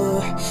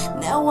through.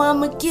 Now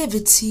I'ma give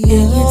it to you.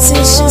 And you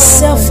taste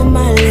yourself on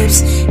my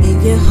lips,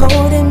 and you're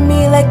holding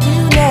me like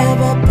you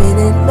never been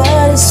in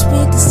love. The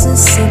sweetest of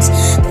sense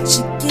that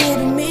you're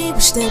giving me.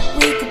 Wish that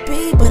we could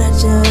be, but I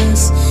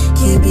just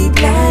can't be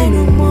blind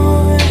no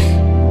more.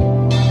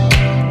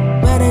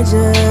 But I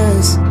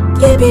just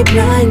can't be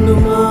blind no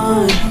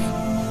more.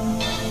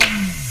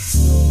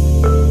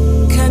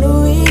 Kinda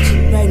weak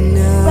right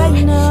now.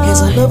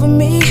 Hands all over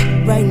me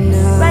right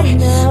now.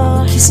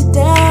 I'ma kiss it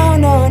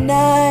down all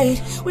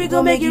night. We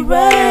gon' make it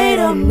right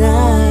all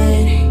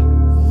night.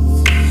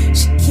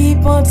 She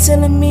keep on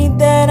telling me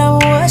that I'm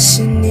what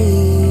she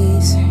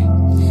needs.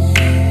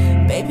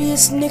 Baby,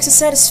 it's Nixon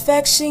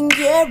satisfaction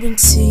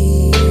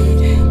guaranteed.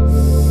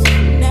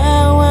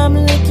 Now I'm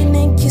licking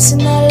and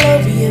kissing all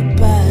over your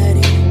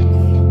body.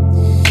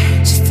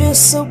 She feels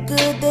so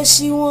good that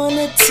she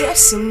wanna tell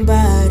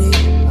somebody.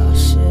 Oh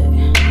shit.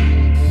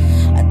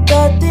 I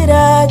thought that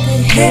I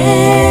could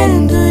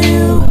handle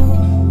you.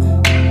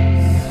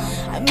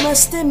 I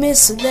must admit,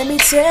 so let me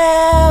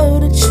tell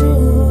the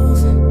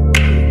truth.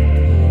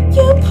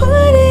 You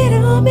put it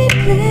on me,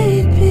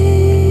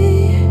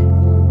 baby,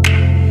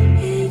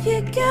 and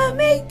you got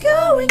me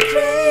going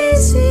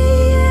crazy,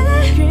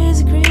 yeah.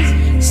 Crazy, crazy.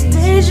 It's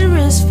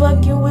dangerous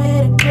fucking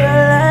with a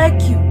girl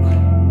like you.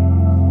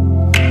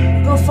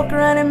 Gon' fuck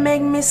around and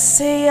make me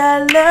say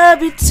I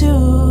love you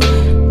too.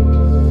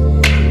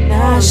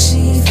 Now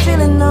she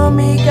feeling on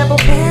me, got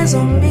both hands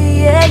on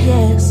me, yeah,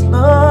 yeah.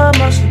 Slow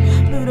motion,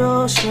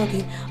 Pluto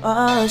stroking,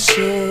 oh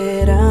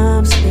shit,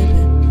 I'm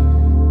slipping.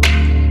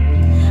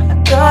 I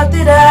thought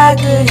that I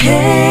could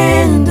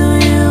handle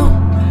you.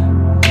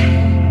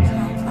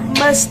 I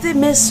must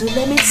admit, so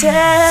let me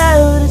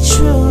tell the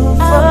truth.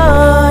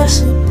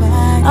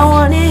 I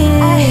want it,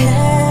 I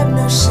have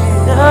no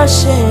shame, no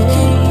shame. You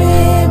could be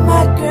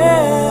my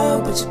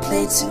girl, but you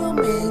play too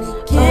many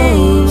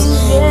games.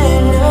 You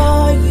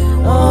know you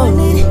want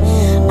it,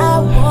 I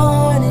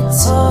want it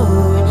too.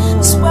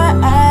 That's why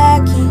I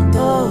keep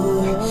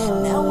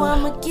through. Now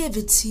I'ma give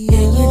it to you.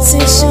 And you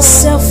taste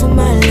yourself on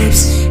my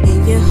lips,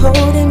 and you're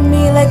holding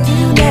me like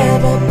you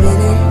never been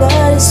in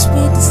love. The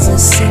sweetest of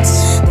sense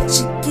that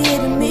you're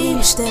giving me.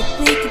 Wish that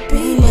we could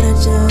be, but I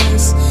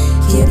just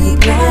can't be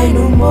blind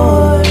no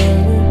more.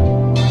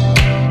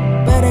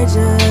 But I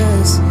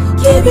just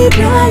can't be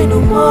blind no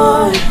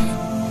more.